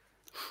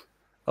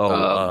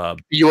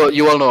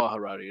 You all know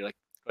Harari, like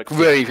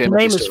very famous. The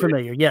name is historian.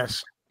 familiar,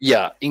 yes.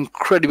 Yeah,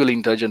 incredibly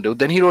intelligent dude.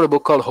 Then he wrote a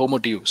book called Homo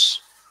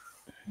Deus,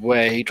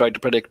 where he tried to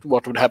predict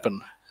what would happen.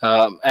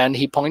 And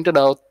he pointed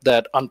out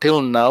that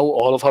until now,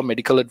 all of our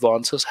medical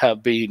advances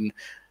have been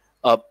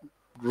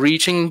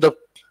reaching the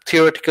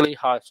theoretically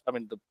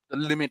the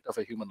limit of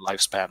a human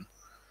lifespan.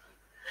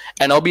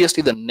 And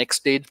obviously, the next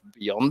stage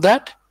beyond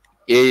that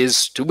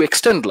is to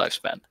extend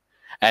lifespan.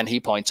 And he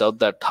points out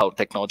that how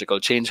technological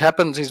change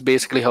happens is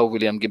basically how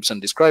William Gibson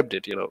described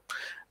it.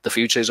 The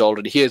future is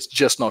already here; it's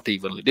just not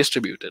evenly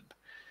distributed.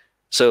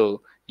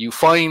 So you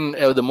find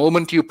the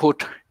moment you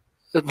put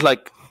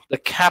like the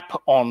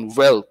cap on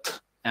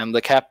wealth and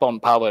the cap on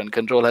power and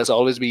control has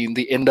always been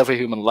the end of a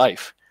human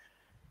life.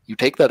 You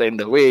take that end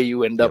away,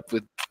 you end up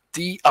with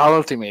the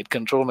ultimate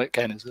control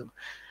mechanism.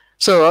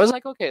 So I was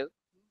like, okay,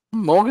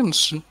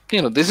 Morgan's,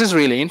 this is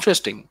really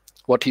interesting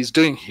what he's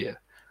doing here.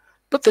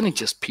 But then it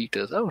just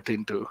peters out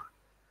into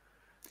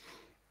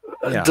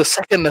the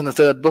second and the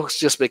third books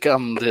just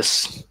become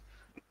this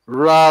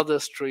rather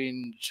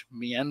strange,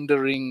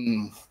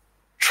 meandering,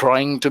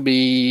 trying to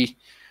be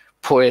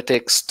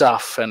poetic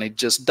stuff, and it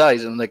just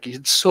dies. And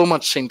it's so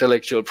much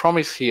intellectual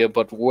promise here,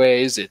 but where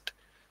is it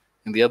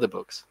in the other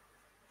books?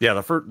 Yeah,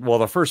 the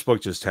first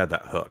book just had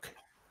that hook.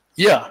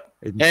 Yeah.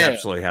 It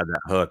absolutely had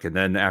that hook. And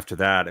then after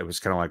that, it was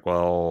kind of like,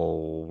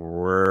 well,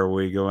 where are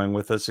we going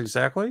with this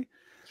exactly?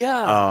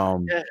 Yeah.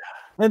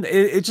 And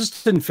it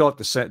just didn't feel like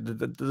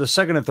the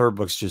second and third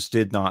books just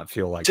did not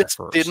feel like just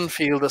the first. Didn't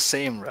feel the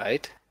same,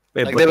 right?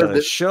 Yeah, but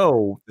the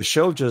show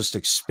just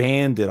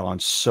expanded on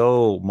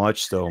so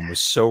much though, and was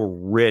so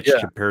rich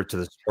compared to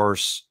the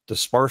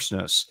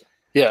sparseness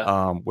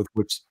with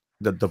which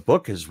the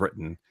book is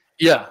written.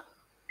 Yeah.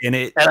 And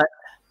it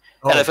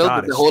and I felt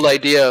that the whole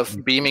idea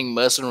of beaming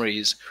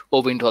mercenaries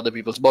over into other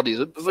people's bodies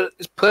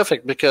is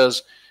perfect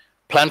because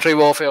planetary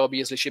warfare,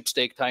 obviously ships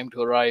take time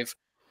to arrive,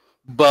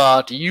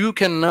 but you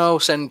can now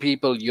send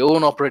people, your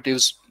own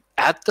operatives,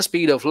 at the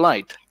speed of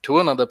light to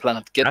another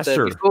planet, get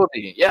there before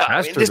the...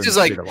 Yeah, this is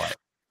like...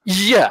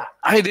 Yeah,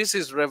 this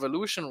is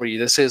revolutionary.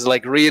 This is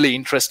like really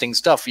interesting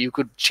stuff. You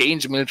could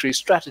change military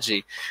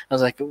strategy. I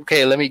was like,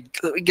 okay, let me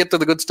get to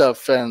the good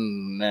stuff.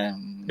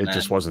 And it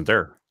just wasn't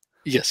there.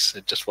 Yes,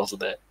 it just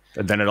wasn't there.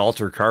 And then at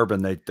Altered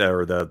Carbon, the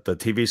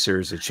TV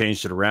series, they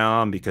changed it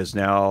around because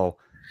now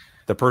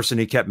the person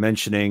he kept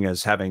mentioning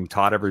as having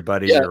taught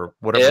everybody or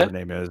whatever her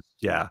name is,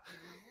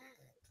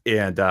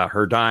 and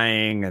her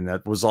dying, and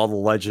that was all the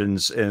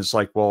legends. And it's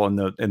like, well,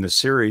 in the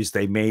series,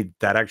 they made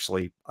that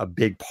actually a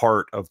big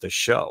part of the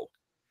show,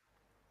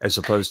 as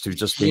opposed to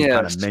just being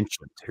kind of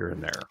mentioned here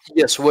and there.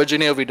 Yes,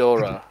 Virginia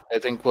Vidora, I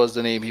think, was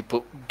the name he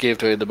gave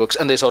to her in the books,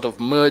 and they sort of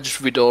merged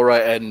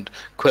Vidora and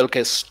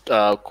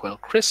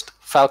Quellcrist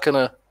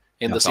Falconer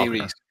in the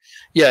series.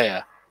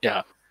 Yeah.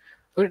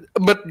 But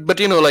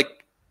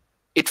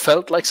it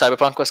felt like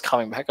Cyberpunk was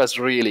coming back. I was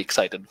really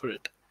excited for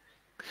it.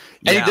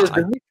 And Yeah,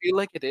 doesn't it feel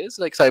like it is?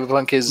 Like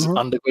cyberpunk is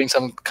undergoing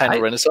some kind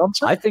of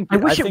renaissance? I think I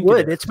wish think it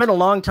would. It's been a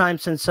long time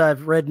since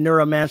I've read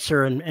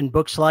Neuromancer and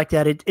books like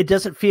that. It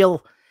doesn't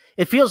feel.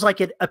 It feels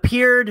like it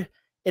appeared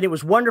and it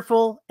was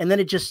wonderful, and then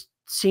it just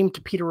seemed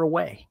to peter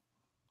away.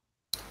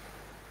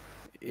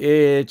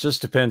 It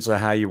just depends on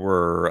how you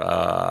were,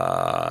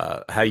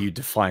 how you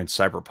define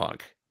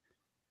cyberpunk.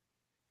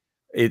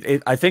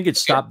 I think it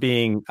stopped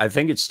being. I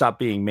think it stopped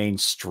being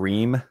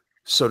mainstream,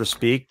 so to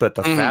speak. But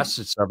the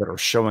facets of it are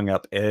showing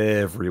up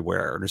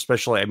everywhere, and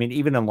especially, I mean,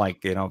 even in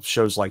like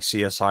shows like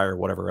CSI or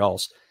whatever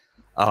else,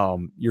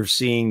 you're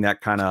seeing that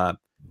kind of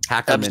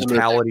hacker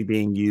mentality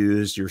being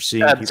used. You're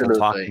seeing people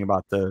talking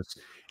about this,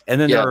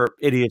 and then there are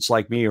idiots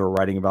like me who are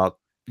writing about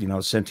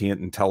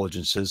sentient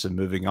intelligences and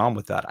moving on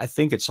with that. I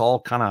think it's all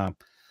kind of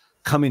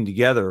coming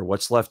together.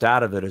 What's left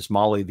out of it is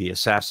Molly the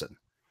assassin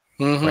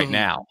right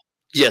now.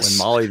 Yes, when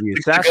Molly the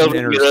assassin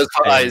enters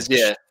eyes,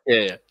 yeah,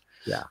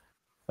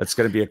 that's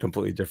going to be a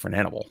completely different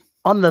animal.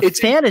 On the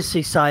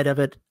fantasy side of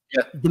it,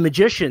 the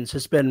Magicians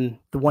has been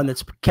the one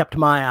that's kept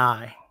my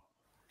eye.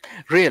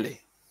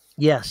 Really?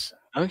 Yes.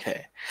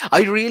 Okay.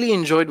 I really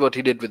enjoyed what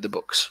he did with the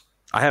books.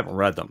 I haven't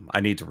read them.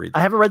 I need to read them.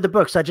 I haven't read the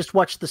books. I just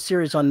watched the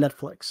series on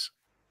Netflix.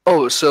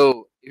 Oh,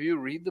 so if you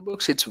read the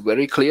books, it's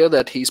very clear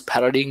that he's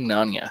parodying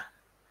Narnia.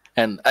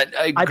 And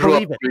I grew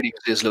up reading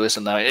C.S. Lewis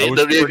and Narnia.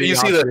 You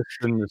see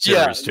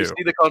you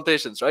see the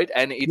connotations, right?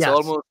 And it's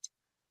almost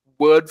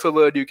word for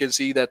word, you can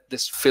see that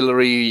this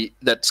fillery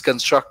that's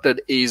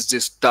constructed is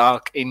this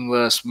dark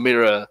inverse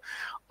mirror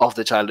of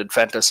the childhood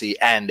fantasy,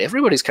 and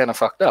everybody's kind of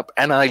fucked up.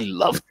 And I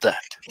loved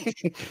that.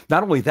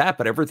 Not only that,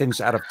 but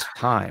everything's out of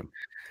time.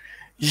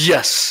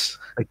 Yes.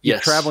 Like you're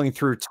traveling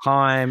through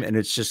time, and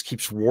it just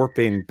keeps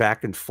warping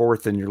back and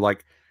forth, and you're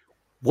like,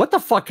 what the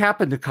fuck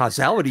happened to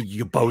causality,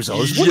 you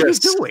bozos? What are you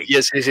doing?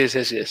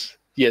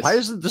 Yes. Why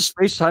isn't the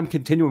space-time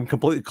continuum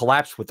completely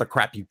collapsed with the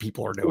crap you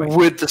people are doing?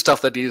 With the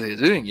stuff that he's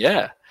doing,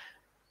 yeah.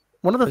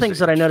 One of the things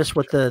that I noticed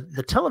with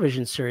the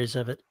television series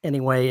of it,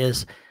 anyway,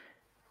 is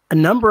a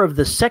number of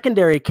the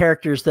secondary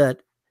characters that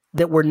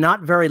were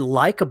not very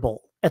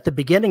likable at the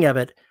beginning of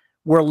it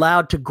were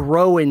allowed to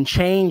grow and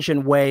change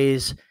in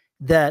ways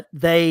that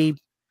they,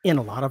 in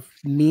a lot of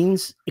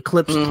means,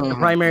 eclipsed the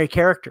primary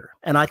character.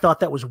 And I thought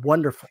that was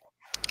wonderful.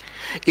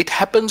 It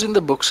happens in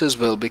the books as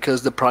well,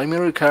 because the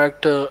primary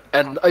character,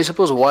 and I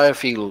suppose why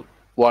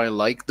I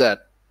like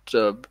that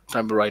type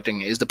of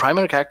writing is the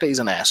primary character is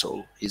an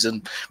asshole. He's a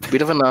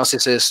bit of a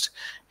narcissist.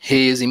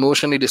 He is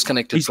emotionally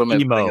disconnected from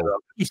everything.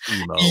 He's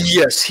emo.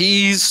 Yes,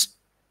 he's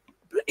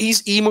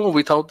emo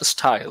without the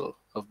style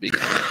of being.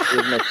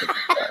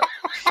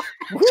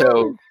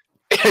 So,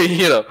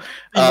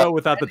 emo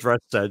without the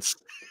dress sense.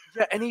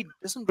 Yeah, and he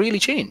doesn't really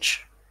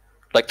change.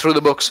 Like through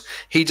the books,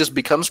 he just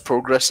becomes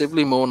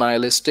progressively more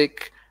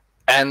nihilistic,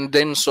 and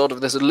then sort of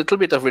there's a little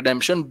bit of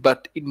redemption.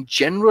 But in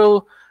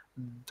general,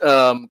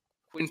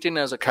 Quentin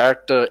as a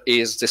character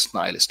is this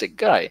nihilistic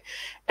guy,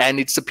 and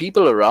it's the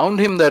people around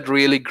him that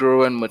really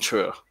grow and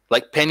mature.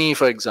 Like Penny,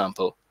 for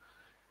example.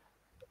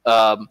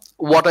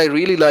 What I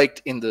really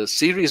liked in the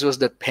series was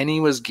that Penny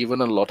was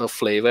given a lot of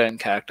flavor and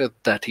character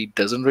that he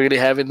doesn't really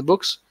have in the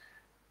books.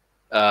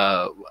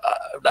 I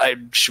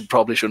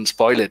probably shouldn't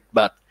spoil it,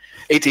 but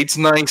it's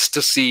nice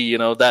to see,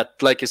 that,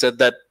 like you said,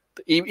 that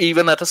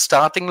even at a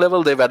starting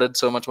level, they've added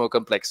so much more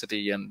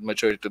complexity and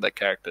maturity to that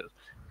character.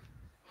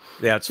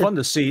 Yeah, it's fun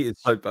to see.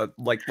 It's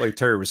like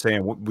Terry was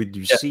saying, when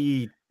you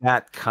see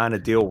that kind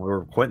of deal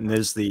where Quentin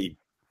is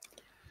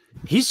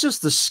he's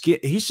just the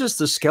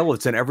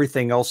skeleton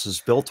everything else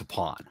is built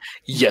upon.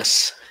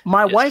 Yes.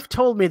 My wife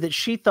told me that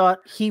she thought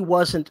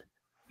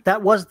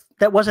that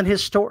wasn't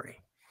his story.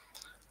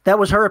 That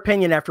was her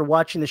opinion after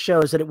watching the show,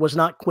 is that it was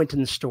not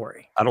Quentin's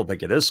story. I don't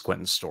think it is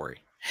Quentin's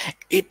story.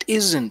 It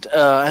isn't.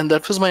 And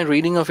that was my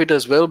reading of it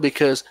as well,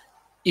 because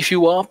if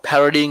you are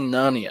parodying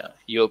Narnia,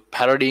 you're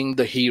parodying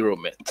the hero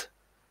myth.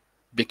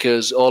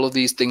 Because all of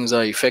these things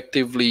are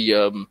effectively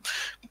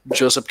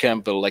Joseph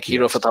Campbell, like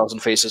Hero of a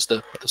Thousand Faces,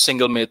 the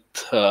single myth.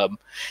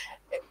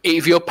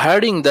 If you're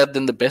parodying that,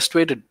 then the best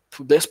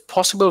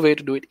possible way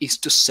to do it is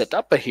to set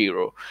up a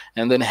hero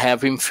and then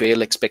have him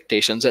fail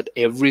expectations at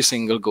every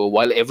single go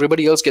while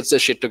everybody else gets their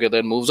shit together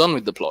and moves on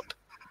with the plot.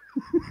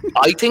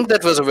 I think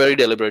that was a very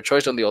deliberate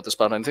choice on the author's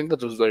part. I think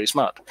that was very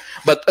smart.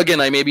 But again,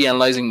 I may be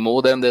analyzing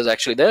more than there's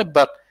actually there,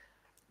 but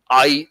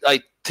I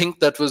think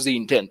that was the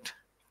intent.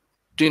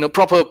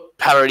 Proper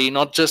parody,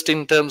 not just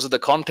in terms of the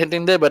content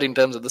in there, but in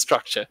terms of the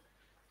structure.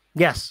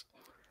 Yes.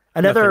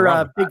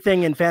 Another big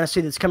thing in fantasy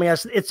that's coming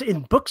out, it's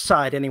in book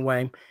side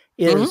anyway,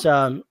 is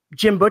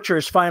Jim Butcher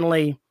has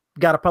finally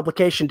got a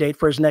publication date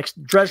for his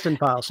next Dresden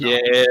Files novel.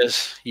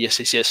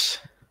 Yes.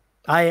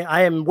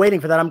 I am waiting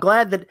for that. I'm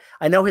glad that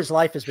I know his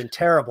life has been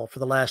terrible for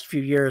the last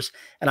few years,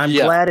 and I'm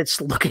glad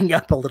it's looking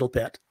up a little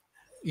bit.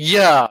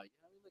 Yeah.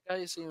 The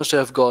guy seems to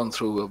have gone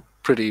through a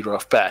pretty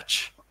rough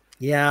patch.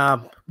 Yeah,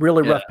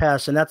 really rough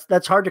patch, and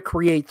that's hard to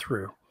create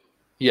through.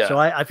 Yeah. So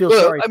I feel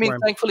sorry for him.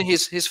 Thankfully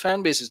his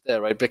fan base is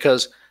there, right?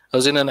 Because I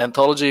was in an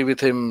anthology with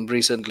him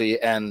recently,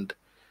 and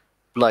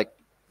like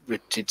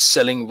it's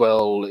selling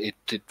well.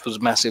 It was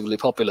massively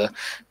popular.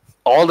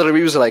 All the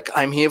reviews are like,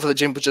 I'm here for the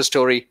Jim Butcher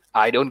story.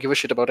 I don't give a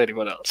shit about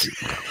anyone else.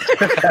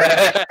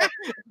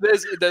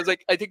 there's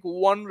like, I think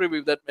one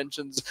review that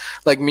mentions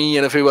like me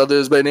and a few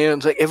others by name.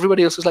 It's like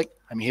everybody else is like,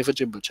 I'm here for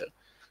Jim Butcher.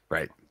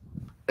 Right.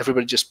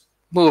 Everybody just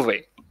move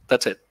away.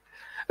 That's it.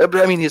 But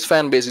I mean, his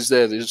fan base is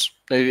there. There's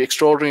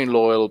extraordinarily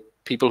loyal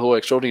people who are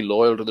extraordinarily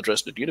loyal to the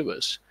Dresden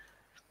universe.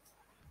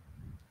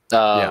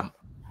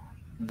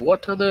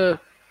 What are the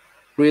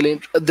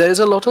really? There's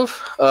a lot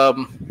of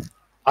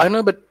I don't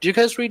know, but do you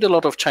guys read a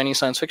lot of Chinese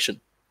science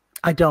fiction?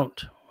 I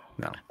don't.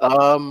 No.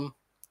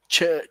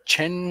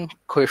 Chen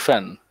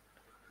Kuifan.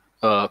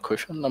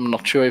 Kuifan. I'm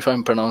not sure if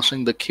I'm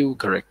pronouncing the Q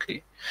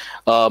correctly.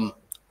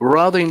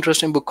 Rather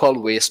interesting book called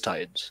Waste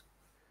Tides.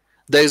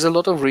 There's a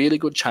lot of really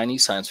good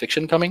Chinese science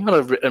fiction coming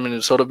out. I mean,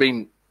 it's sort of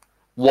been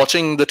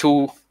watching the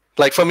two.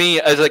 Like for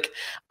me, I was like,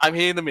 I'm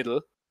here in the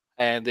middle,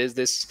 and there's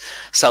this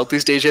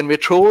Southeast Asian. We're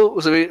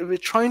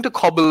trying to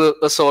cobble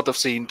a sort of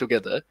scene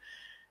together,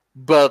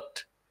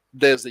 but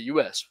there's the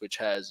US, which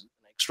has an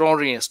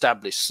extraordinarily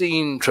established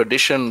scene,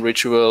 tradition,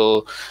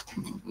 ritual,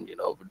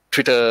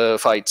 Twitter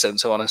fights, and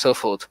so on and so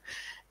forth.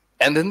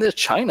 And then there's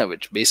China,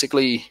 which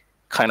basically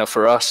kind of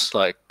for us,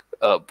 like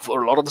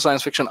for a lot of the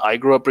science fiction I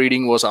grew up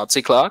reading was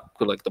Artsy Clarke,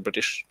 like the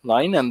British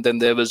line, and then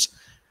there was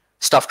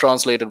stuff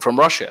translated from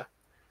Russia,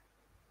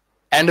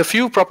 and a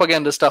few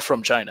propaganda stuff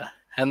from China.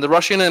 And the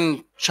Russian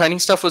and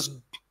Chinese stuff was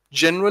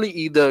generally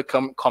either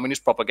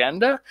communist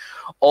propaganda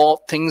or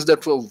things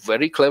that were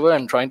very clever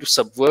and trying to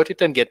subvert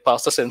it and get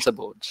past the censor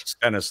boards.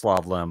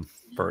 Stanislav Lem,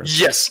 first.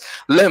 Yes,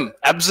 Lem,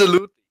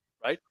 absolutely,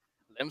 right?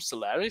 Lem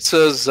Solaris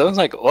was, I was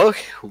like, oh,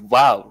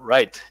 wow,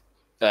 right.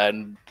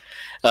 And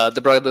the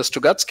brothers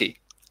Strugatsky.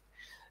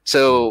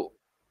 So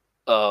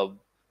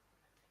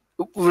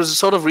was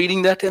sort of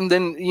reading that, and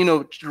then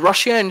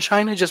Russia and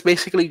China just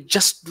basically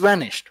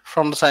vanished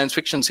from the science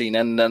fiction scene,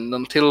 and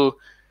until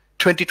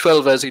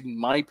 2012, as in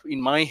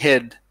my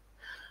head,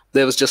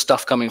 there was just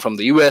stuff coming from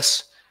the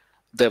US,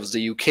 there was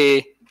the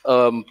UK,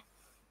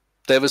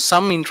 there was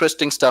some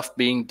interesting stuff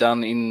being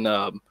done in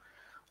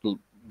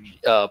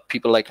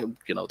people like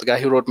the guy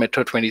who wrote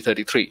Metro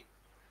 2033.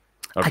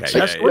 Okay, I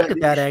just looked at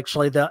that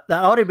actually. The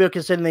audiobook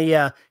is in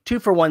the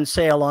 2-for-1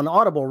 sale on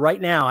Audible right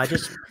now. I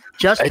just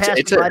passed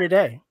it by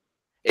today.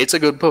 It's a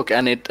good book,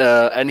 and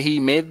and he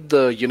made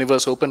the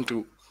universe open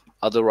to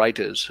other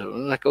writers. So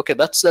like, okay,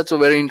 that's a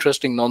very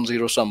interesting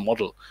non-zero sum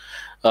model.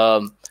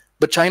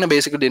 But China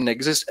basically didn't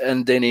exist,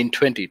 and then in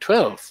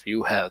 2012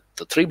 you had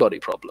the three-body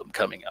problem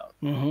coming out.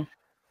 Mm-hmm.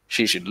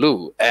 Xixin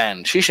Lu,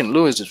 and Xixin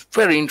Lu is this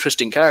very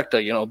interesting character.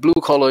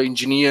 Blue-collar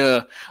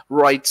engineer,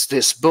 writes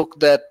this book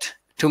that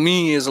to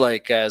me is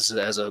like as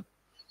a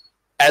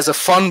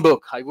fun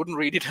book. I wouldn't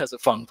read it as a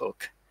fun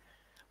book,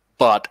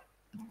 but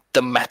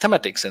the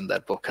mathematics in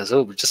that book is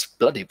just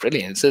bloody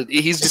brilliant. So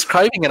he's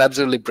describing an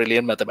absolutely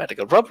brilliant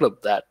mathematical problem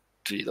that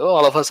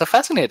all of us are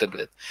fascinated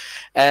with,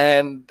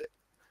 and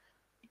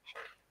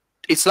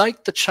it's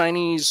like the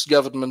Chinese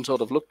government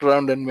sort of looked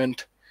around and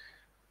went,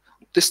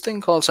 "This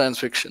thing called science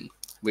fiction,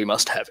 we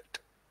must have it."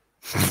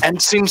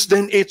 And since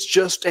then, it's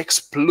just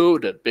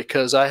exploded,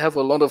 because I have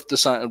a lot of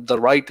the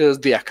writers,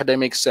 the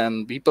academics,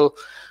 and people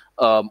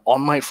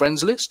on my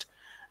friends list.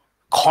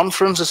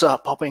 Conferences are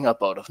popping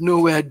up out of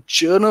nowhere.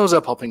 Journals are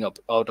popping up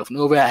out of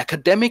nowhere.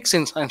 Academics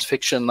in science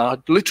fiction are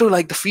literally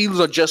like the fields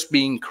are just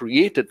being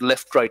created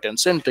left, right, and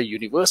center.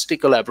 University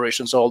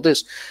collaborations, all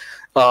this.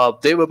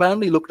 They've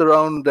apparently looked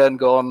around and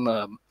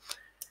gone,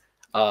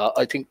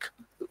 I think,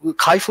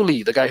 Kai-Fu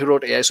Lee, the guy who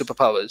wrote AI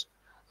Superpowers,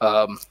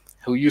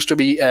 who used to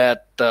be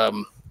at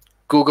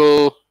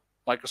Google,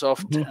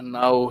 Microsoft, and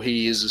now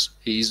he's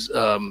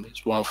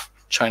one of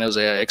China's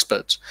AI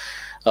experts.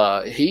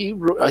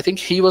 I think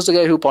he was the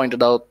guy who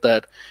pointed out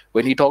that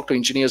when he talked to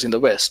engineers in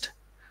the West,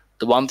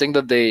 the one thing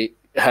that they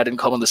had in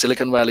common, the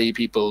Silicon Valley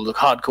people, the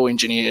hardcore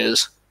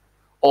engineers,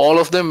 all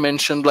of them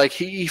mentioned, like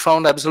he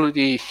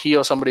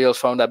or somebody else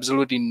found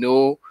absolutely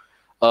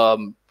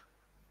nothing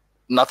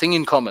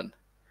in common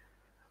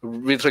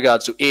with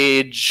regards to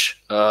age,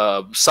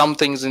 some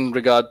things in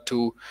regard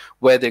to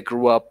where they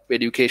grew up,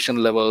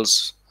 education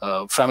levels,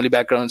 family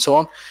background, and so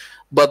on.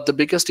 But the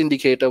biggest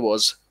indicator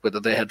was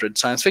whether they had read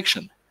science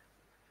fiction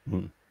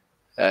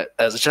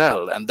as a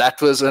child. And that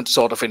was a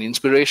sort of an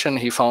inspiration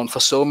he found for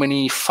so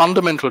many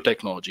fundamental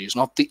technologies,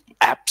 not the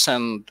apps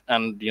and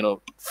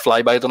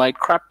fly-by-the-night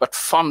crap, but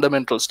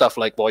fundamental stuff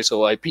like voice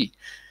over IP.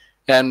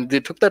 And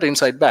they took that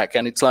insight back.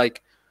 And it's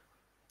like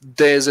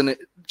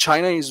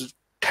China is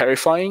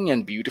terrifying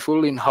and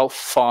beautiful in how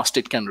fast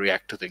it can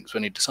react to things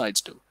when it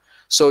decides to.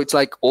 So it's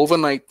like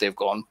overnight they've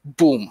gone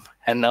boom,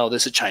 and now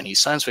there's a Chinese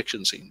science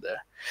fiction scene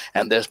there,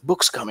 and there's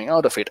books coming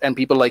out of it, and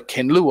people like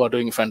Ken Liu are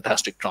doing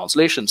fantastic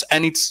translations.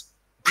 And it's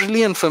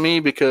brilliant for me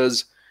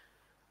because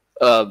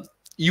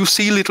you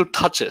see little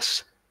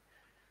touches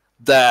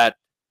that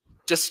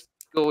just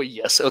go,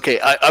 yes, okay,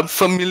 I'm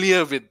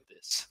familiar with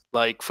this.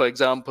 Like, for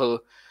example,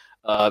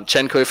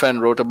 Chen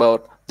Kuifan wrote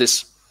about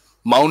this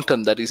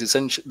mountain that is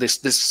essentially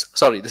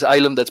this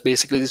island that's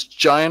basically this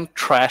giant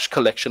trash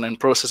collection and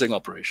processing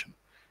operation.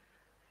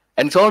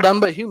 And it's all done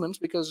by humans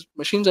because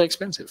machines are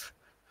expensive.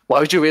 Why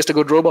would you waste a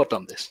good robot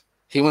on this?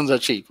 Humans are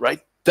cheap, right?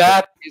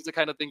 That is the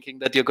kind of thinking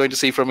that you're going to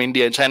see from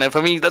India and China. And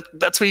for me,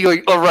 that's where you're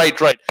going, oh,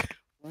 right.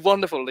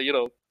 Wonderful,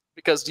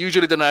 because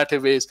usually the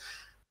narrative is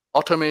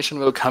automation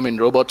will come in,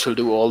 robots will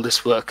do all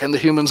this work, and the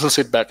humans will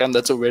sit back, and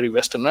that's a very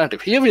Western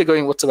narrative. Here we're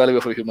going, what's the value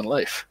of a human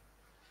life?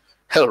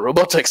 Hell,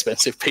 robots are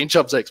expensive, paint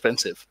jobs are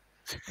expensive.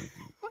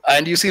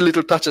 And you see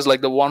little touches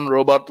like the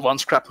one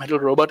scrap metal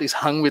robot is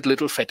hung with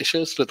little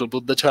fetishes, little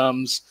Buddha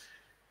charms.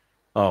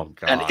 Oh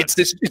God! And it's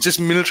this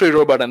military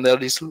robot, and there are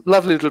these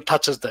lovely little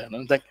touches there. And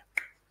I'm like,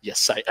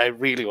 yes, I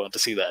really want to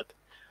see that.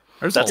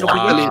 There's That's a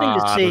lot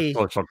to see. of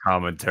social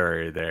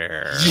commentary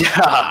there.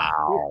 Yeah,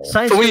 wow.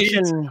 Science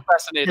fiction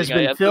has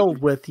been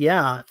filled with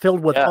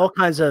all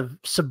kinds of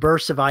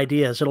subversive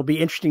ideas. It'll be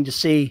interesting to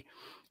see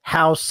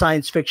how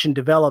science fiction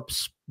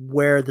develops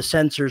where the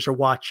censors are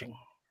watching.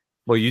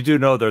 Well, you do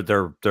know that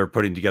they're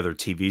putting together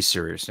TV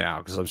series now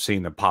because I'm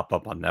seeing them pop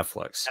up on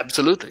Netflix.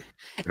 Absolutely,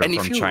 and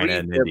from China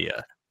and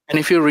India. And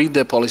if you read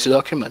their policy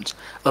documents,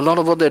 a lot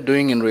of what they're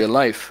doing in real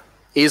life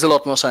is a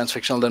lot more science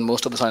fictional than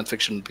most of the science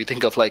fiction we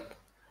think of. Like,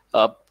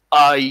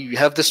 I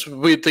have this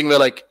weird thing where,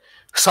 like,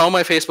 some of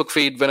my Facebook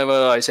feed,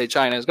 whenever I say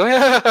China, is going,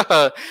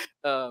 it'll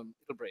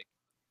break.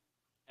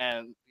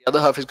 And the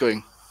other half is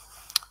going,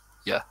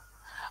 yeah.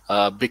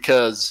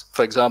 Because,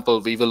 for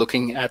example, we were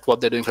looking at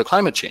what they're doing for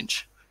climate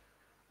change.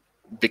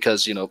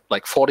 Because,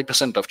 like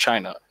 40% of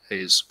China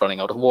is running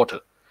out of water.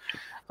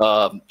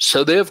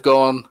 So they've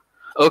gone,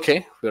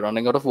 okay, we're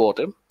running out of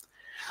water.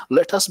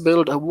 Let us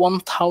build a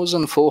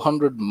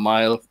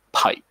 1,400-mile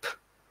pipe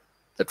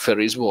that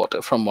ferries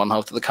water from one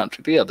half of the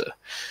country to the other.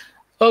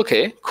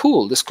 Okay,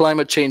 cool. This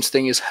climate change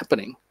thing is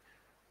happening.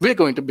 We're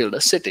going to build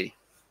a city,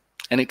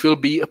 and it will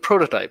be a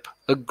prototype,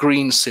 a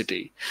green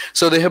city.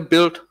 So they have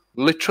built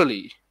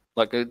literally,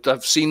 like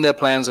I've seen their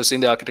plans, I've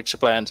seen the architecture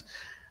plans.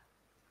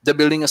 They're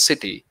building a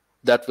city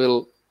that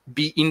will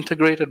be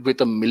integrated with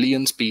 1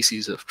 million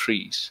species of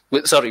trees.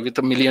 With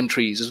 1 million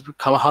trees,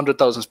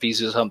 100,000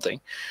 species or something.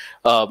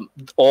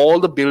 All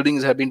the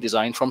buildings have been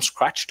designed from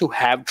scratch to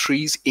have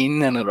trees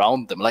in and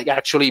around them, like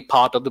actually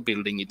part of the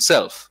building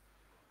itself.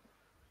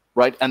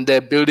 Right? And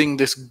they're building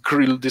this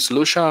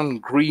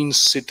Lushan green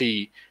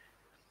city.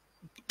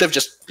 They've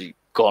just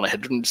gone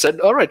ahead and said,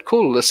 all right,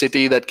 cool, a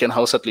city that can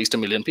house at least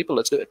 1 million people,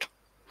 let's do it.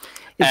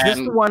 Is this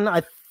the one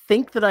I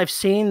think that I've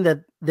seen that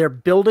they're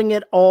building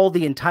it all,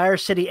 the entire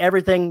city,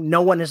 everything,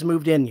 no one has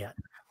moved in yet?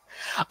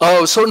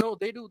 Oh, so no,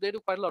 they do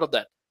quite a lot of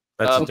that.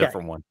 That's a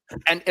different one.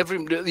 And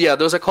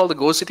those are called the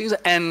ghost cities,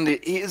 and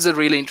it is a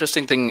really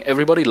interesting thing.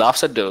 Everybody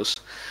laughs at those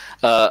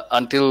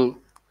until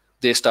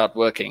they start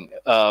working,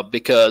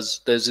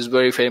 because there's this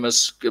very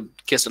famous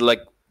case,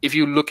 like if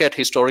you look at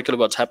historically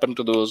what's happened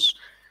to those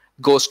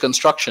ghost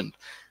construction,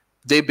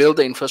 they build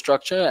the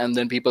infrastructure and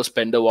then people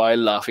spend a while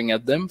laughing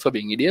at them for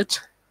being idiots.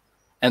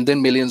 And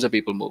then millions of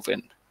people move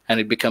in, and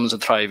it becomes a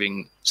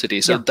thriving city.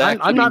 So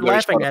I'm not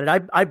laughing at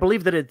it. I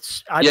believe that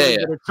it's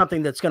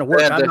something that's going to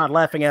work. I'm not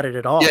laughing at it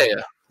at all.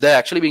 Yeah. They're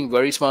actually being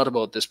very smart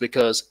about this,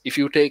 because if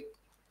you take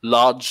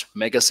large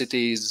mega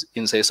cities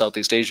in, say, South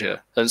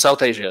Asia,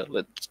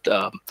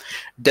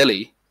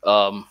 Delhi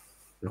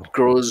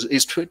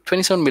is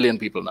 27 million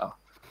people now.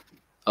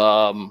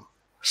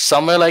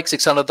 Somewhere like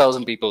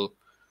 600,000 people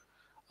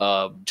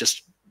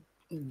just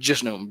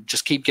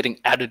keep getting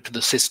added to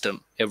the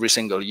system every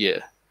single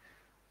year.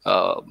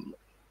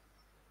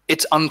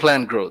 It's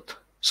unplanned growth.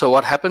 So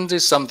what happens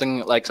is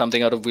something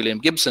out of William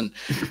Gibson,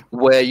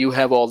 where you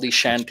have all these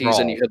shanties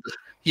and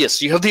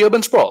you have the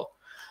urban sprawl.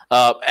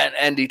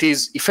 And it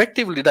is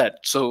effectively that.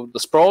 So the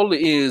sprawl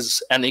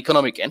is an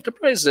economic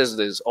enterprise.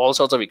 There's all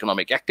sorts of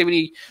economic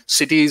activity.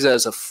 Cities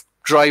as a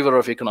driver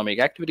of economic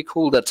activity,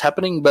 cool, that's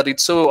happening, but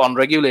it's so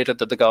unregulated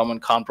that the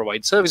government can't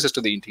provide services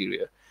to the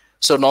interior.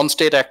 So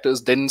non-state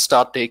actors then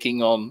start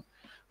taking on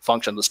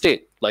function of the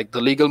state, like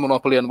the legal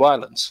monopoly on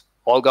violence.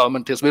 All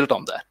government is built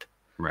on that.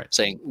 Right.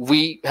 Saying,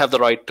 we have the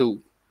right to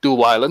do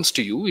violence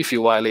to you if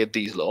you violate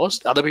these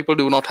laws. Other people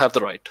do not have the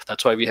right.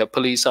 That's why we have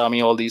police,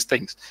 army, all these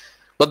things.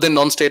 But then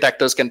non-state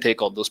actors can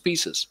take on those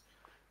pieces.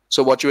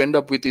 So what you end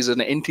up with is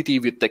an entity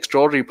with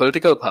extraordinary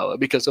political power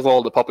because of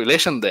all the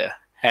population there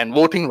and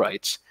voting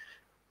rights.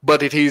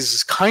 But it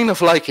is kind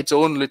of like its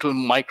own little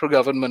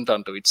micro-government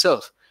unto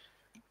itself.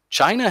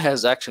 China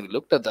has actually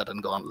looked at that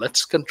and gone,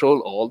 let's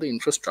control all the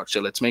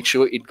infrastructure. Let's make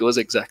sure it goes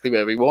exactly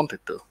where we want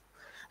it to.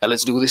 And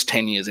let's do this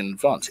 10 years in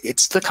advance.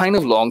 It's the kind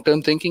of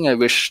long-term thinking I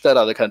wish that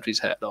other countries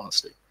had,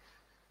 honestly.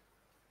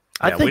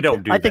 I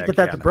think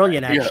that's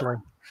brilliant, actually.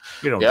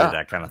 We don't do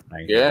that kind of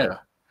thing. Yeah.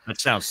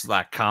 That sounds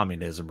like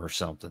communism or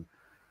something.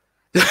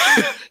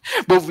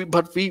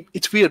 But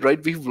it's weird,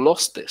 right? We've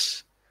lost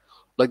this.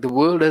 Like the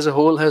world as a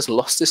whole has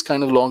lost this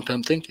kind of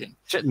long-term thinking.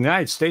 Shit, the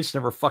United States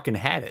never fucking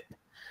had it.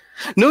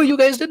 No, you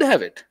guys did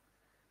have it.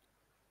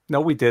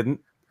 No, we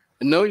didn't.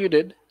 No, you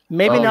did.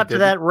 Maybe not to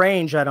that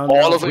range. I don't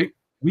know. All of it.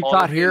 we all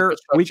got of the here,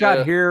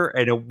 infrastructure.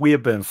 and we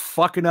have been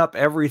fucking up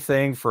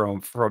everything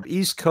from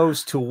East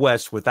Coast to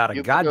West without a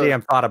You put a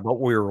goddamn thought about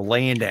what we were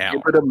laying you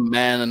down. put a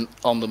man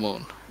on the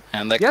moon,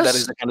 and that is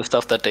Yes. the kind of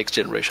stuff that takes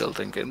generational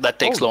thinking. That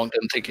takes Oh,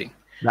 long-term thinking.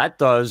 that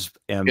does,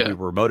 and we Yeah.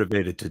 were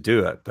motivated to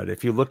do it. But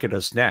if you look at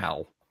us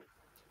now,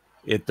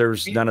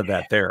 there's none of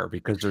that there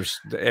because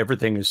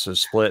everything is so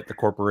split. The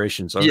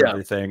corporations own Yeah.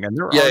 everything, and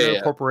there Yeah, are yeah, no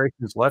yeah.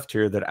 corporations left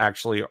here that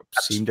actually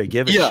seem to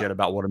give a Yeah. shit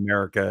about what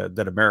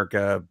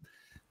America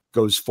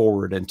goes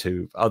forward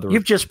into other.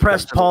 You've just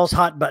pressed countries. Paul's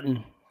hot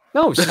button.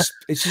 No, it's just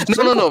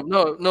No,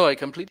 simple. no. I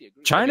completely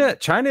agree. I mean,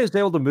 China is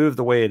able to move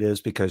the way it is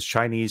because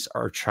China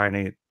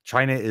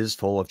is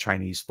full of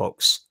Chinese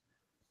folks.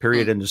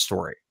 Period. End of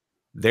story.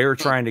 They're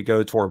trying to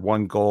go toward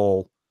one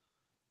goal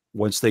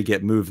once they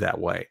get moved that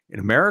way. In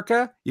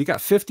America, you got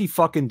 50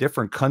 fucking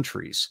different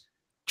countries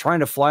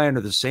trying to fly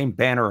under the same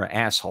banner of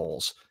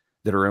assholes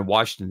that are in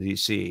Washington,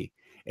 D.C.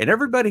 And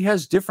everybody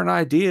has different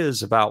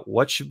ideas about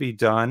what should be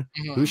done,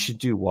 who should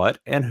do what,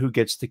 and who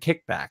gets the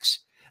kickbacks.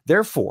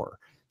 Therefore,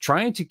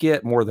 trying to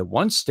get more than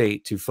one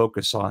state to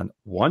focus on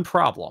one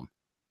problem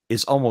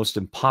is almost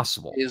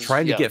impossible.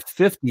 Trying to get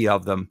 50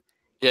 of them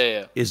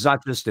is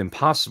not just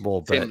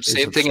impossible, but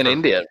same thing in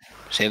India.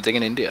 Same thing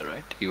in India,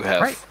 right? You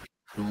have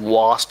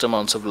vast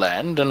amounts of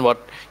land, and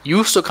what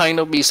used to kind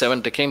of be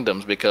 70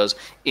 kingdoms, because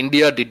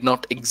India did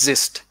not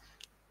exist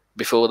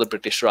before the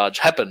British Raj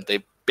happened.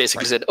 They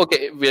basically said,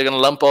 okay, we're going to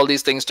lump all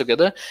these things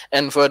together,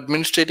 and for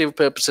administrative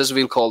purposes,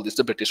 we'll call this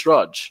the British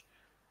Raj.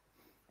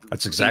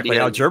 That's exactly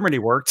how Germany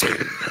worked.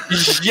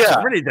 Yeah,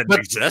 Germany didn't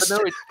exist. But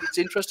no, it's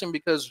interesting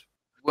because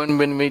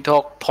when we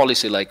talk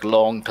policy, like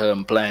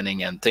long-term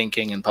planning and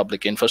thinking and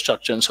public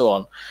infrastructure and so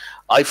on,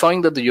 I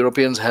find that the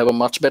Europeans have a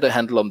much better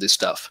handle on this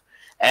stuff.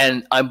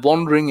 And I'm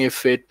wondering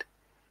if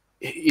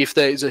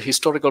there is a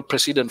historical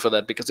precedent for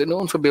that, because they're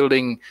known for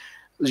building,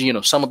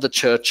 some of the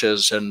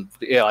churches and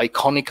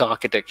iconic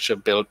architecture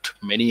built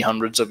many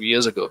hundreds of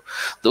years ago.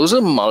 Those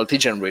are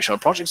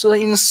multi-generational projects. Those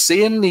are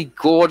insanely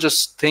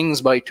gorgeous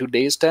things by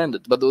today's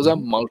standards, but those are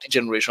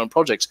multi-generational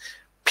projects.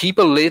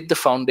 People laid the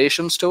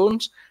foundation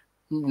stones,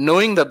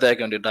 knowing that they're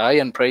going to die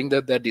and praying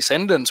that their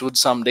descendants would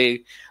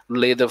someday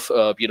lay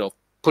the,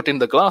 put in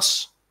the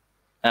glass,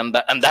 and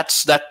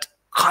that's that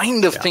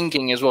kind of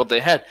thinking is what they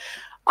had.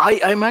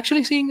 I'm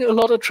actually seeing a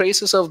lot of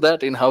traces of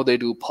that in how they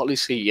do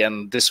policy,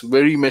 and this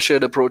very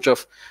measured approach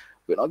of,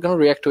 we're not going to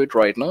react to it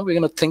right now. We're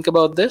going to think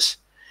about this,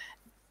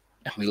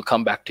 and we'll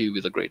come back to you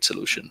with a great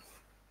solution.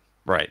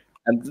 Right.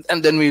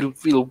 And then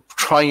we'll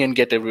try and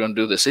get everyone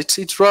to do this.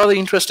 It's rather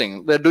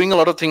interesting. They're doing a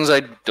lot of things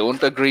I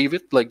don't agree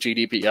with, like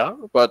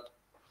GDPR, but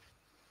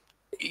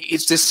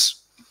it's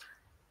this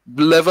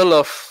level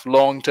of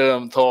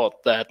long-term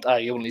thought that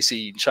I only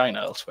see in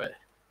China elsewhere.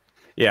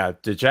 Yeah,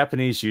 the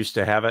Japanese used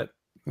to have it,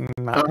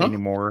 not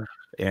anymore.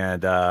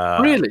 And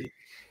really,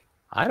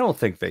 I don't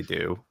think they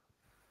do.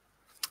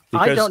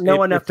 I don't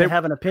know enough to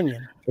have an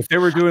opinion. If they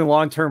were doing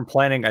long-term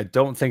planning, I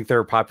don't think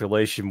their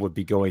population would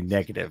be going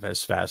negative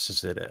as fast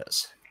as it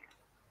is.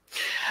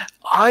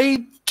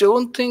 I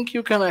don't think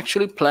you can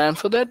actually plan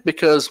for that,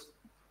 because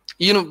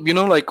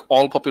like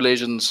all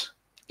populations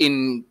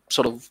in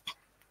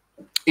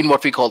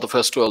what we call the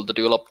first world, the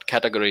developed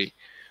category,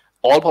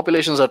 all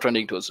populations are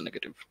trending towards the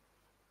negative,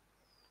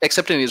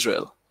 except in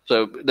Israel.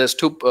 So there's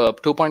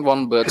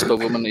 2.1 births per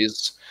woman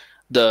is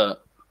the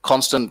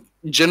constant,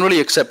 generally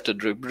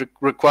accepted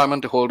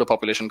requirement to hold a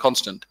population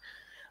constant.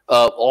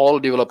 All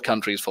developed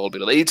countries fall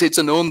below. It's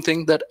a known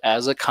thing that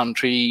as a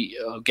country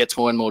gets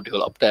more and more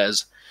developed,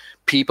 as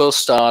people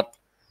start,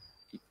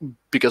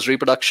 because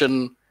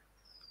reproduction,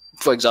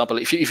 for example,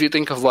 if you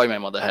think of why my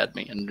mother had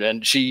me,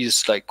 and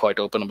she's like quite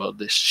open about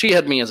this, she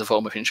had me as a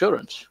form of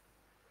insurance.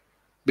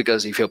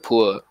 Because if you're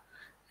poor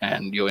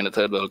and you're in a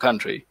third world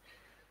country,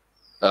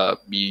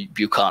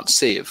 you can't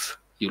save.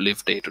 You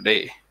live day to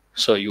day.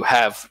 So you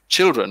have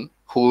children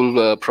who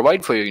will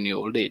provide for you in your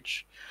old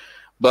age.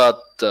 But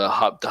the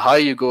higher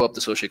you go up the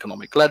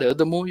socioeconomic ladder,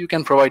 the more you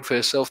can provide for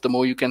yourself, the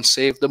more you can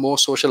save, the more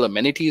social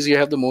amenities you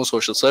have, the more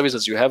social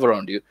services you have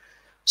around you.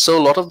 So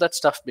a lot of that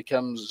stuff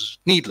becomes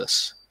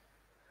needless.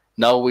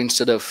 Now,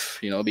 instead of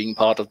being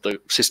part of the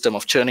system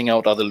of churning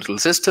out other little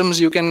systems,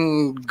 you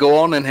can go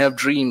on and have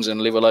dreams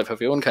and live a life of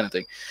your own kind of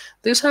thing.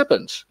 This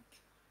happens.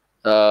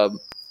 I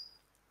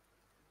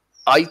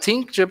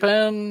think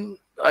Japan,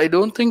 I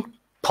don't think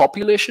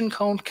population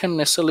count can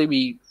necessarily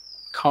be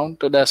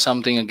counted as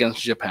something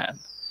against Japan.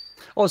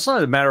 Well, it's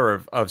not a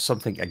matter of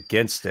something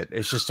against it.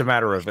 It's just a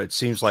matter of, it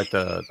seems like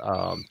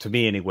to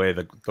me anyway,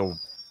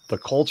 the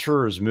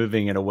culture is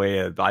moving in a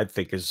way that I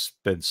think has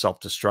been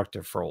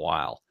self-destructive for a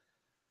while.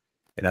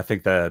 And I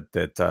think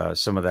that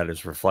some of that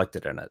is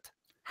reflected in it.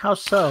 How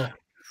so?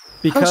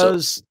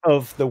 Because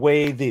of the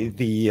way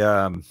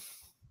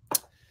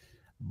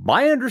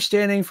my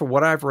understanding from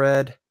what I've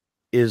read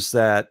is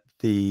that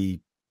the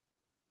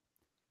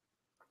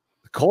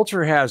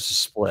culture has a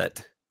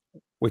split,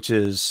 which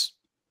is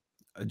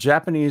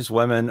Japanese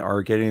women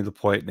are getting to the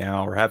point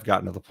now, or have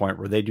gotten to the point,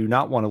 where they do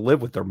not want to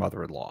live with their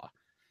mother-in-law.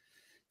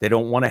 They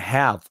don't want to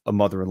have a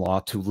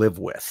mother-in-law to live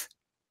with.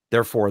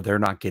 Therefore, they're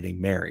not getting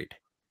married.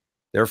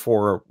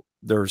 Therefore,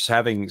 there's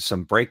having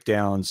some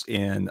breakdowns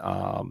in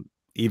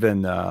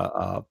even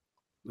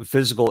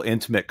physical,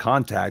 intimate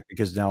contact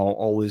because now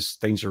all these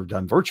things are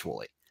done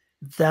virtually.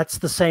 That's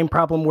the same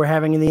problem we're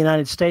having in the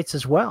United States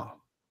as well.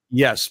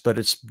 Yes, but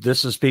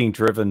this is being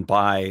driven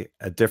by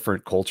a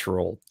different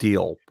cultural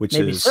deal, which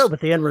Maybe is so, but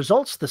the end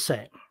result's the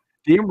same.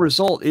 the end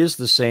result is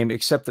the same,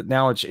 except that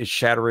now it's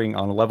shattering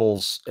on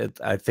levels.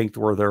 I think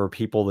where there are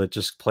people that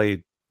just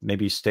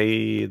maybe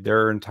stay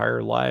their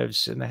entire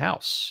lives in the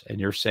house, and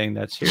you're saying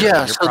that's here.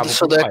 Yeah,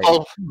 so they're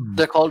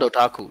called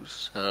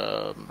otakus.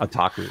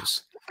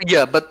 Otakus.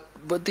 Yeah, but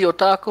the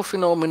otaku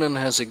phenomenon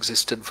has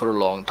existed for a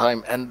long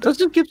time. And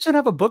doesn't Gibson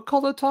have a book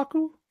called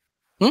Otaku?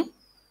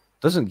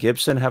 Doesn't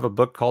Gibson have a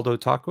book called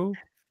Otaku?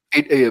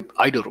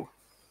 Iduru.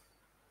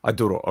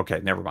 Iduru. Okay,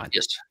 never mind.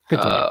 Yes.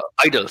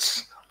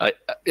 Idols.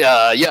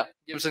 Yeah.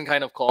 Gibson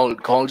kind of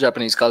called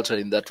Japanese culture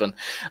in that one.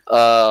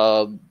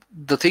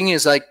 The thing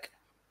is, like,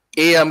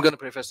 I'm going to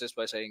preface this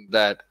by saying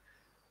that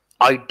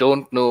I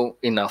don't know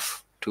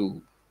enough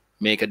to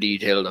make a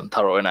detailed and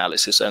thorough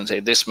analysis and say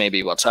this may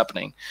be what's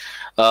happening.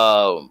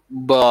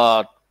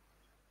 But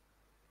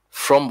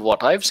from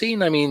what I've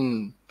seen, I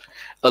mean,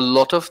 a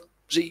lot of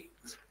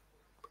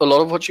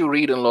what you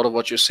read and a lot of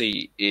what you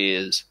see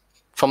is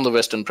from the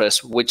Western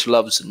press, which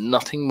loves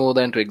nothing more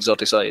than to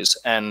exoticize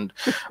and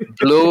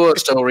blow a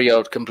story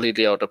out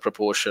completely out of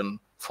proportion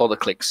for the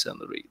clicks and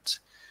the reads.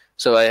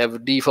 So I have a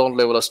default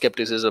level of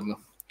skepticism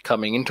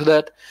coming into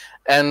that.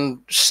 And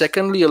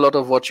secondly, a lot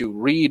of what you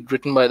read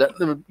written by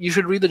that, you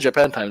should read the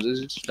Japan Times.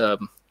 It's,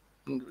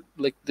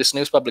 like this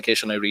news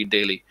publication I read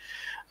daily.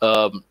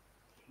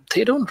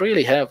 They don't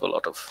really have a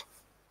lot of,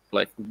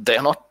 like,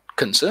 they're not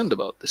concerned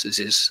about this. This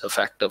is a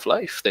fact of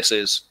life. This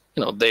is,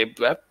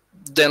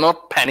 they're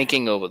not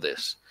panicking over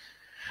this.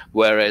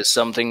 Whereas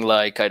something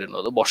like, I don't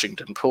know, the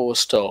Washington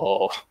Post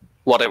or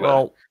whatever.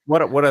 Well,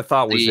 what I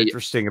thought was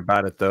interesting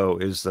about it, though,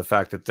 is the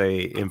fact that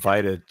they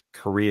invited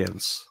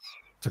Koreans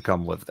to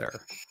come live there.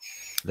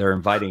 They're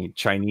inviting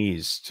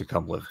Chinese to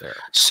come live there.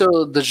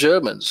 So the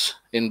Germans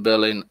in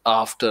Berlin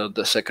after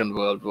the Second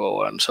World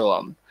War and so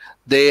on,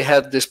 they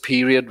had this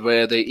period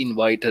where they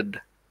invited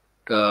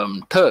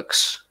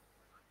Turks,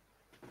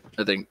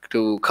 I think,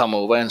 to come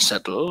over and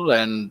settle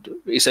and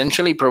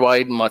essentially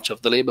provide much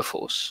of the labor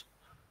force.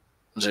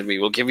 So we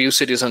will give you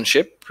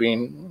citizenship,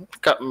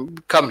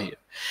 come here.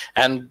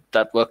 And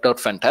that worked out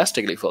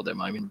fantastically for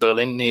them. I mean,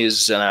 Berlin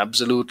is an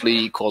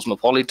absolutely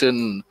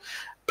cosmopolitan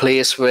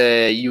place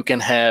where you can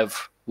have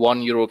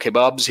 €1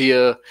 kebabs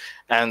here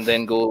and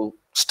then go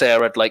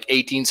stare at like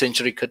 18th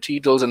century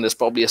cathedrals, and there's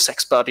probably a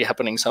sex party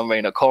happening somewhere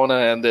in a corner,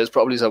 and there's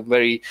probably some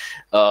very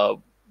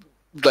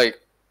like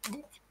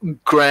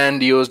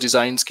grandiose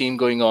design scheme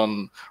going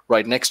on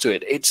right next to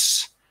it.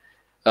 It's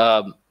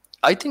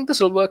I think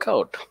this will work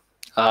out.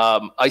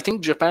 I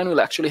think Japan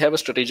will actually have a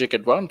strategic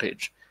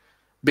advantage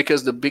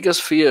because the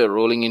biggest fear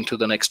rolling into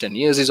the next 10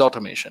 years is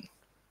automation.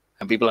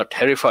 And people are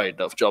terrified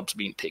of jobs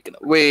being taken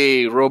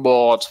away,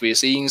 robots. We're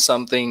seeing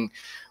something,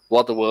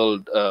 what the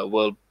World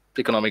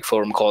Economic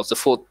Forum calls the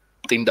fourth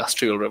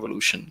industrial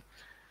revolution.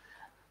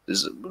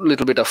 There's a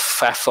little bit of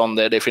faff on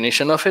their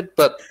definition of it,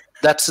 but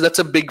that's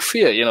a big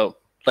fear,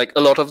 Like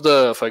a lot of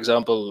for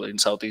example, in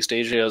Southeast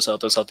Asia,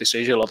 Southeast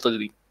Asia, a lot of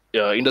the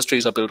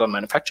industries are built on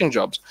manufacturing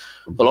jobs.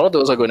 A lot of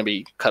those are going to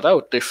be cut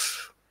out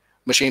if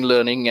machine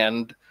learning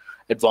and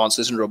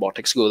advances in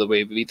robotics go the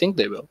way we think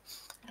they will.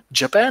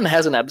 Japan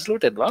has an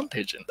absolute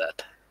advantage in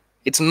that.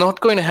 It's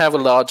not going to have a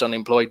large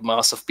unemployed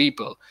mass of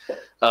people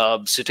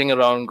sitting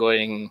around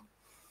going,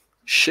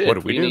 shit, what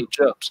do we need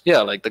jobs.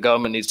 Yeah, like the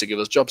government needs to give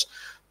us jobs.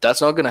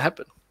 That's not going to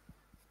happen.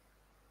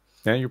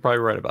 Yeah, you're probably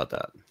right about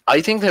that.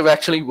 I think they've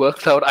actually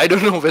worked out, I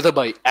don't know whether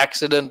by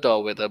accident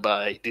or whether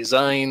by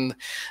design,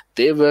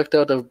 they've worked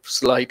out a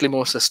slightly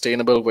more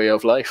sustainable way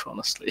of life,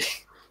 honestly.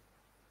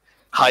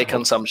 High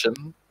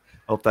consumption.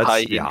 Oh, that's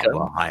high income.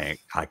 Well,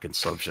 high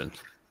consumption.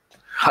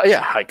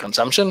 High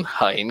consumption,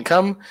 high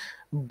income,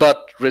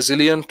 but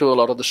resilient to a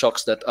lot of the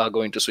shocks that are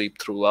going to sweep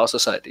through our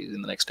societies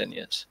in the next 10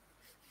 years.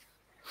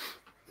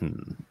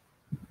 I'm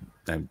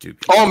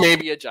dubious. Or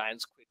maybe a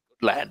giant squid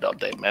could land on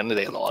them and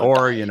they'll all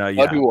Or, die.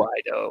 What do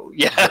I know?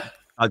 Yeah.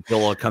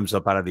 Godzilla comes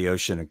up out of the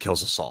ocean and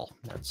kills us all.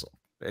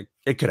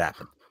 It could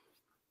happen.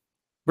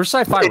 We're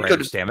sci-fi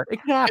writers, damn it.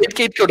 It could happen.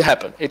 It could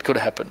happen. It could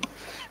happen.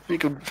 We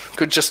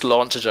could just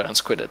launch a giant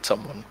squid at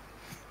someone.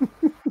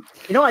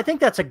 I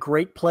think that's a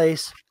great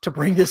place to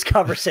bring this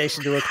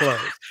conversation to a close.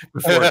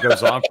 Before it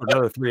goes on for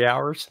another 3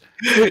 hours.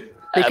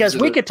 Because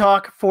we could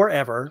talk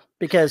forever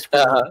because we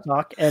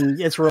talk, and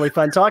it's really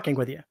fun talking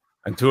with you.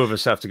 And two of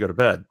us have to go to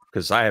bed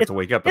because I have to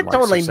wake up in it's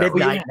only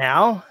midnight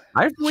now.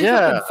 I have to wake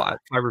up in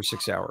 5 or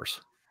 6 hours.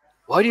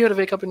 Why do you have to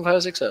wake up in 5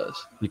 or 6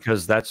 hours?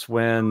 Because that's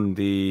when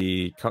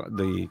the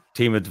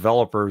team of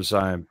developers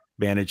I'm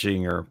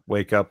managing or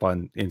wake up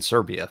in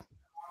Serbia.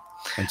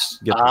 And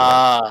get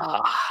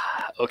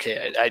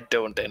okay. I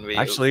don't envy you.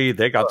 Actually,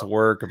 they got to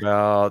work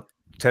about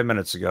 10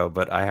 minutes ago,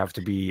 but I have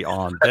to be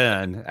on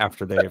then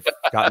after they've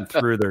gotten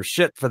through their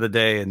shit for the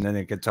day, and then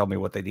they can tell me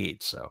what they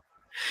need. So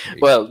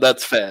Well,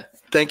 that's fair.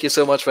 Thank you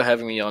so much for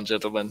having me on,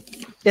 gentlemen.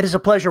 It is a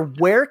pleasure.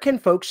 Where can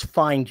folks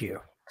find you?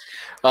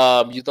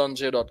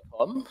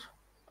 Yudhanjaya.com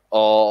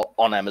or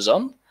on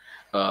Amazon.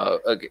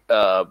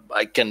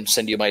 I can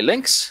send you my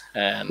links.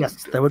 And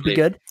Yes, that would be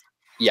good.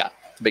 Yeah,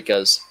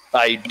 because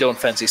I don't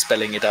fancy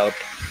spelling it out.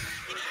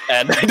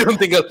 And I don't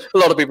think a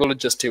lot of people would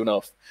just tune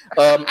off.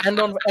 And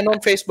on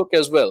Facebook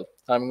as well.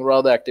 I'm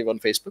rather active on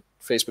Facebook,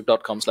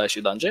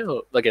 facebook.com/Yudhanjaya.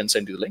 I'll again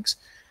send you the links.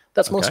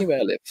 That's mostly where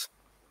I live.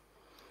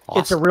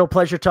 Awesome. It's a real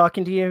pleasure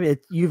talking to you.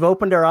 You've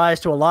opened our eyes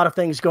to a lot of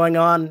things going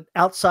on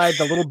outside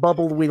the little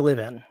bubble we live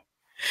in.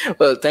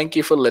 Well, thank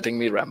you for letting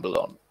me ramble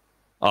on.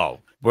 Oh,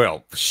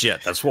 well,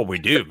 shit. That's what we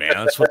do, man.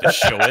 That's what the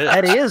show is.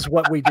 That is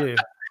what we do.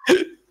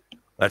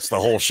 That's the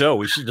whole show.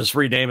 We should just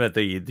rename it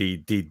the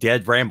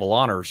Dead Ramble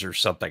Honors or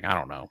something. I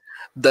don't know.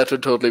 That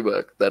would totally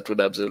work. That would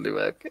absolutely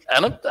work.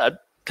 And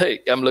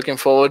I'm looking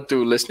forward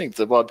to listening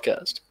to the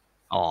podcast.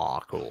 Oh,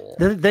 cool.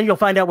 Then you'll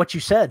find out what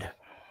you said.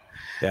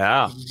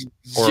 Yeah.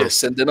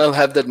 Yes, and then I'll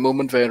have that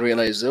moment where I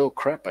realize, oh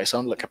crap, I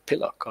sound like a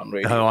pillock on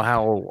radio. Oh,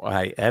 how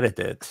I edit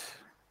it.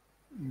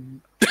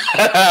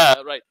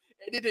 Right.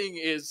 Editing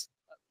is...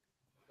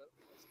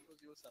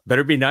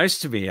 Better be nice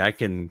to me. I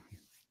can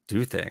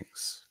do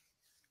things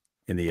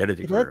in the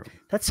editing room.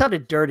 That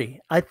sounded dirty.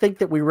 I think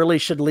that we really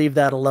should leave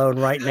that alone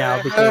right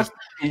now because...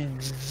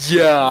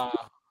 Yeah.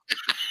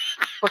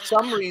 For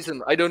some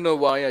reason, I don't know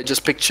why, I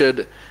just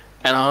pictured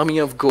an army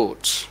of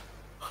goats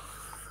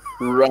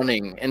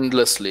running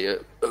endlessly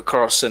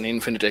across an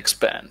infinite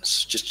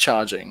expanse, just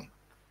charging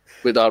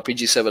with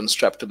RPG-7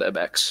 strapped to their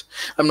backs.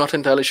 I'm not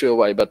entirely sure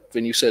why, but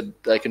when you said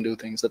I can do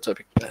things, that's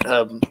okay.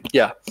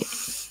 Yeah.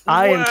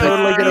 I am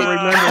totally going to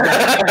remember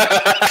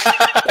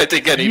that. I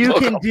think you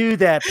can do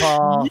that,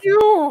 Paul.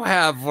 You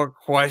have a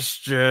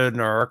question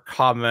or a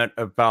comment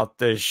about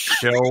this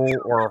show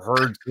or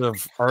herds of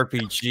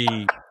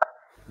RPG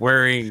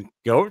wearing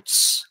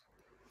goats?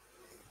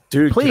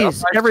 Dude,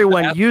 please,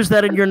 everyone, use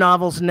that in your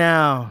novels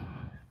now.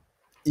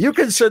 You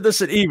can send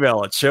us an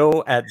email at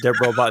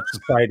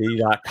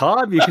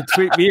show@deadrobotsociety.com. You can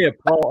tweet me at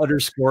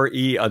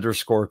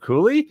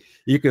Paul_E_Cooley.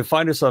 You can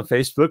find us on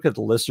Facebook at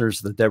the Listeners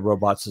of the Dead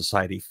Robot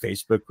Society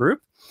Facebook group.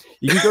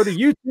 You can go to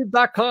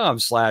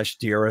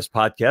youtube.com/DRS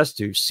podcast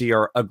to see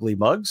our ugly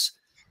mugs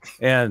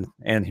and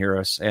hear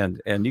us.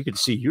 And you can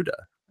see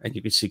Yudha and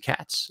you can see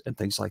cats and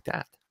things like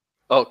that.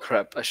 Oh,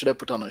 crap. I should have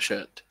put on a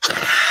shirt.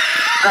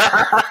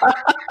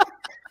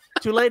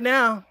 Too late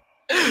now.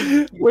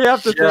 We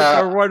have to thank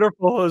our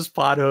wonderful host,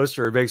 pod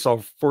hoster, who makes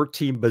all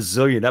 14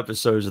 bazillion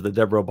episodes of the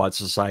Dead Robot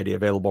Society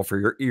available for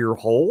your ear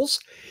holes.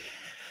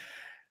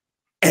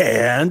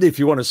 And if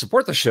you want to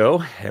support the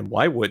show, and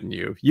why wouldn't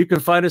you? You can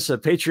find us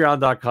at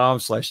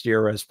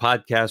patreon.com/DRS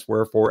podcast,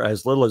 where for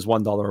as little as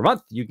 $1 a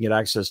month, you can get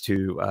access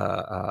to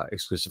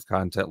exclusive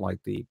content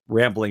like the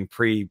rambling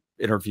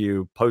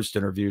pre-interview,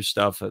 post-interview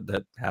stuff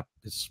that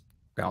is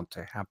bound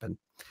to happen.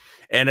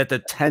 And at the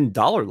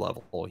 $10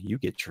 level, you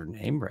get your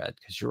name read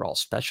because you're all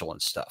special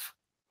and stuff.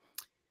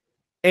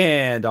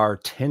 And our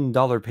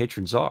 $10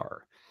 patrons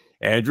are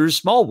Andrew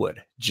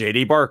Smallwood,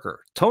 JD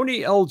Barker,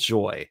 Tony L.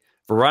 Joy,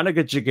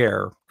 Veronica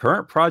Jaguar,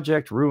 Current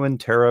Project Ruin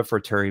Terra for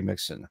Terry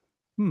Mixon.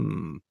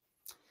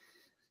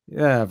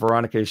 Yeah,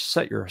 Veronica,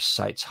 set your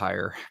sights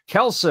higher.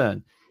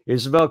 Kelson,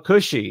 Isabel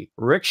Cushy,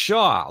 Rick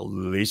Shaw,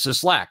 Lisa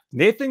Slack,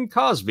 Nathan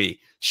Cosby,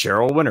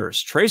 Cheryl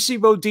Winters, Tracy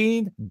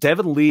Bodine,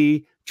 Devin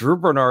Lee, Drew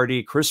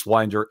Bernardi, Chris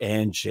Winder,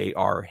 and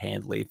J.R.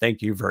 Handley.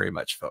 Thank you very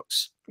much,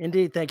 folks.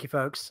 Indeed. Thank you,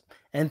 folks.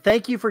 And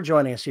thank you for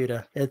joining us,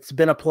 Yudha. It's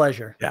been a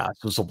pleasure. Yeah,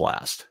 it was a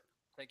blast.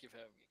 Thank you for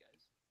having me,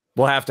 guys.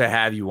 We'll have to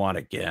have you on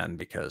again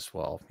because,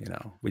 well, you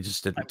know, we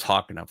just didn't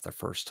talk enough the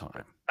first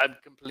time. I'm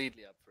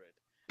completely up for it.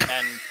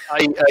 And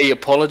I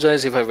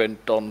apologize if I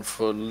went on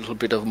for a little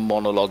bit of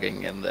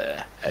monologuing in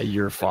there.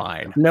 You're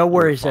fine. No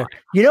worries there.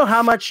 You know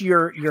how much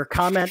your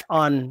comment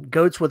on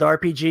goats with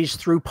RPGs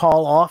threw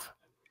Paul off?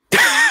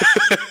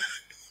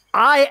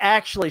 I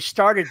actually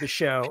started the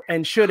show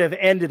and should have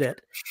ended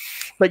it,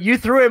 but you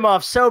threw him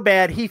off so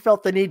bad he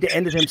felt the need to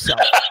end it himself.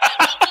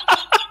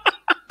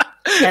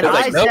 And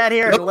I sat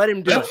here and let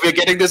him do it. We're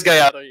getting this guy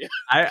out of here.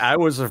 I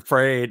was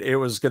afraid it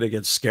was going to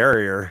get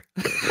scarier.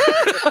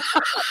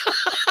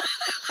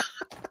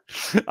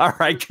 All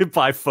right,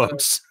 goodbye,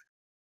 folks.